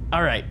going.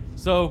 All right.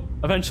 So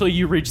eventually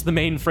you reach the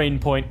main frame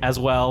point as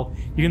well.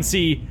 You can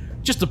see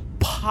just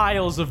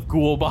piles of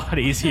ghoul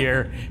bodies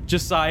here.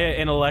 Josiah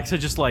and Alexa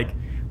just like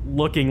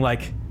looking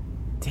like,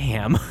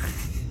 damn.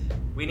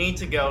 We need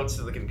to go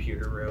to the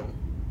computer room.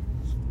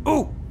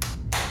 Ooh,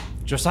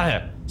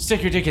 Josiah,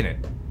 stick your dick in it.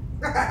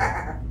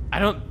 I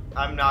don't.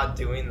 I'm not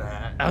doing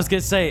that. I was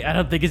gonna say I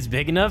don't think it's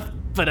big enough,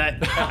 but I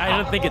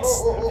don't think it's.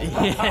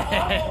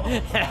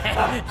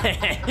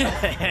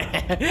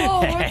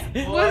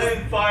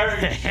 What's-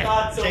 firing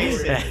shots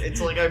Jason,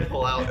 it's like I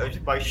pull out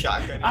my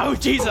shotgun. Oh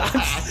Jesus!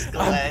 Blast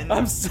Glenn.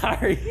 I'm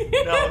sorry.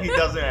 No, he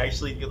doesn't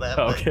actually do that.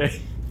 but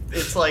Okay.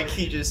 It's like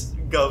he just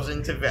goes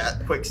into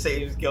VAT, quick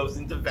saves, goes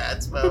into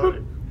VATS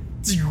mode.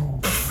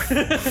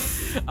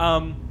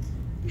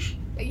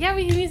 Yeah,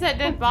 we can use that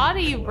dead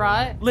body you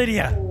brought.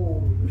 Lydia,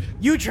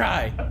 You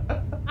try.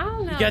 I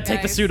don't know. You gotta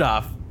take the guys. suit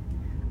off.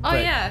 Oh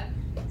But- yeah.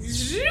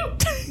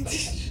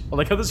 I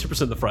like how the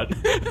zipper's in the front.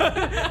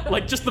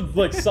 Like just the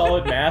like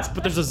solid mask,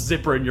 but there's a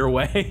zipper in your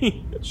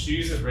way.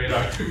 Jesus,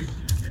 radar.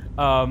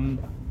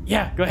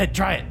 Yeah, go ahead,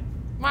 try it.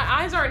 My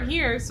eyes aren't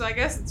here, so I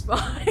guess it's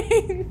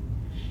fine.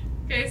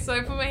 Okay, so I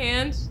put my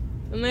hand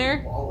in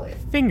there. Wallet.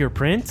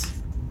 Fingerprint.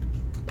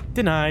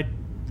 Denied.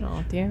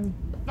 Oh damn.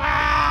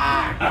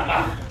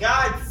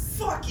 God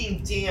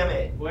fucking damn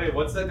it. Wait,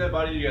 what's that dead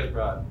body you guys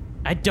brought?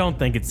 I don't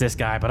think it's this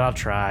guy, but I'll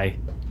try.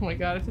 Oh my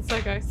god, if it's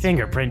that guy. I swear.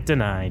 Fingerprint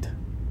denied.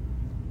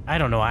 I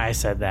don't know why I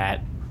said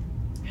that.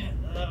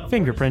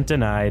 Fingerprint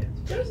denied.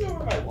 You guys know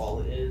where my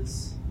wallet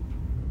is?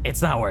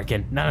 It's not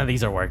working. None of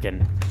these are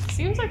working.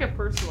 Seems like a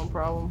personal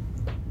problem.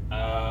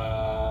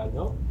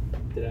 No.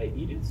 Did I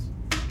eat it?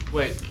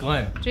 Wait,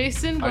 Glenn.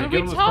 Jason, Are when you did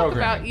we good with talk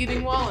programming? about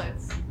eating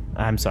wallets?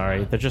 I'm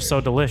sorry. They're just so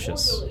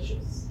delicious.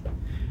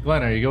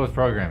 Glenn, are you good with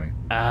programming?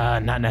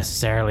 Not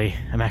necessarily.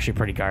 I'm actually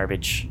pretty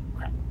garbage.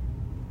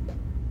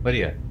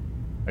 Lydia,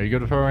 are you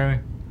good with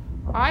programming?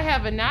 I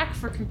have a knack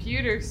for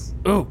computers.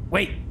 Ooh,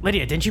 wait,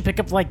 Lydia, didn't you pick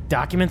up like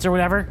documents or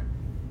whatever?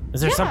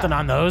 Is there Yeah. something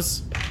on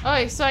those?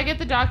 Okay, so I get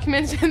the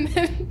documents and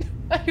then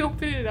I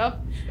open it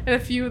up and a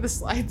few of the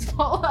slides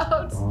fall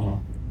out.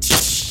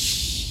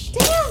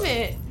 Damn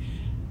it!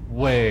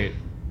 Wait,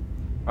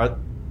 are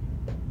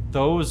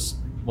those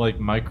like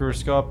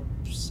microscope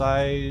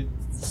size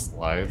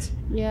slides?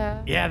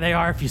 Yeah. Yeah, they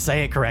are if you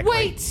say it correctly.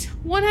 Wait!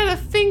 One had a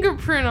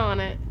fingerprint on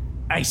it.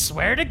 I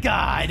swear to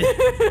God.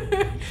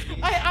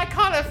 I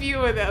caught a few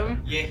of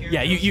them.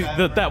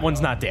 Yeah, that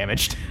one's not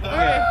damaged.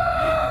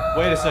 Okay.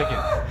 Wait a second.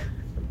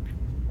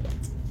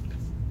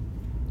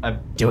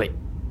 Do it.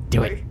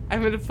 Do it.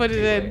 I'm gonna put it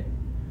in.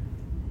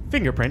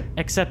 Fingerprint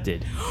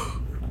accepted.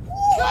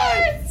 What?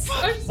 I'm so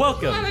glad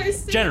Welcome, I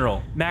saved-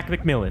 General Mac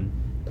McMillan.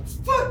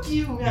 Fuck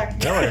you,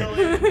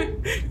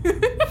 Macmillan.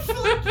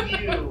 Fuck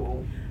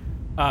you.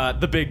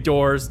 The big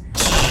doors.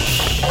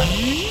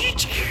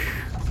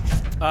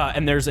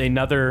 And there's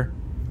another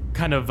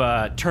kind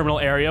of terminal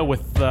area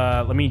with,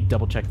 let me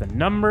double check the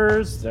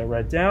numbers. Did I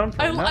write down?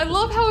 I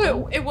love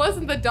how it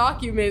wasn't the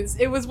documents.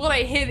 It was what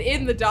I hid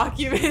in the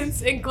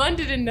documents, and Glenn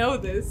didn't know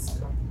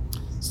this.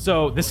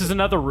 So this is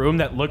another room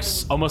that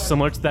looks almost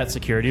similar to that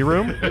security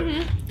room.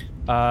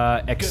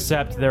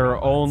 Except there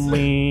are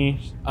only,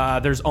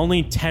 there's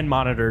only 10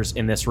 monitors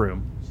in this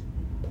room.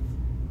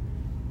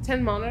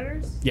 10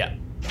 monitors? Yeah.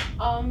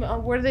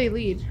 Where do they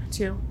lead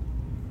to?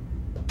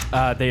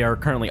 They are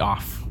currently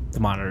off, the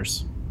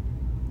monitors.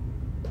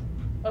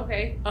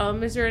 Okay.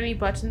 Is there any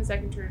buttons I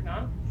can turn it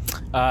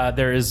on?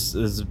 There's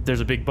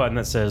a big button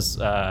that says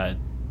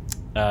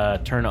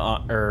turn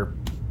on or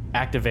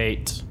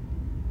activate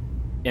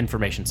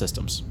information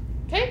systems.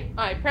 Okay,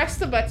 I press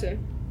the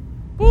button.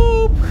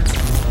 Boop!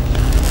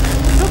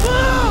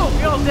 Kaboom!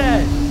 You're all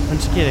dead. I'm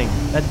just kidding.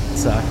 That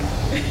suck.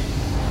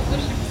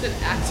 Especially if it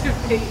said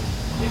activate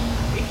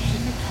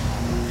information.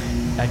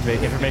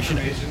 Activate information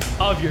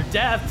of your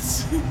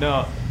deaths.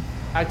 No.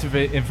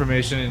 Activate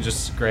information and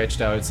just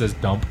scratched out. It says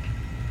dump.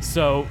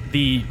 So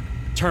the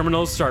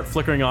terminals start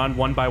flickering on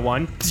one by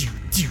one.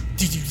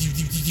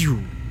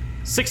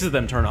 6 of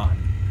them turn on.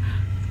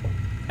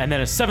 And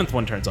then a 7th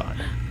one turns on.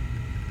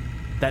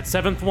 That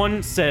 7th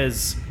one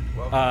says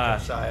Welcome,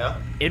 Josiah.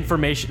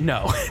 information.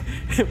 No.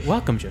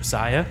 Welcome,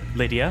 Josiah,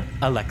 Lydia,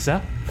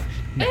 Alexa,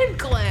 And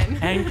Glenn.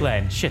 and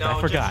Glenn. Shit, No,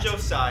 I forgot. just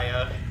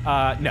Josiah.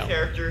 No.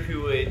 Character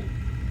who would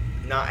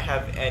not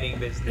have any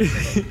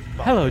business in it.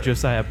 Hello,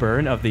 Josiah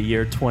Byrne of the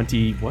year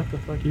 20. What the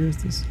fuck year is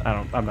this?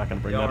 I'm not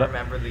gonna bring You don't that up.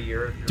 remember the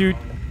year of your Dude,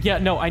 own. yeah,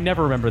 no, I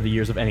never remember the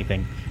years of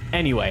anything.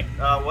 Anyway,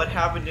 What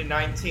happened in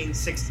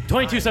 1960?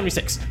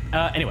 2276.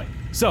 Anyway,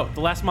 so the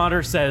last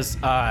monitor says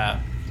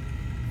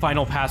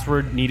final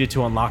password needed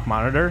to unlock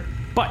monitor,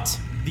 but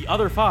the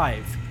other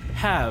 5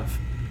 have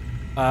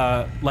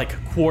like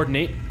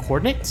coordinates.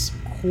 Coordinates.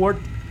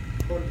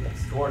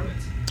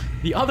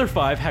 The other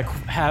 5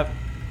 have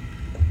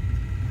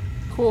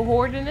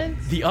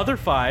Coordinates? the other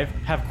 5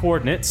 have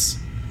coordinates,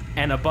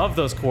 and above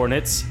those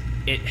coordinates,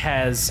 it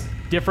has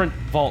different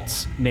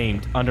vaults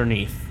named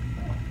underneath.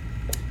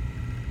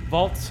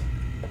 Vault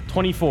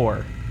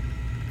 24,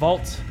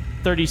 Vault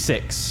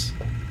 36,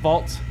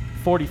 Vault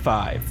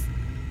 45,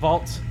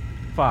 Vault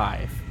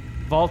 5,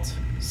 Vault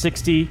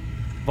 60,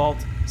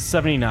 Vault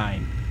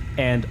 79,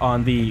 and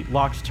on the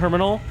locked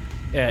terminal,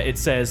 it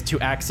says to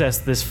access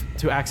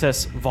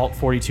Vault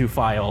 42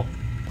 file,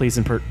 please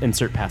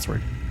insert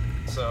password.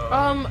 So,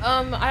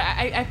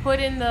 I put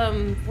in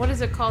the, what is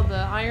it called? The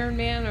Iron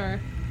Man or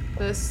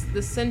the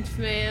Synth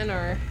Man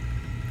or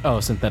Oh,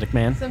 synthetic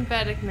man.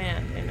 Synthetic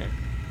Man in it.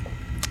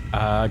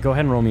 Go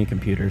ahead and roll me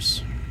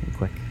computers, real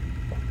quick.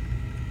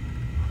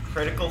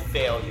 critical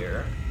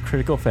failure.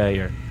 Critical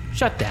failure.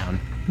 Shutdown.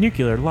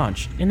 Nuclear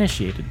launch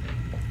initiated.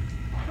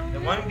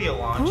 It wouldn't be a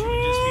launch, it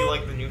would just be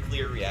like the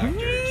nuclear reactor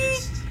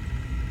just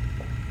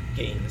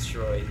getting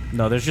destroyed.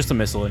 No, there's just a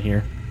missile in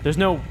here. There's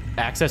no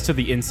access to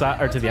the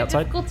inside or to the What's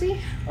my outside.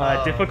 Difficulty?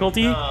 Oh,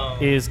 Difficulty no.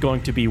 is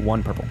going to be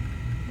 1 purple.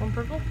 1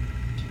 purple.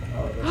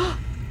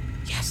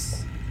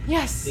 Yes.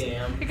 Yes.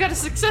 Damn. I got a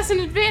success and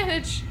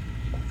advantage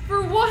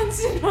for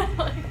once in my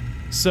life.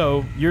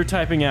 So you're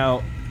typing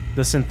out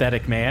the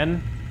synthetic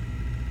man,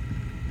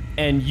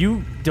 and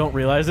you don't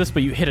realize this,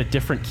 but you hit a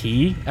different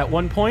key at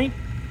one point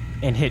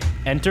and hit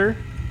enter,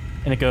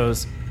 and it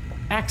goes,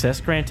 access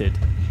granted.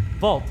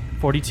 Vault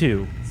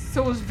 42.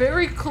 So it was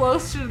very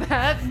close to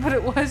that, but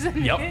it wasn't.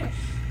 Yep. it.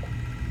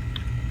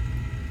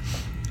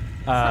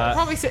 Uh,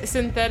 Probably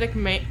synthetic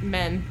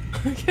men.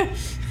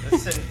 The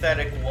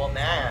synthetic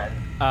woman.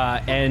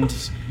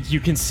 and you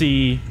can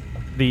see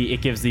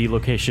it gives the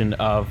location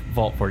of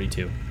Vault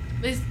 42.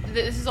 This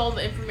is all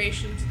the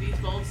information to these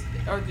vaults,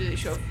 or do they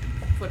show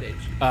footage?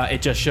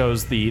 It just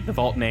shows the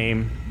vault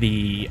name,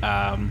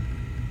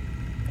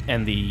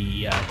 and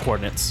the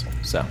coordinates.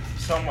 So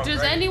Someone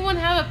Does write, anyone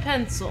have a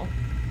pencil?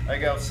 I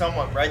go,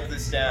 someone write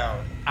this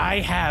down. I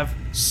have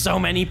so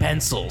many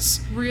pencils.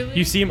 Really?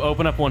 You see him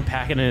open up one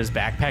packet in his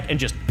backpack and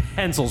just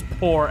pencils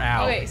pour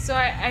out. Okay, so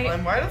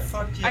Glenn, why the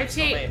fuck do you I have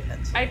so many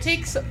take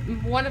pencils?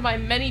 one of my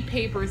many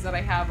papers that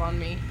I have on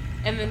me,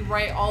 and then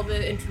write all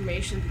the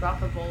information about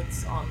the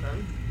bolts on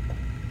them.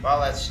 Wow,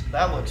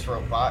 that looks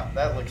robot.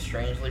 That looks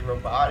strangely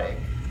robotic.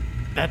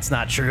 That's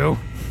not true.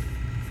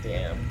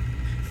 Damn.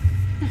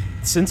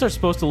 Since they're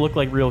supposed to look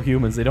like real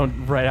humans, they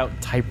don't write out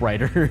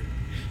typewriter.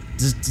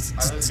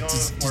 I was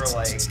going for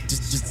like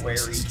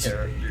squarey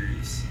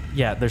characters.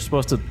 Yeah,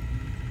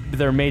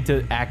 they're made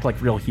to act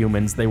like real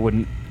humans. They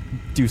wouldn't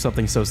do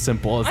something so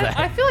simple as that.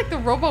 I feel like the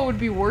robot would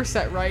be worse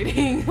at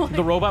writing. Like,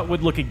 The robot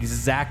would look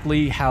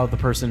exactly how the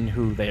person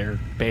who they're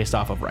based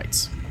off of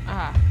writes.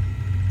 that's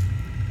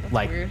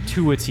Like, weird.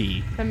 to a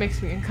T. That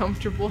makes me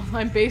uncomfortable.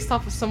 I'm based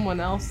off of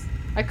someone else.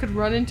 I could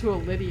run into a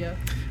Lydia.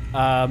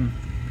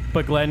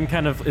 But Glenn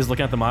kind of is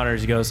looking at the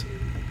monitors. He goes,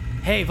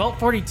 hey, Vault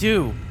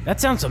 42. That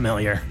sounds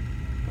familiar.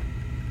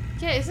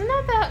 Yeah, isn't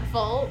that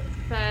vault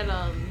that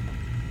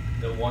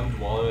The one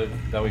dweller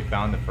that we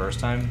found the first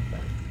time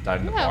died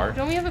in the yeah, park.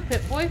 don't we have a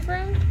pit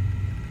boyfriend?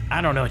 I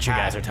don't know what you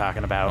guys are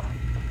talking about.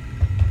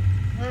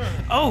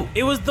 Oh,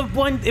 it was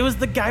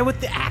the guy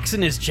with the axe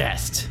in his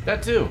chest.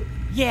 That too.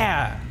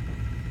 Yeah.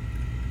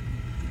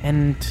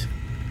 And,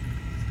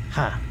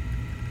 I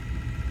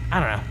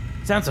don't know.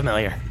 Sounds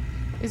familiar.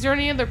 Is there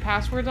any other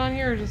passwords on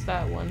here or just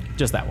that one?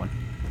 Just that one.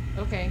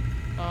 Okay.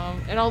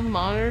 And all the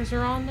monitors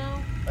are on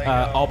now? I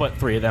go, All but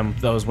 3 of them.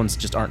 Those ones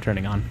just aren't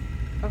turning on.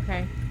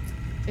 Okay.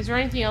 Is there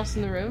anything else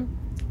in the room?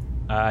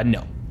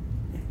 No.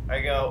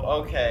 I go,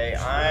 okay,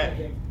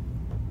 Okay.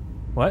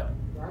 What?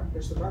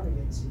 Push the button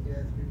again, see the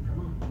thing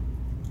come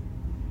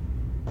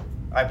on.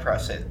 I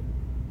press it.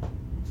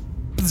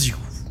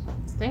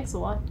 Thanks a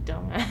lot,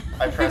 dumbass.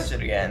 I press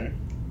it again.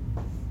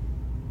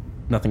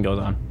 Nothing goes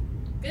on.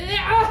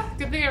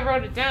 Good thing I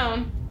wrote it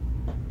down.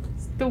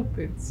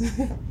 Stupids.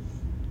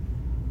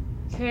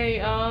 Okay,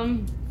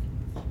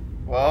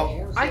 Well,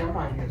 Yeah, so I-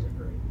 mine guys are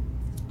great.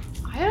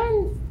 I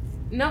don't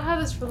know how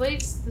this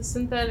relates to the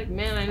synthetic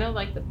man. I know,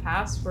 like, the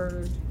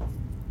password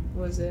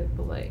was it,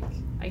 but, like,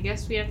 I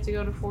guess we have to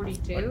go to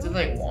 42? what do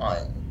they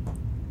want?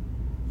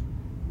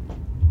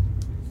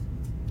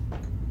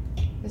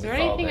 Is there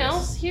with all anything this?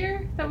 else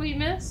here that we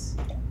miss?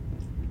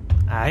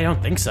 I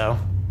don't think so.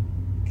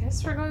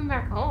 Guess we're going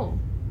back home.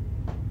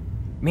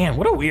 Man,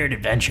 what a weird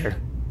adventure.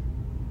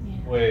 Yeah.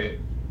 Wait,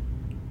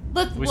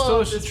 Let's we blow still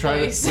up should this try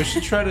place. to. We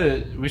should try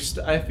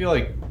to. I feel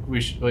like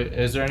we should. Wait,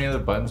 is there any other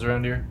buttons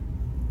around here?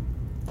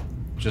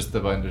 Just the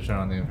button to turn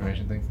on the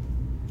information thing.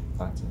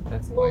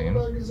 That's lame.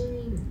 All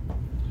Magazine.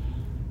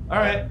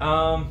 right.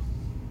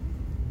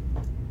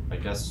 I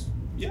guess.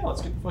 Yeah,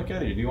 let's get the fuck out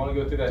of here. Do you want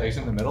to go through that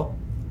exit in the middle?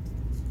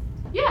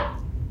 Yeah.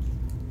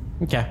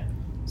 Okay.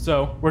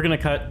 So we're gonna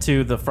cut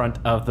to the front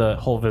of the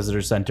whole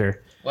visitor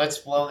center. Let's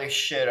blow this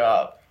shit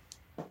up.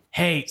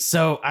 Hey,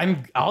 so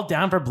I'm all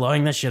down for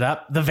blowing this shit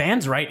up. The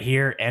van's right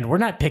here, and we're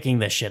not picking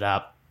this shit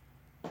up.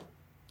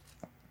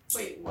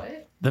 Wait,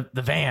 what?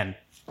 The van,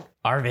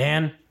 our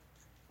van,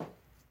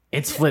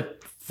 it's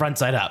flipped front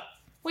side up.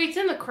 Wait, it's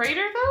in the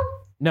crater though?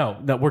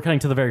 No, we're cutting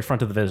to the very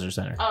front of the visitor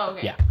center. Oh,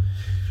 okay. Yeah,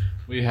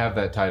 We have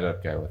that tied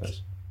up guy with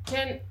us.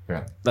 Apparently.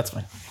 that's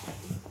fine.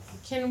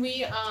 Can we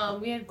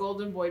had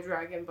Golden Boy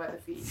Dragon by the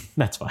feet.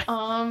 That's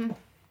fine.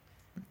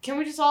 Can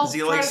we just all Is he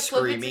try like to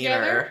flip it screaming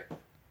together?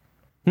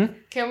 or?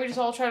 Can we just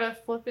all try to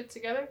flip it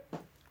together?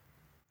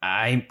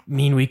 I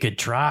mean, we could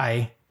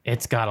try.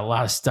 It's got a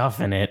lot of stuff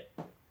in it.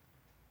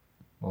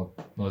 Well,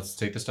 let's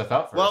take the stuff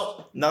out first.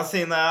 Well,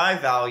 nothing that I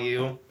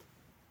value.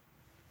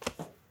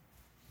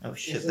 Oh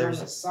shit! Is it on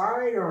There's the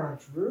side or on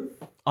its roof?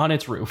 On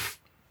its roof.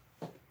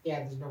 Yeah,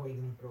 there's no way you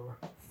can put it over.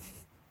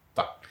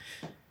 Fuck.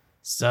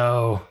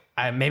 So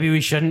maybe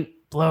we shouldn't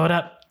blow it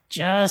up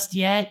just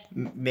yet.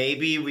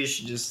 maybe we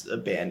should just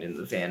abandon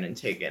the van and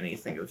take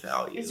anything of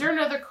value. Is there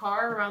another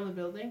car around the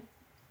building?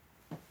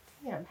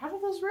 Damn, how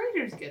did those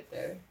raiders get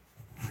there?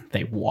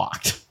 They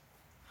walked.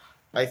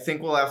 I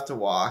think we'll have to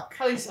walk.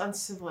 How these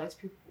uncivilized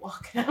people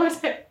walk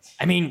nowadays.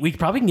 I mean, we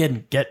probably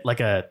can get like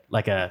a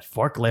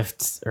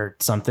forklift or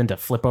something to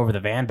flip over the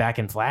van back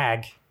in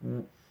Flag.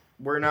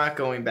 We're not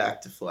going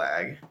back to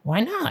Flag. Why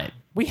not?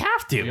 We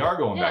have to. we are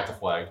going back Yeah. to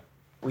Flag.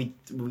 We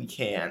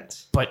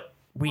can't. But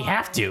we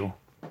have to.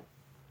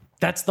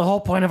 That's the whole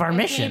point of our Can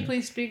you mission.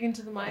 please speak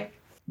into the mic?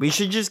 We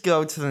should just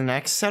go to the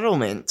next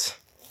settlement.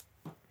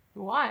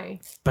 Why?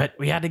 But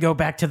we had to go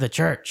back to the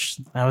church.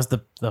 That was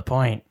the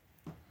point.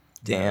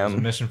 It's a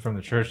Damn. mission from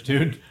the church,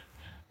 dude.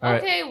 All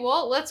right. Okay,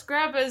 well, let's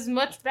grab as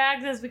much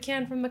bags as we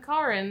can from the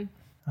car and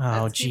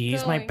Oh, Let's keep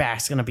geez, my going.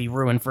 back's gonna be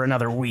ruined for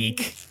another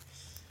week.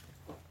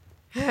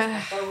 How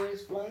far away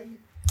is flag?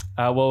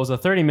 Well, it was a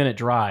 30-minute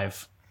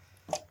drive,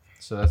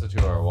 So that's a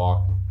 2-hour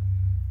walk.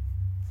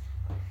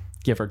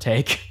 give or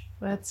take.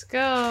 let's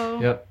go.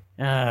 Yep.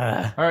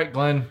 All right,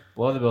 Glenn,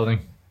 blow the building.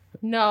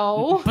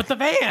 No. But the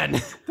van!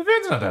 The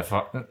van's not that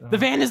far. The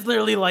van is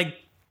literally like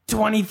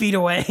 20 feet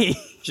away.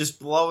 Just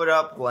blow it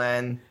up,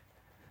 Glenn.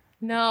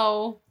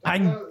 No. I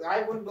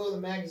I wouldn't blow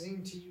the magazine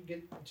until you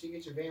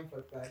get your van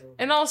flipped back over.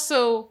 And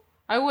also,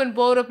 I wouldn't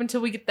blow it up until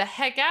we get the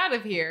heck out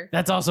of here.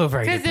 That's also a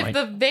very Because good if point.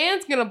 the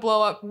van's gonna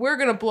blow up, we're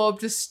gonna blow up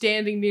just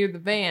standing near the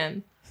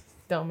van.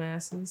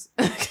 Dumbasses.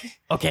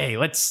 Okay,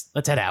 let's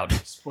head out.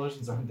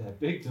 Explosions aren't that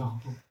big,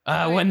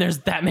 though. When there's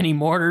that many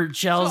mortar So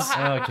shells.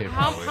 Okay,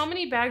 probably. how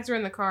many bags are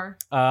in the car?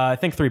 I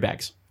think 3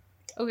 bags.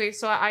 Okay,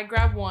 so I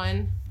grab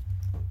one,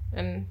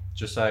 and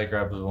Josiah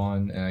grabs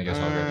one, and I guess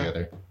I'll grab the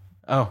other.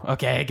 Oh,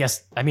 okay. I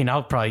guess. I mean,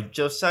 I'll probably.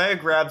 Josiah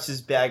grabs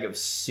his bag of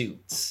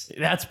suits.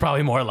 That's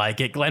probably more like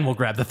it. Glenn will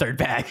grab the third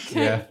bag.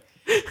 Yeah.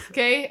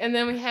 okay, and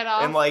then we head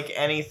off. And like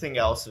anything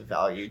else of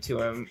value to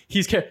him.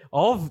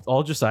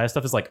 All Josiah's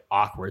stuff is like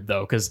awkward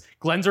though, because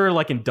Glenn's are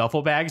like in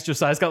duffel bags.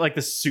 Josiah's got like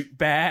the suit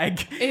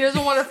bag. and he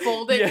doesn't want to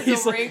fold it because he's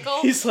it'll like,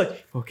 wrinkle. he's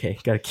like, okay,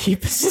 gotta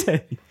keep it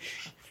steady.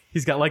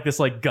 He's got like this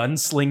like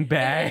gunsling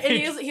bag. And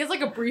he has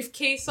like a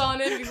briefcase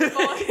on it with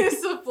all his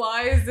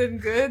supplies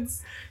and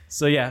goods.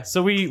 So yeah,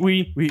 so we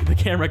the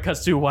camera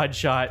cuts to a wide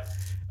shot.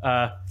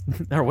 Our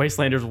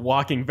wastelanders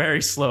walking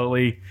very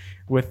slowly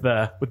with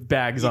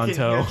bags You on can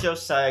tow. hear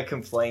Josiah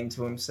complain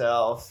to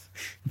himself.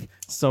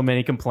 So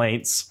many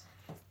complaints.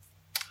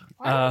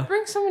 Why did you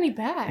bring so many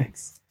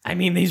bags? I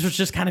mean, these were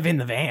just kind of in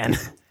the van.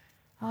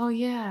 Oh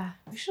yeah,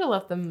 we should have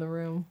left them in the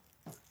room.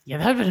 Yeah,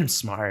 that would have been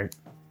smart.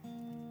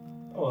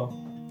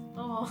 Oh,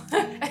 Oh.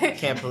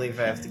 Can't believe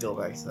I have to go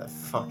back to that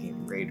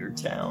fucking Raider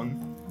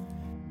town.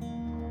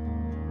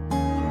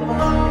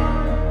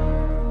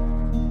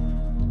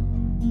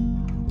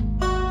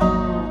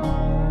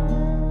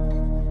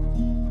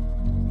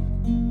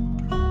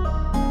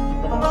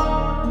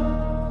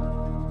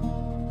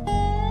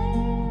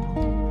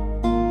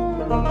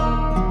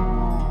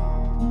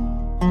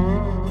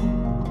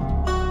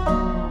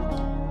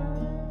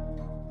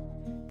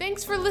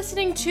 Thanks for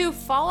listening to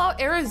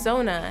Fallout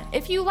Arizona.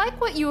 If you like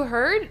what you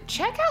heard,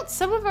 check out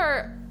some of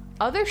our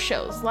other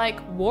shows like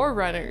War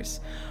Runners.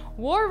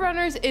 War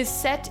Runners is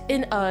set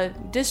in a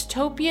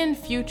dystopian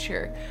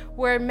future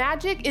where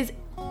magic is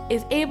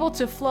able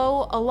to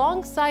flow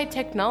alongside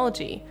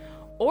technology.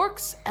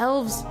 Orcs,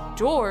 elves,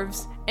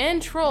 dwarves,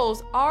 and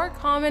trolls are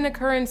common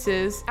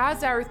occurrences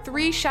as our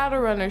 3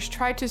 Shadowrunners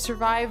try to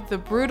survive the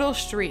brutal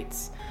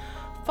streets.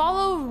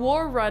 Follow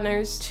War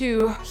Runners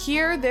to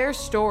hear their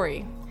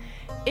story.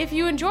 If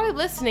you enjoy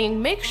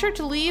listening, make sure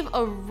to leave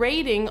a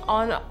rating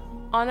on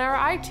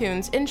our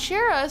iTunes and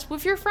share us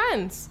with your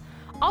friends.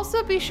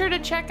 Also, be sure to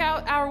check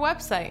out our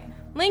website.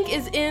 Link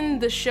is in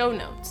the show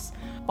notes.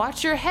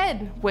 Watch your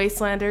head,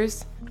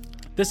 Wastelanders.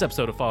 This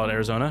episode of Fallout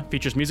Arizona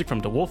features music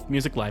from DeWolf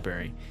Music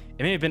Library.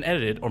 It may have been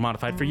edited or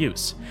modified for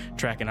use.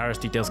 Track and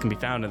artist details can be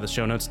found in the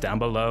show notes down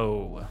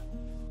below.